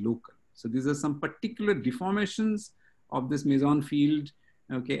just local. So these are some particular deformations of this meson field,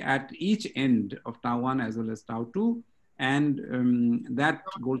 okay, at each end of tau 1 as well as tau 2. And that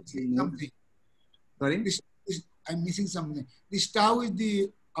Goldstone mode, sorry? I'm missing something. This tau is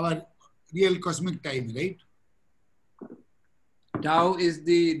our real cosmic time, right? Tau is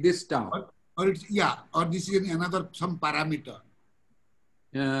this tau. Or it's, yeah, or this is another some parameter.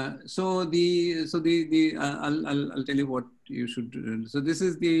 I'll tell you what you should do. So this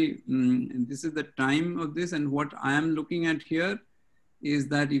is the time of this, and what I am looking at here is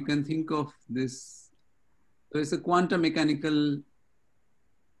that you can think of this. So it's a quantum mechanical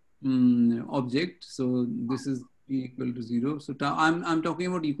object. So this is P equal to 0. So tau, I'm talking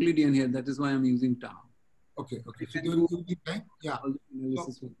about Euclidean here. That is why I'm using tau. Okay. So yeah.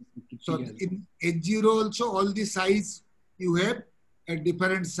 So in H0 also, all the size you have at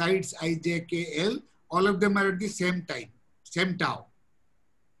different sites, I, J, K, L, all of them are at the same time, same tau.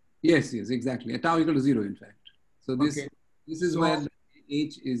 Yes, exactly. A tau equal to 0, in fact. So this is where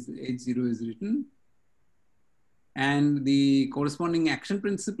H0 is written. And the corresponding action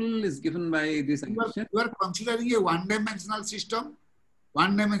principle is given by this action. You are considering a one-dimensional system,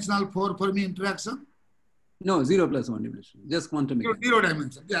 one-dimensional four-Fermi interaction? No, 0 plus 1 dimension, just quantum mechanics. Zero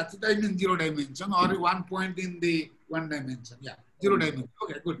dimension. Yeah, so I mean 0 dimension, or 1 point in the 1 dimension. Yeah, 0 dimension.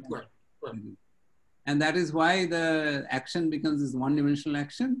 Okay, good. And that is why the action becomes this one-dimensional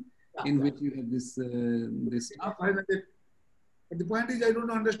action, in which you have this stuff. But the point is, I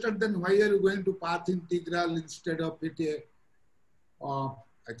don't understand then why are you going to path integral instead of it?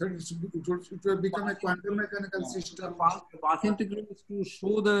 I thought it should become a quantum mechanical system. The path integral is to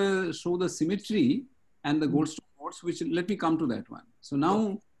show the symmetry and the Goldstone modes, which, let me come to that one. So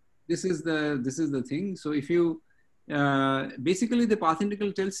now this is the thing. So if you basically, the path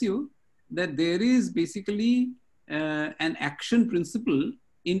integral tells you that there is basically an action principle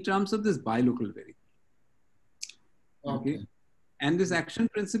in terms of this bilocal variable. Okay. And this action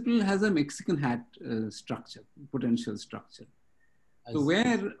principle has a Mexican hat structure, potential structure. So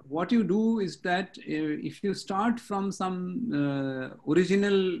what you do is that if you start from some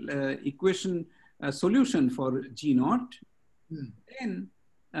original equation solution for G naught, then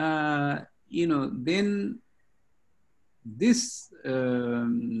then this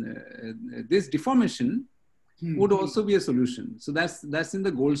this deformation would also be a solution. So that's in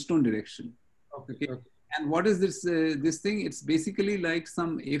the Goldstone direction. Okay. And what is this this thing? It's basically like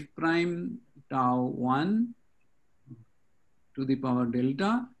some f prime tau 1 to the power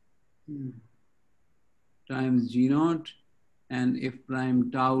delta times G naught and f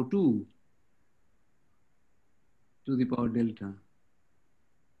prime tau 2 to the power delta.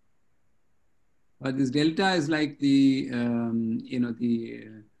 But this delta is like the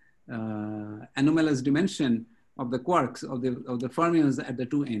anomalous dimension of the quarks of the fermions at the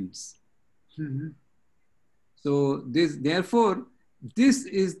two ends. So therefore, this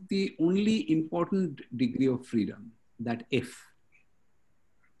is the only important degree of freedom, that F,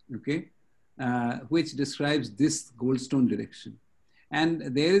 okay, which describes this Goldstone direction.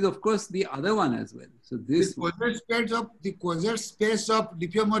 And there is, of course, the other one as well. So this the Quasar space of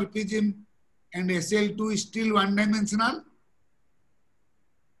diffeomorphism and SL2 is still one-dimensional?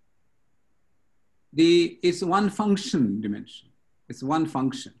 It's one function dimension. It's one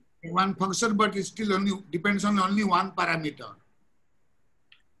function. One function, but it still only depends on only one parameter.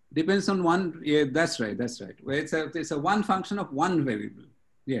 Depends on one. Yeah, that's right. Well, it's a one function of one variable.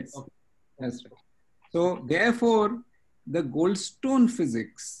 Yes, okay. That's right. So therefore, the Goldstone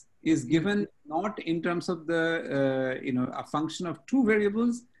physics is given not in terms of the a function of two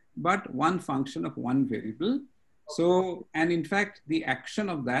variables, but one function of one variable. So, and in fact, the action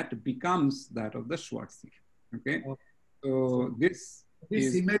of that becomes that of the Schwarz theorem. Okay. So this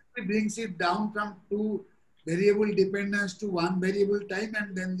symmetry brings it down from two variable dependence to one variable time,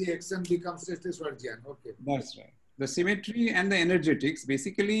 and then the action becomes just a Schwarzian. Okay. That's right. The symmetry and the energetics,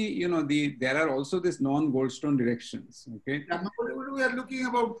 basically, there are also this non-Goldstone directions. Okay. What we are looking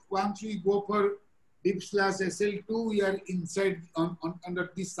about, once we go for deep slash SL2, we are inside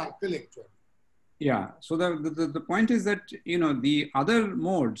under this circle actually. Yeah. So the point is that, you know, the other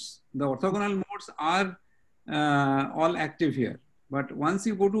modes, the orthogonal modes are all active here. But once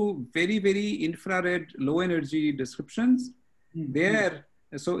you go to very, very infrared low energy descriptions, there,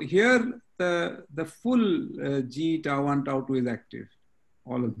 so here the full G tau 1, tau 2 is active,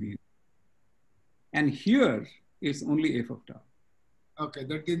 all of these. And here it's only f of tau. Okay,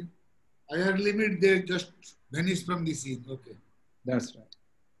 that is higher limit, they just vanish from the scene. Okay. That's right.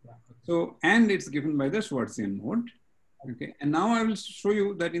 So, and it's given by the Schwarzian mode. Okay. And now I will show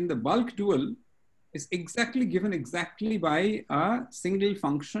you that in the bulk dual, it's exactly given exactly by a single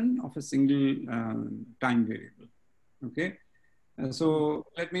function of a single time variable. Okay. So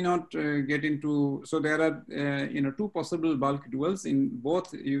let me not get into, so there are, you know, two possible bulk duals. In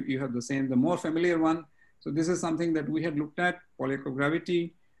both, you have the same, the more familiar one. So this is something that we had looked at,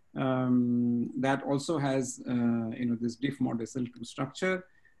 polyacogravity, that also has, you know, this diff mod SL2 structure.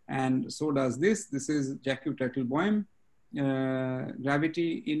 And so does this. This is Jacques-Teitelbaum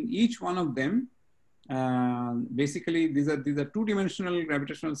gravity. In each one of them, basically these are two-dimensional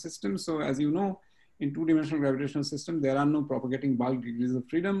gravitational systems. So as you know, in two-dimensional gravitational system, there are no propagating bulk degrees of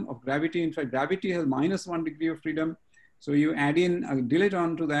freedom of gravity. In fact, gravity has -1 degree of freedom. So you add in a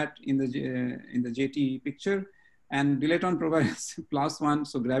dilaton to that in the JT picture, and dilaton provides +1.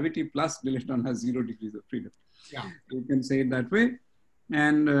 So gravity plus dilaton has 0 degrees of freedom. Yeah. You can say it that way.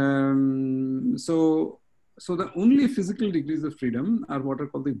 And so the only physical degrees of freedom are what are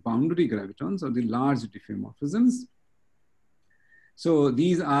called the boundary gravitons, or the large diffeomorphisms. So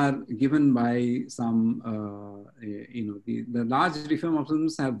these are given by some, you know, the large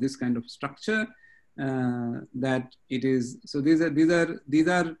diffeomorphisms have this kind of structure that it is. So these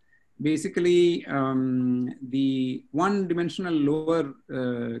are basically the one-dimensional lower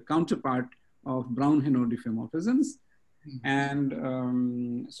counterpart of Brown-Hainaut diffeomorphisms. And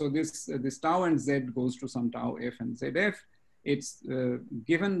so this tau and z goes to some tau f and zf. It's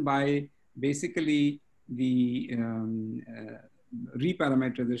given by basically the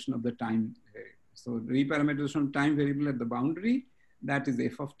reparameterization of the time variable. So reparameterization of time variable at the boundary, that is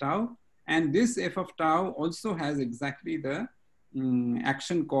f of tau. And this f of tau also has exactly the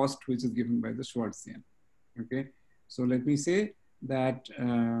action cost, which is given by the Schwarzian. Okay. So let me say that,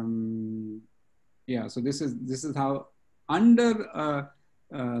 yeah, so this is how under a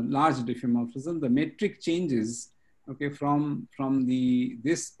large diffeomorphism, the metric changes, okay, from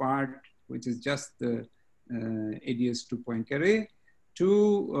this part, which is just the ADS2 Poincare, to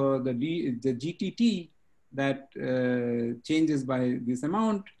the GTT that changes by this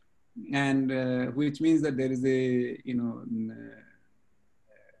amount, and which means that there is a, you know,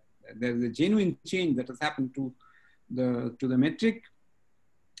 there is a genuine change that has happened to the metric.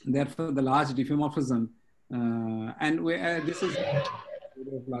 Therefore, the large diffeomorphism, and this is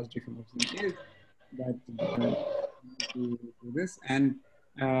what large diffeomorphism is, that to this. And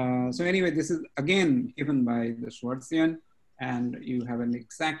so anyway, this is again given by the Schwarzian, and you have an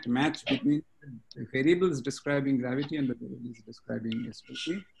exact match between the variables describing gravity and the variables describing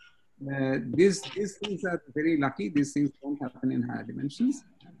SPC. These things are very lucky. These things don't happen in higher dimensions.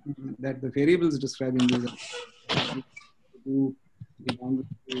 That the variables describing these are to the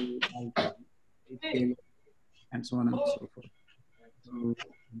boundary and so on and so forth. So,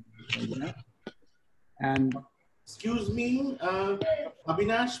 and excuse me,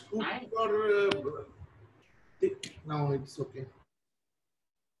 Abhinash, put your no, it's okay.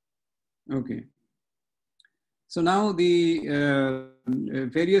 Okay. So now the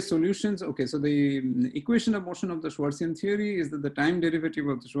various solutions. Okay, so the equation of motion of the Schwarzian theory is that the time derivative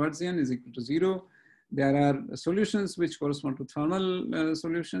of the Schwarzian is equal to 0. There are solutions which correspond to thermal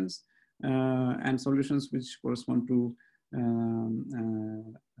solutions and solutions which correspond to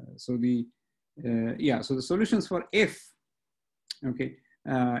so the solutions for F. Okay,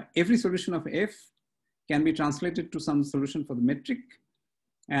 every solution of F can be translated to some solution for the metric.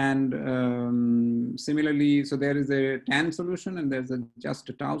 And similarly, so there is a tan solution and there's just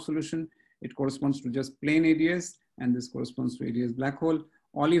a tau solution. It corresponds to just plain ADS, and this corresponds to ADS black hole.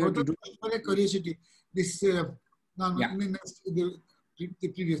 All you have to do. For a curiosity, this I mean, the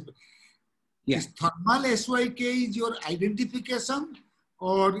previous. This thermal SYK is your identification,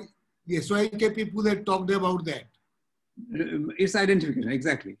 or the SYK people that talked about that? It's identification,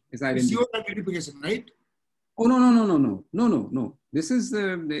 exactly. It's identification. It's your identification, right? Oh, no. This is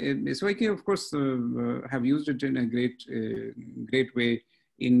the SYK, of course, have used it in a great way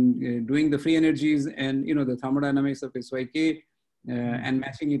in doing the free energies and, you know, the thermodynamics of SYK and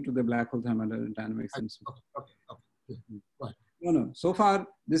matching it to the black hole thermodynamics. And so. Okay. Right. No. So far,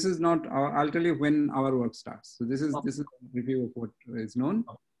 this is not. I'll tell you when our work starts. So this is a review of what is known.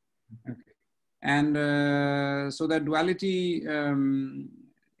 Okay. And so that duality,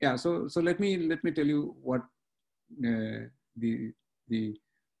 yeah. So let me tell you what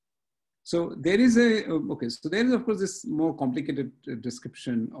so there is a okay. So there is of course this more complicated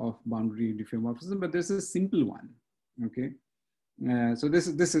description of boundary diffeomorphism, but there's a simple one. Okay. So this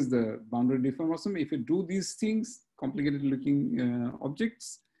is the boundary diffeomorphism. If you do these things, complicated looking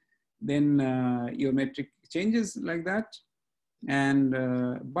objects, then your metric changes like that. And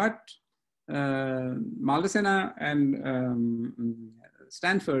but Maldacena and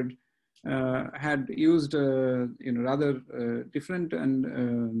Stanford had used rather different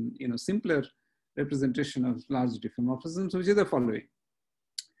and simpler representation of large diffeomorphisms, which is the following: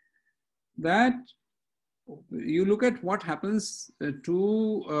 that you look at what happens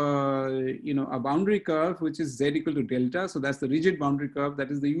to a boundary curve which is z equal to delta. So that's the rigid boundary curve.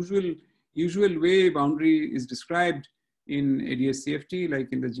 That is the usual way boundary is described in ADS-CFT,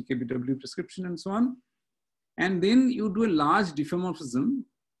 like in the GKBW prescription and so on. And then you do a large diffeomorphism.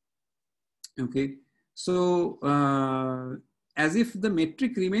 Okay, so as if the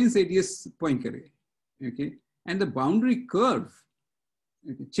metric remains ADS Poincare, okay, and the boundary curve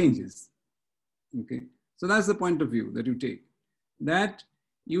changes. Okay, so that's the point of view that you take, that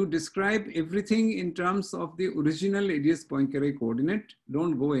you describe everything in terms of the original ADS Poincare coordinate.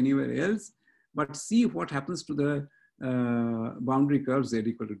 Don't go anywhere else, but see what happens to the boundary curve z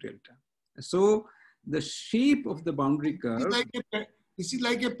equal to delta. So the shape of the boundary curve. This is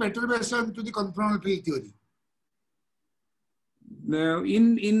like a perturbation to the conformal field theory.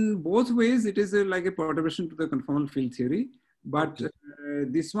 In both ways, it is like a perturbation to the conformal field theory. But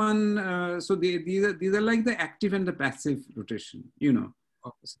this one, so these are like the active and the passive rotation, you know.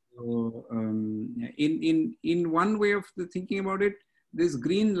 So in one way of the thinking about it, this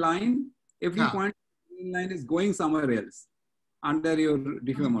green line, every point green line is going somewhere else under your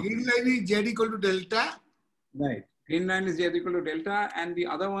diffeomorphism. Green line is z equal to delta. Right. Green line is z equal to delta, and the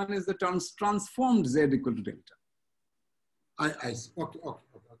other one is the transformed z equal to delta. I see.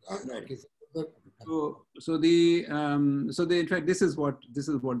 Okay. So in fact, this is what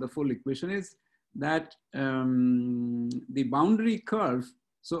the full equation is, that the boundary curve.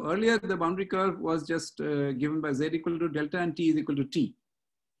 So earlier the boundary curve was just given by z equal to delta and t is equal to t.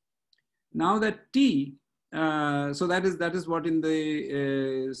 Now that t, so that is what in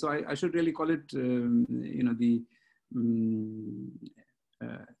the so I should really call it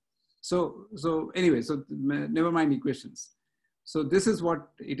so anyway, so never mind equations. So this is what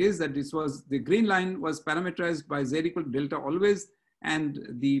it is, that this was, the green line was parameterized by z equal to delta always, and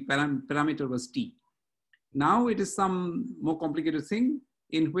the parameter was t. Now it is some more complicated thing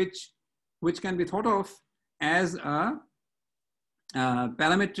in which can be thought of as a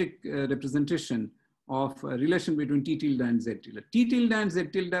parametric representation of a relation between t tilde and z tilde. T tilde and z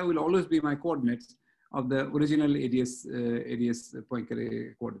tilde will always be my coordinates of the original ADS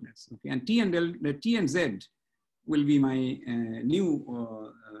Poincare coordinates. Okay, and t and z will be my new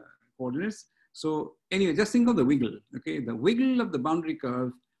coordinates. So anyway, just think of the wiggle. Okay, the wiggle of the boundary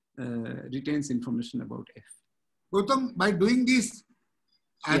curve retains information about f. Gautam, by doing this,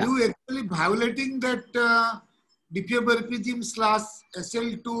 are you actually violating that diffeomorphism /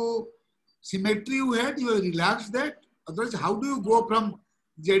 SL2 symmetry you had? You relaxed that? Otherwise, how do you go from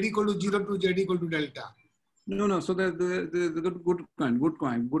z equal to 0 to z equal to delta? No. So the good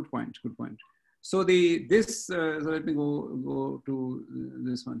point. So so let me go to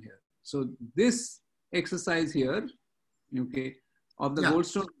this one here. So this exercise here, okay, of the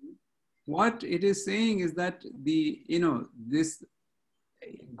Goldstone, what it is saying is that this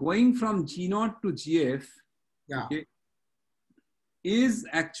going from G0 to GF, okay, is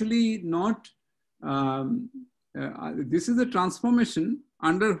actually not. This is a transformation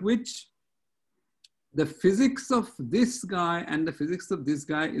under which the physics of this guy and the physics of this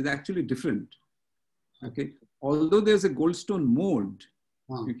guy is actually different. Okay, although there's a Goldstone mode,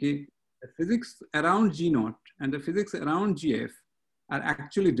 okay, the physics around G0 and the physics around GF are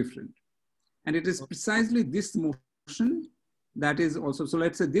actually different. And it is precisely this motion that is also, so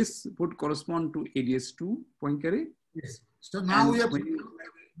let's say this would correspond to ADS2 Poincare. Yes. So now we have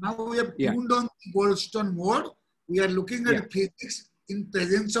tuned on the Goldstone mode. We are looking at physics in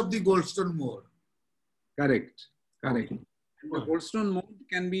presence of the Goldstone mode. Correct. And the Goldstone mode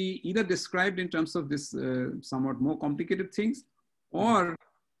can be either described in terms of this somewhat more complicated things, or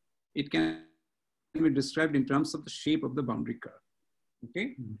it can be described in terms of the shape of the boundary curve.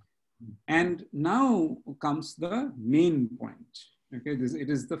 Okay. And now comes the main point. Okay, it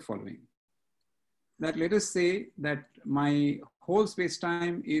is the following: that let us say that my whole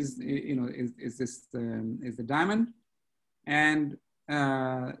space-time is the diamond, and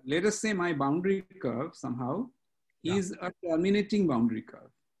let us say my boundary curve somehow is a terminating boundary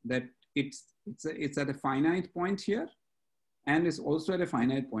curve, that it's at a finite point here, and it's also at a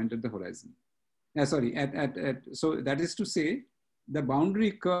finite point at the horizon. Sorry, so that is to say, the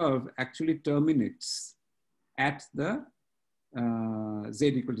boundary curve actually terminates at the z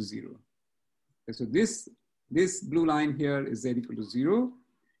equal to 0. Okay, so this blue line here is z equal to 0,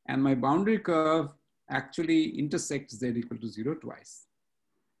 and my boundary curve actually intersects z equal to 0 twice.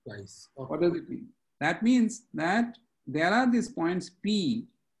 Okay. What does it mean? That means that there are these points P,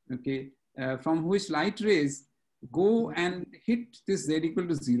 okay, from which light rays go and hit this z equal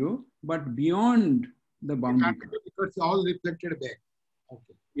to 0, but beyond the boundary curve. Because it's all reflected back.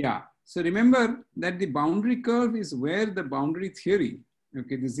 Okay. Yeah. So remember that the boundary curve is where the boundary theory,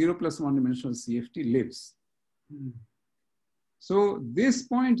 okay, the 0 plus 1 dimensional CFT lives. So this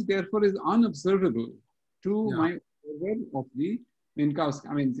point, therefore, is unobservable to my observer of the Minkowski,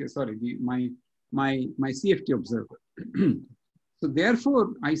 my CFT observer. So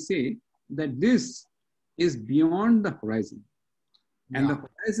therefore, I say that this is beyond the horizon. And the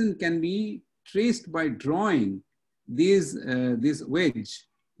horizon can be traced by drawing this wedge,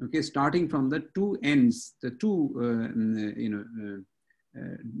 okay, starting from the two ends, the two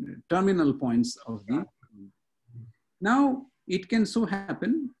terminal points of the. Now, it can so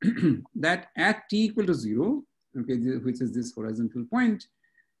happen that at t equal to 0, okay, which is this horizontal point,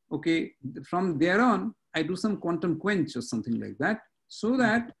 okay, from there on, I do some quantum quench or something like that, so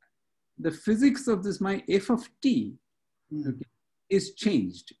that the physics of this, my f of t, okay, is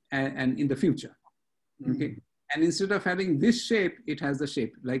changed and in the future, okay? And instead of having this shape, it has the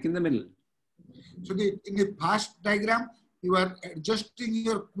shape, like in the middle. So in the past diagram, you are adjusting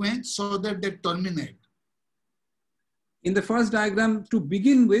your quench so that they terminate. In the first diagram, to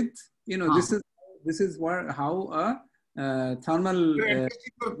begin with, you know, this is how a thermal. Your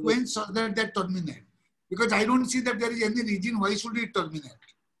quench so that they terminate. Because I don't see that there is any region. Why should it terminate?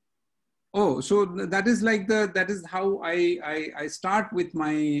 Oh, so that is like that is how I start with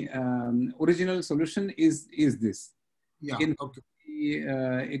my original solution is this. Yeah. Okay.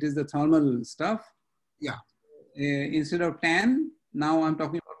 It is the thermal stuff. Yeah. Instead of tan, now I'm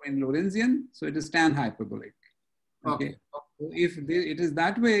talking about in Lorentzian, so it is tan hyperbolic. Okay. So if it is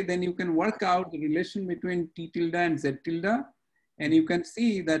that way, then you can work out the relation between t tilde and z tilde, and you can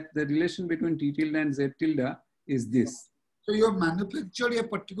see that the relation between t tilde and z tilde is this. So you have manufactured a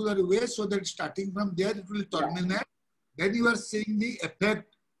particular way so that starting from there it will terminate. Then you are seeing the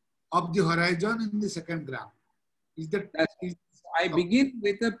effect of the horizon in the second graph. Is that? I begin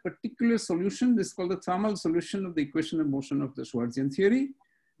with a particular solution. This is called the thermal solution of the equation of motion of the Schwarzian theory,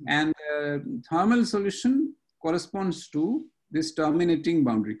 and thermal solution corresponds to this terminating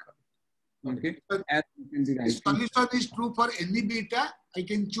boundary curve. Okay. As you can see, the solution is true for any beta. I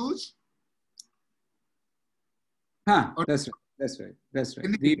can choose. That's right. That's right. That's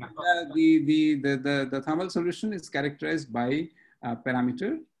right. The thermal solution is characterized by a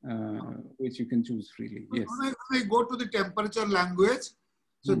parameter which you can choose freely. Yes. When I go to the temperature language,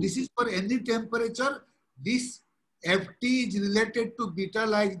 so this is for any temperature. This Ft is related to beta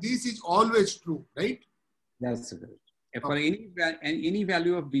like this is always true, right? That's right. For any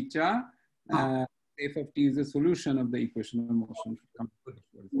value of beta, f of t is a solution of the equation of motion.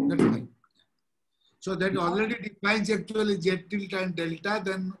 That's right. So that already defines actually z tilde and delta,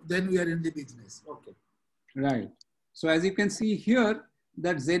 then we are in the business. Okay. Right. So as you can see here,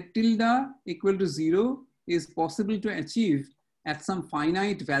 that z tilde equal to 0 is possible to achieve at some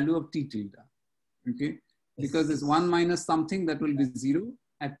finite value of t tilde. Okay. Because it's 1 minus something that will be 0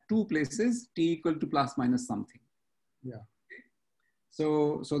 at two places, t equal to plus minus something. Yeah. Okay.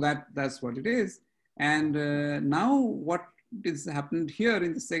 So that's what it is. And now what is happened here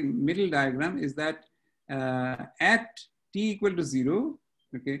in the middle diagram is that at t equal to 0,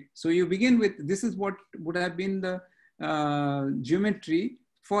 okay, so you begin with, this is what would have been the geometry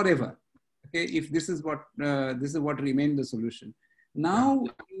forever, okay, if this is what remained the solution. Now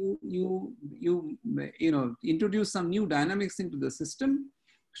you introduce some new dynamics into the system,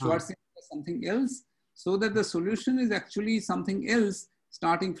 Schwarzian something else, so that the solution is actually something else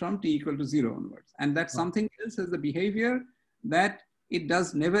starting from t equal to 0 onwards, and that something else has the behavior that it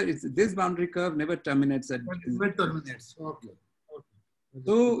does never, this boundary curve never terminates at. Never terminates. Okay.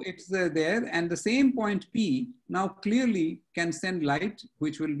 So it's there, and the same point P now clearly can send light,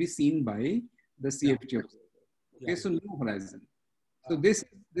 which will be seen by the CFT observer. Okay, so new horizon. So this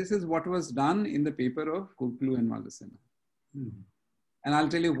is what was done in the paper of Kurklu and Maldacena. And I'll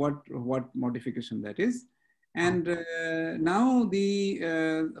tell you what modification that is. And now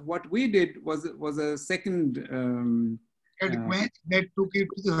what we did was a second quench that took it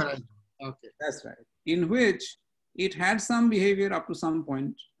to the horizon. Okay. That's right. In which it had some behavior up to some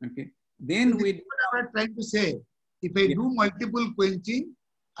point. Okay. Then we. What I was trying to say, if I do multiple quenching,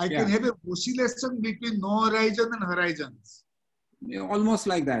 I can have a oscillation between no horizon and horizons. Almost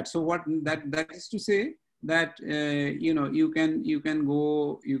like that. So what that is to say that you know, you can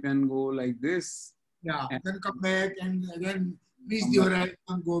go like this. Yeah. Then come back and again reach the horizon,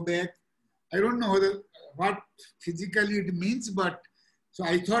 go back. I don't know what physically it means, but so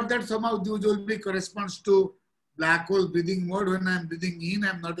I thought that somehow usually corresponds to black hole breathing mode. When I'm breathing in,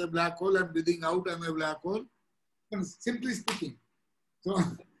 I'm not a black hole. I'm breathing out, I'm a black hole. But simply speaking. So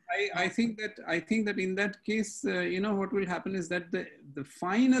I think that in that case, you know, what will happen is that the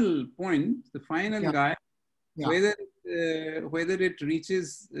final point, the final guy, whether it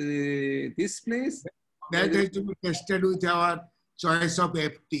reaches this place, that has to be tested with our choice of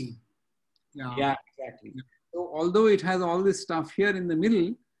FT. Yeah, exactly. So although it has all this stuff here in the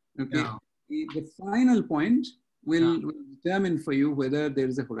middle, okay, the final point will determine for you whether there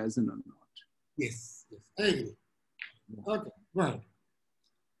is a horizon or not. Yes, I agree. Okay, right.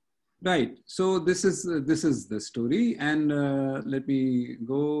 Right. So this is the story, and let me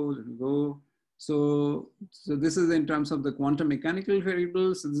go. So this is in terms of the quantum mechanical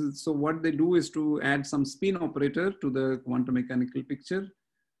variables. So what they do is to add some spin operator to the quantum mechanical picture.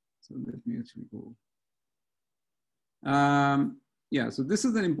 So let me actually go. Yeah, so this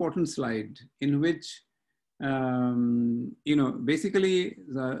is an important slide in which, you know, basically,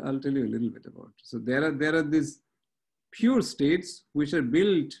 I'll tell you a little bit about. So there are these pure states which are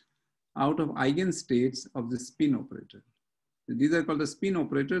built out of eigenstates of the spin operator. These are called the spin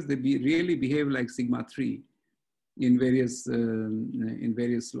operators. They really behave like sigma 3 in various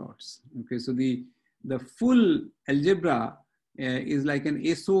slots. Okay, so the full algebra is like an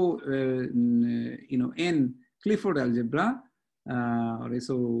SO, you know, n Clifford algebra or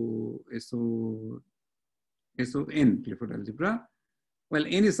SON Clifford algebra. Well,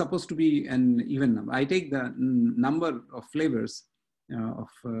 n is supposed to be an even number. I take the number of flavors of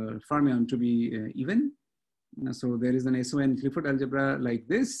fermion to be even. So there is an SON Clifford algebra like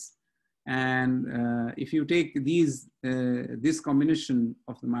this. And if you take this combination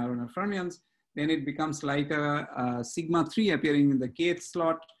of the Majorana fermions, then it becomes like a sigma 3 appearing in the kth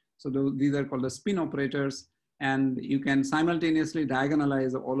slot. So these are called the spin operators. And you can simultaneously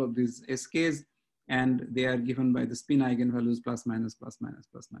diagonalize all of these SKs, and they are given by the spin eigenvalues plus minus,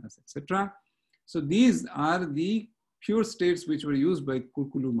 etc. So these are the pure states which were used by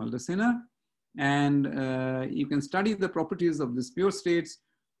Kurkulu-Maldacena. And you can study the properties of these pure states,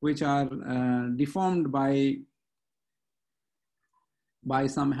 which are deformed by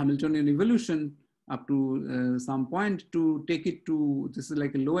some Hamiltonian evolution up to some point to take it to, this is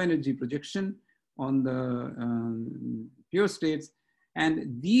like a low energy projection on the pure states.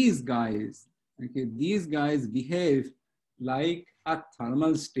 And these guys, okay, these guys behave like a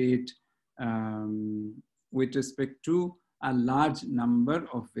thermal state with respect to a large number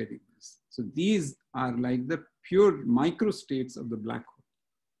of variables. So these are like the pure microstates of the black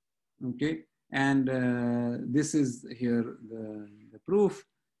hole. Okay, and this is here the proof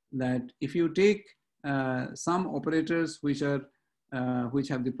that if you take some operators which are which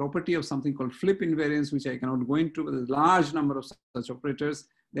have the property of something called flip invariance, which I cannot go into, but a large number of such operators,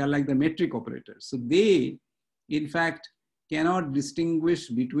 they are like the metric operators. So they, in fact, cannot distinguish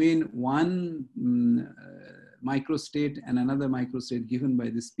between one microstate and another microstate given by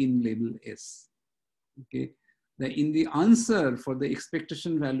the spin label S. Okay. In the answer for the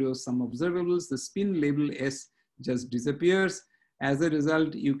expectation value of some observables, the spin label S just disappears. As a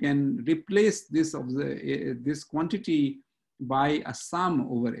result, you can replace this quantity by a sum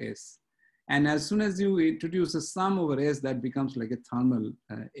over S. And as soon as you introduce a sum over S, that becomes like a thermal,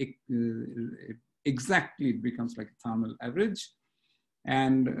 exactly it becomes like a thermal average.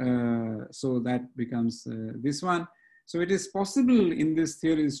 And so that becomes this one. So it is possible in this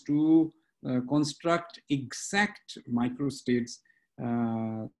theories to construct exact microstates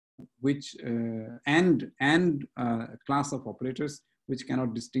which and class of operators which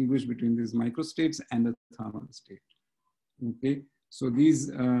cannot distinguish between these microstates and the thermal state. Okay, so these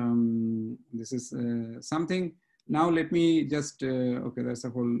this is something. Now let me just okay, there's a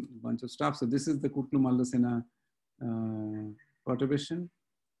whole bunch of stuff. So this is the Kurkulu-Maldacena perturbation.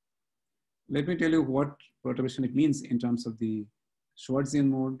 Let me tell you what perturbation it means in terms of the Schwarzian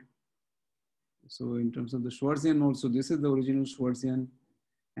mode. So in terms of the Schwarzian mode, so this is the original Schwarzian,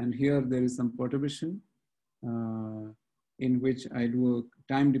 and here there is some perturbation in which I do a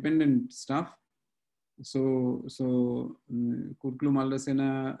time-dependent stuff. So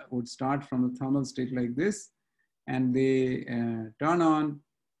Kurkulu-Maldacena would start from a thermal state like this, and they turn on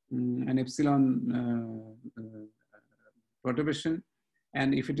an epsilon perturbation.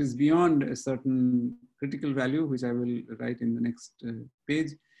 And if it is beyond a certain critical value, which I will write in the next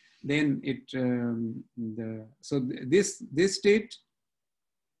page, then it, this state,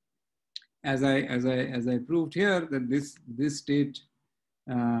 as I proved here, that this state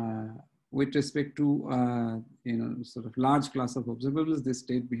with respect to sort of large class of observables, this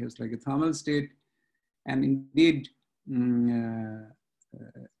state behaves like a thermal state, and indeed,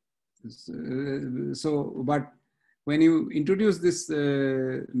 but when you introduce this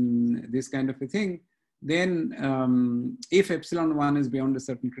this kind of a thing, then if epsilon 1 is beyond a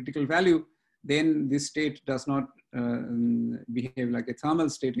certain critical value, then this state does not behave like a thermal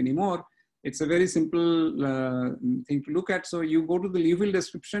state anymore. It's a very simple thing to look at. So you go to the Liouville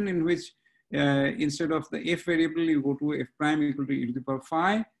description, in which instead of the f variable, you go to f prime equal to e to the power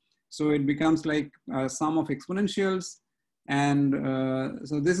phi. So it becomes like a sum of exponentials. And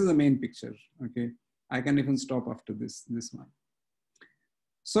so this is the main picture, okay? I can even stop after this one.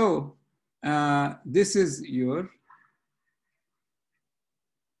 So this is your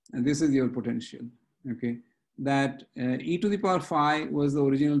potential, okay? That e to the power phi was the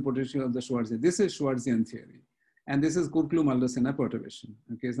original potential of the Schwarzian. This is Schwarzian theory. And this is Kurklu-Mulder-Senna perturbation,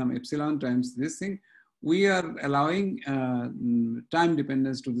 okay? Some epsilon times this thing. We are allowing time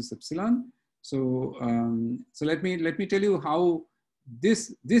dependence to this epsilon. So, so let me tell you how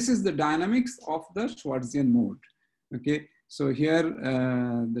this is the dynamics of the Schwarzian mode. Okay, so here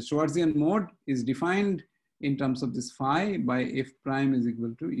the Schwarzian mode is defined in terms of this phi by f prime is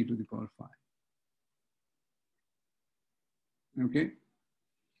equal to e to the power phi. Okay,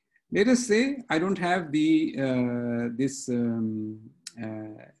 let us say I don't have the this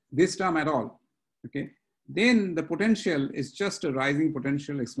term at all. Okay, then the potential is just a rising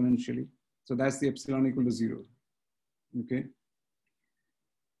potential exponentially. So that's the epsilon equal to 0. Okay.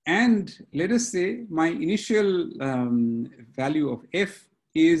 And let us say my initial value of f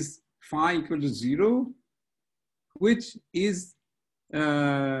is phi equal to 0, which is,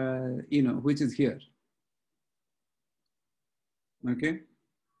 which is here. Okay.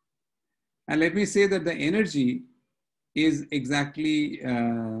 And let me say that the energy is exactly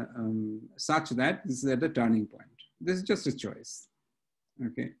such that this is at the turning point. This is just a choice.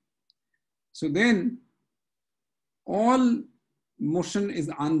 Okay. So then all motion is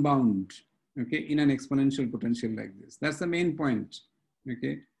unbound, okay, in an exponential potential like this. That's the main point,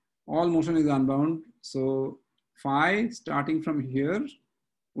 okay. All motion is unbound. So phi starting from here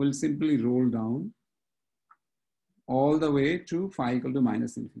will simply roll down all the way to phi equal to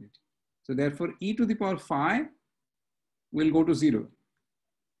minus infinity. So therefore, e to the power phi will go to 0.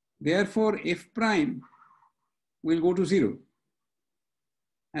 Therefore, f prime will go to 0.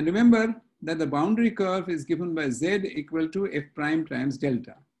 And remember that the boundary curve is given by z equal to f prime times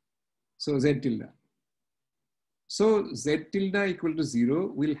delta. So z tilde. So z tilde equal to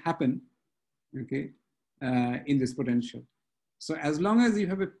 0 will happen, okay, in this potential. So as long as you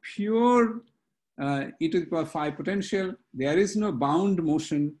have a pure e to the power phi potential, there is no bound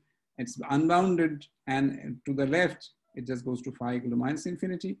motion. It's unbounded, and to the left, it just goes to phi equal to minus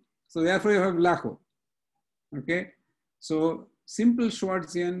infinity. So therefore you have black hole, okay? So simple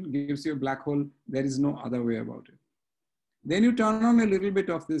Schwarzian gives you a black hole. There is no other way about it. Then you turn on a little bit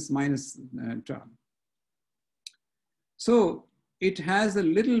of this minus term. So it has a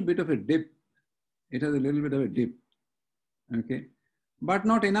little bit of a dip. It has a little bit of a dip, okay? But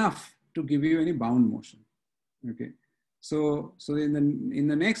not enough to give you any bound motion, okay? So in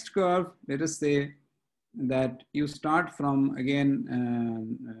the next curve, let us say that you start from again,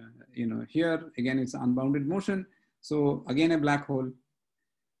 here, again, it's unbounded motion. So again, a black hole.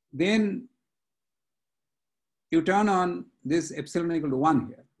 Then you turn on this epsilon equal to 1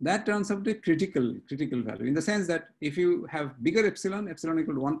 here. That turns out to a critical value, in the sense that if you have bigger epsilon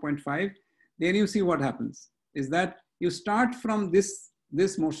equal to 1.5, then you see what happens is that you start from this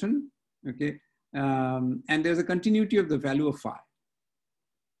motion, okay, and there's a continuity of the value of phi.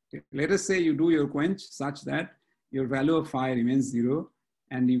 Okay. Let us say you do your quench such that your value of phi remains 0,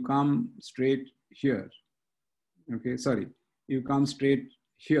 and you come straight here. Okay, sorry, you come straight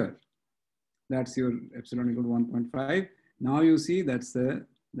here. That's your epsilon equal to 1.5. Now you see that's a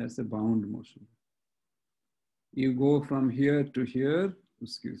bound motion. You go from here to here,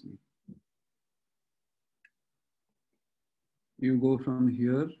 excuse me. You go from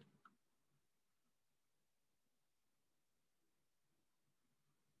here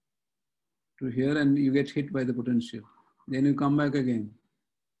to here, and you get hit by the potential. Then you come back again.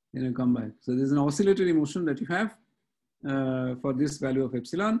 Then you come back. So there's an oscillatory motion that you have for this value of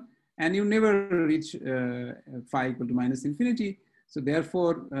epsilon. and you never reach phi equal to minus infinity. So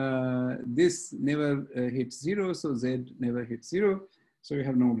therefore, this never hits 0, so Z never hits 0, so you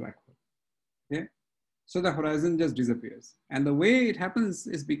have no black hole. Okay, so the horizon just disappears, and the way it happens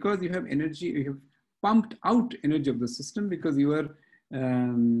is because you have energy, you have pumped out energy of the system because you are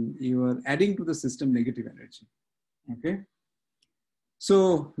adding to the system negative energy. Okay,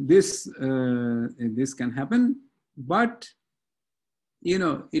 so this this can happen, but you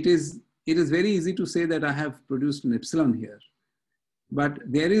know it is very easy to say that I have produced an epsilon here. But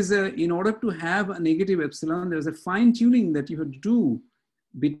there is in order to have a negative epsilon, there's a fine tuning that you have to do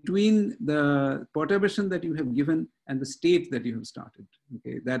between the perturbation that you have given and the state that you have started.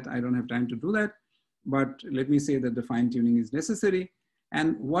 Okay, that I don't have time to do that, but let me say that the fine tuning is necessary.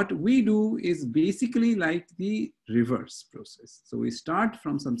 And what we do is basically like the reverse process. So we start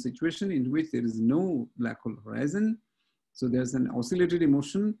from some situation in which there is no black hole horizon. So there's an oscillatory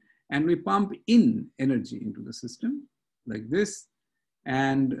motion, and we pump in energy into the system like this.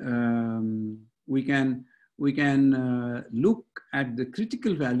 And we can look at the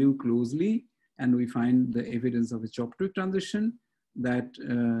critical value closely, and we find the evidence of a Choptic transition that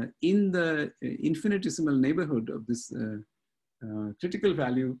in the infinitesimal neighborhood of this critical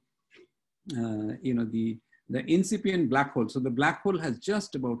value, you know, the incipient black hole. So the black hole has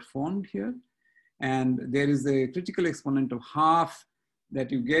just about formed here, and there is a critical exponent of half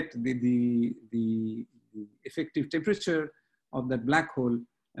that you get the effective temperature of that black hole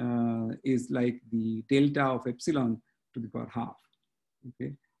is like the delta of epsilon to the power half.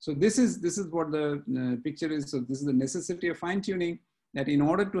 Okay, so this is what the picture is. So this is the necessity of fine tuning, that in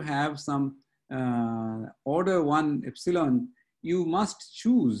order to have some order 1 epsilon, you must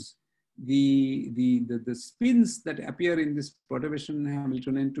choose the spins that appear in this perturbation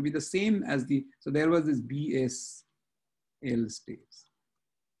Hamiltonian to be the same as the, so there was this BSL states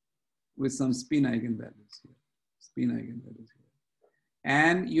with some spin eigenvalues here,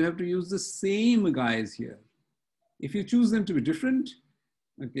 and you have to use the same guys here. If you choose them to be different,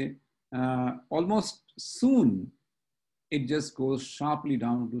 okay, almost soon it just goes sharply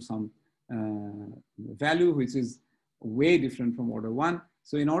down to some value which is way different from order 1.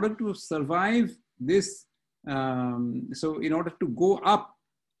 So in order to survive this, so in order to go up,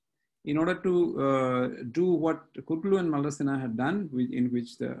 in order to do what Kuklu and Mallasena had done, in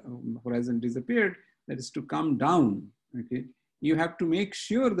which the horizon disappeared, that is to come down, okay, you have to make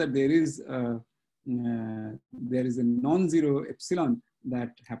sure that there is a non-zero epsilon that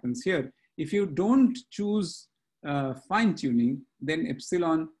happens here. If you don't choose fine tuning, then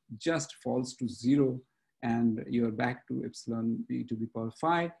epsilon just falls to 0, and you're back to epsilon e to the power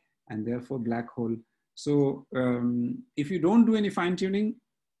phi, and therefore black hole. So if you don't do any fine tuning,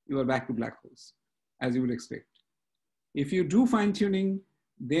 you are back to black holes, as you would expect. If you do fine tuning,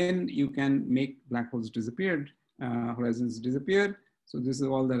 then you can make black holes disappear, horizons disappear. So this is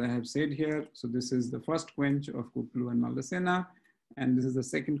all that I have said here. So this is the first quench of Kuklu and Mallasena, and this is the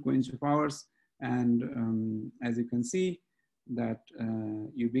second quench of ours. And as you can see, that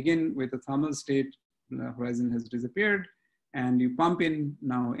you begin with a thermal state, the horizon has disappeared, and you pump in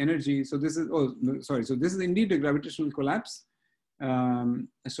now energy. So this is, oh, sorry. So this is indeed a gravitational collapse.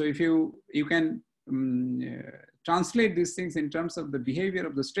 So if you can translate these things in terms of the behavior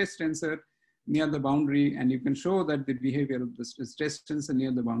of the stress tensor near the boundary, and you can show that the behavior of the stress tensor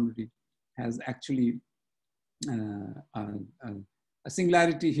near the boundary has actually a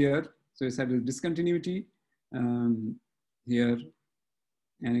singularity here. So it's had a discontinuity here.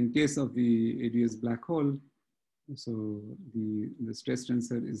 And in case of the ADS black hole, so the stress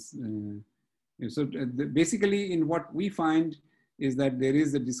tensor is, basically in what we find is that there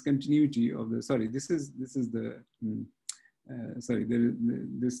is a discontinuity of the, sorry, this is the, sorry,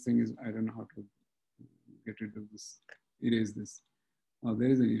 this thing is, I don't know how to get rid of this, erase this. Oh, there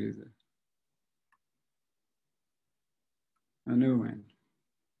is an eraser. Oh, never mind.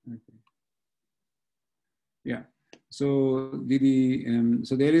 Okay. Yeah. So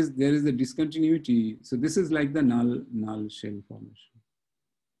so there is the discontinuity. So this is like the null shell formation.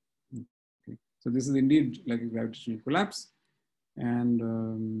 Okay. So this is indeed like a gravitational collapse, and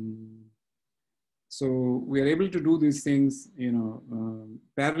so we are able to do these things, you know,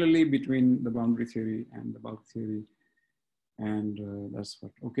 parallelly between the boundary theory and the bulk theory, and that's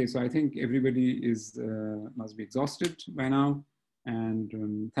what. Okay, so I think everybody is must be exhausted by now,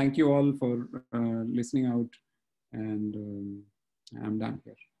 and thank you all for listening out. And I'm done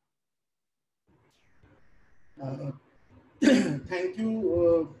here. Thank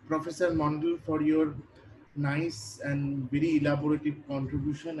you, Professor Mandal, for your nice and very elaborative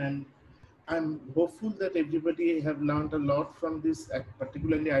contribution. And I'm hopeful that everybody have learned a lot from this.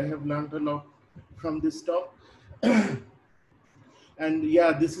 Particularly, I have learned a lot from this talk. And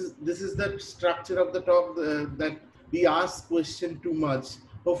yeah, this is the structure of the talk, that we ask question too much.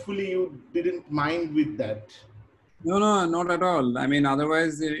 Hopefully, you didn't mind with that. No, no, not at all. I mean,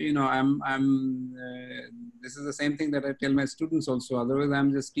 otherwise, you know, this is the same thing that I tell my students also. Otherwise,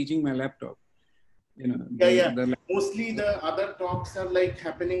 I'm just teaching my laptop. You know, Mostly the other talks are like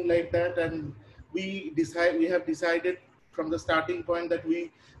happening like that, and we have decided from the starting point that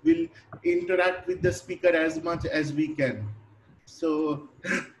we will interact with the speaker as much as we can. So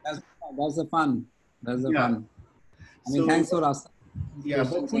that's the fun. That's the fun. I mean, so, thanks for asking. Yeah,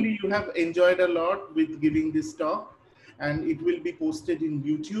 hopefully you have enjoyed a lot with giving this talk, and it will be posted in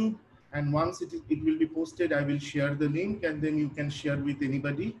YouTube. And once it will be posted, I will share the link, and then you can share with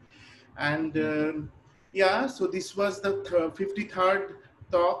anybody. And yeah, so this was the 53rd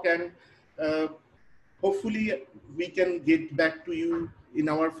talk, and hopefully we can get back to you in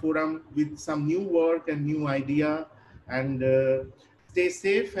our forum with some new work and new idea. And stay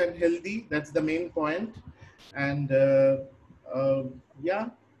safe and healthy. That's the main point. And yeah,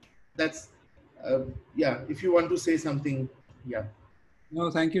 that's yeah. If you want to say something, yeah. No,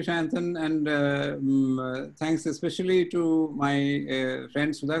 thank you, Shantan, and thanks especially to my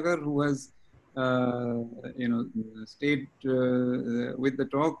friend Sudhakar, who has you know, stayed with the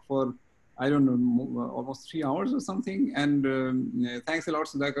talk for, I don't know, almost 3 hours or something. And thanks a lot,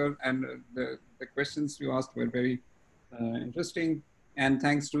 Sudhakar. And the questions you asked were very interesting. And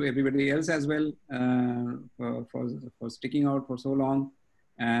thanks to everybody else as well for sticking out for so long.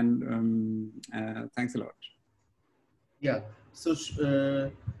 And thanks a lot. Yeah. So, sir,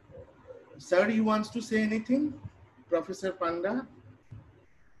 you want to say anything, Professor Panda?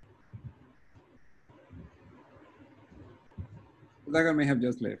 Sudhakar may have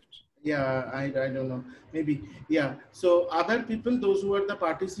just left. Yeah, I don't know. Maybe, yeah. So other people, those who are the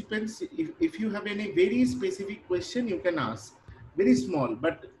participants, if you have any very specific question, you can ask. Very small,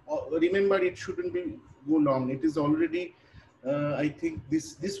 but remember, it shouldn't be go long. It is already, I think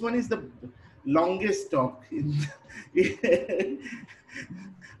this one is the longest talk.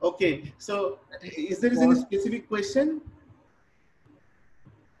 Okay, so is there any specific question?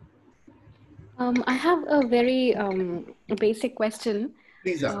 I have a very basic question.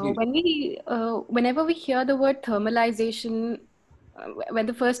 Please ask. Whenever we hear the word thermalization, when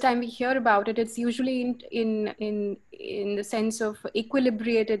the first time we hear about it, it's usually in the sense of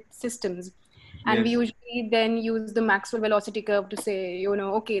equilibrated systems. And Yes. we usually then use the Maxwell velocity curve to say, you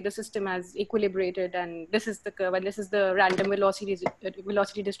know, okay, the system has equilibrated and this is the curve and this is the random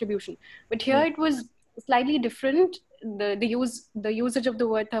velocity distribution. But here it was slightly different. The usage of the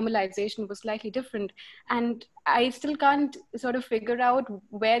word thermalization was slightly different. And I still can't sort of figure out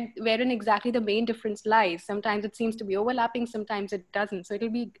wherein exactly the main difference lies. Sometimes it seems to be overlapping, sometimes it doesn't. So it'll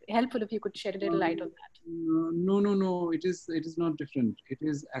be helpful if you could shed a little light on that. No, it is not different. It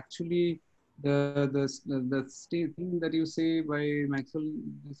is actually the thing that you say by Maxwell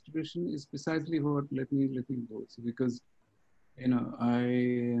distribution is precisely what let me go. So because, you know,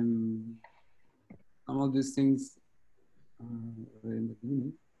 some of these things were in the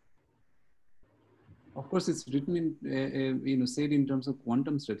beginning. Of course, it's written in you know, said in terms of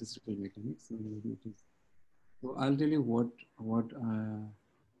quantum statistical mechanics. So I'll tell you what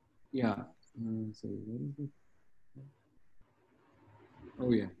yeah. Sorry, where is it?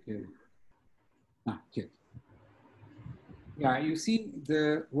 Oh yeah, here. Here. Yeah, you see,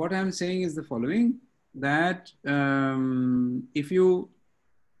 what I'm saying is the following, that if you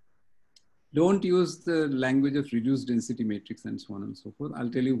don't use the language of reduced density matrix and so on and so forth, I'll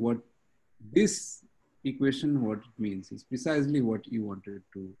tell you what this equation, what it means is precisely what you wanted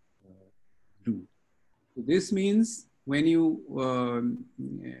to do. So this means when you,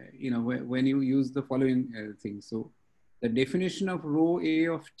 you know, when you use the following thing. So the definition of rho A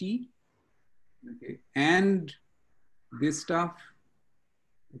of T, okay, and this stuff,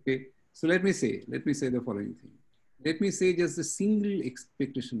 okay. So let me say the following thing. Let me say just the single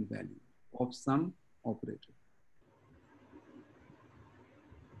expectation value of some operator.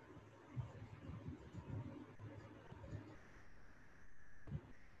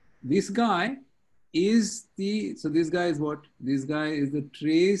 This guy is so this guy is what? This guy is the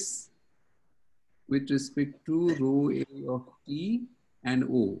trace with respect to rho A of T and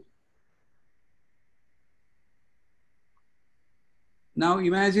O. Now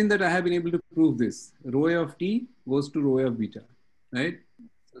imagine that I have been able to prove this. Rho A of T goes to rho A of beta, right?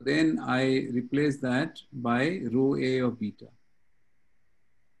 So then I replace that by rho A of beta.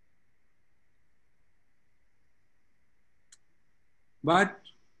 But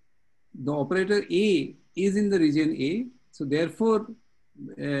the operator A is in the region A. So therefore,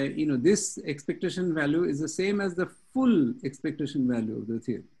 this expectation value is the same as the full expectation value of the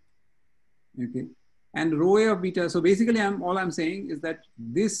theory. Okay. And rho A of beta. So basically, all I'm saying is that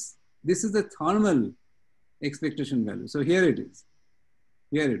this is the thermal expectation value. So here it is.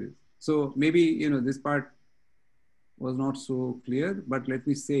 Here it is. So maybe, this part was not so clear, but let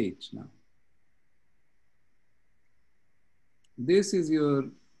me say it now. This is your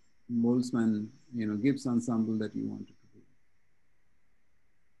Boltzmann, Gibbs ensemble that you wanted to do.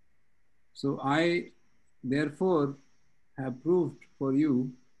 So I, therefore, have proved for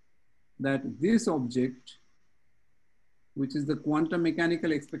you that this object, which is the quantum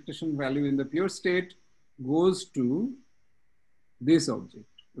mechanical expectation value in the pure state, goes to this object.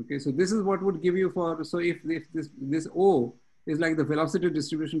 Okay, so this is what would give you for, so if this O is like the velocity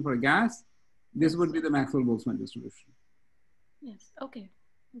distribution for a gas, this would be the Maxwell-Boltzmann distribution. Yes, okay,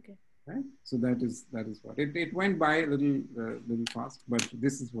 okay. Right, so that is what, it went by a little fast, but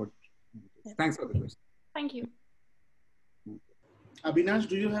this is what it is. Yeah. Thanks for the question. Thank you. Abhinash,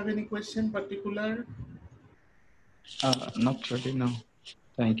 do you have any question particular? Not really, no.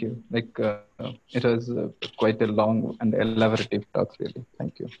 Thank you. Like it was quite a long and elaborative talk, really.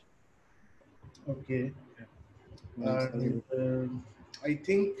 Thank you. Okay. Sorry. I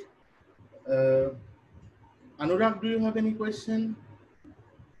think, Anurag, do you have any question?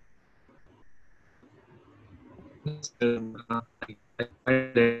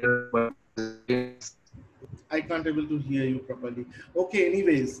 I can't able to hear you properly. Okay,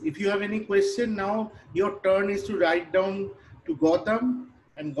 anyways, if you have any question now, your turn is to write down to Gautam,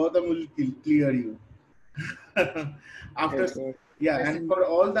 and Gautam will clear you. After, Okay. yeah, and for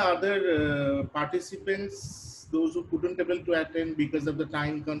all the other participants, those who couldn't able to attend because of the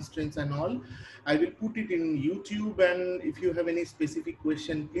time constraints and all, I will put it in YouTube, and if you have any specific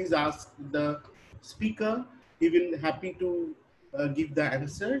question, please ask the speaker. He will happy to give the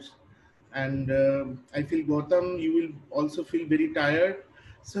answers. And I feel, Gautam, you will also feel very tired.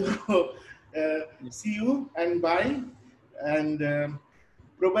 So see you and bye. And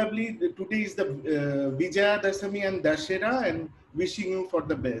probably today is the Vijaya Dasami and Dashera, and wishing you for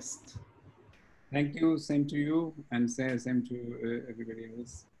the best. Thank you, same to you, and same to everybody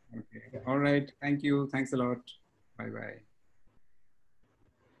else. Okay, yeah. All right, thank you, thanks a lot, bye-bye.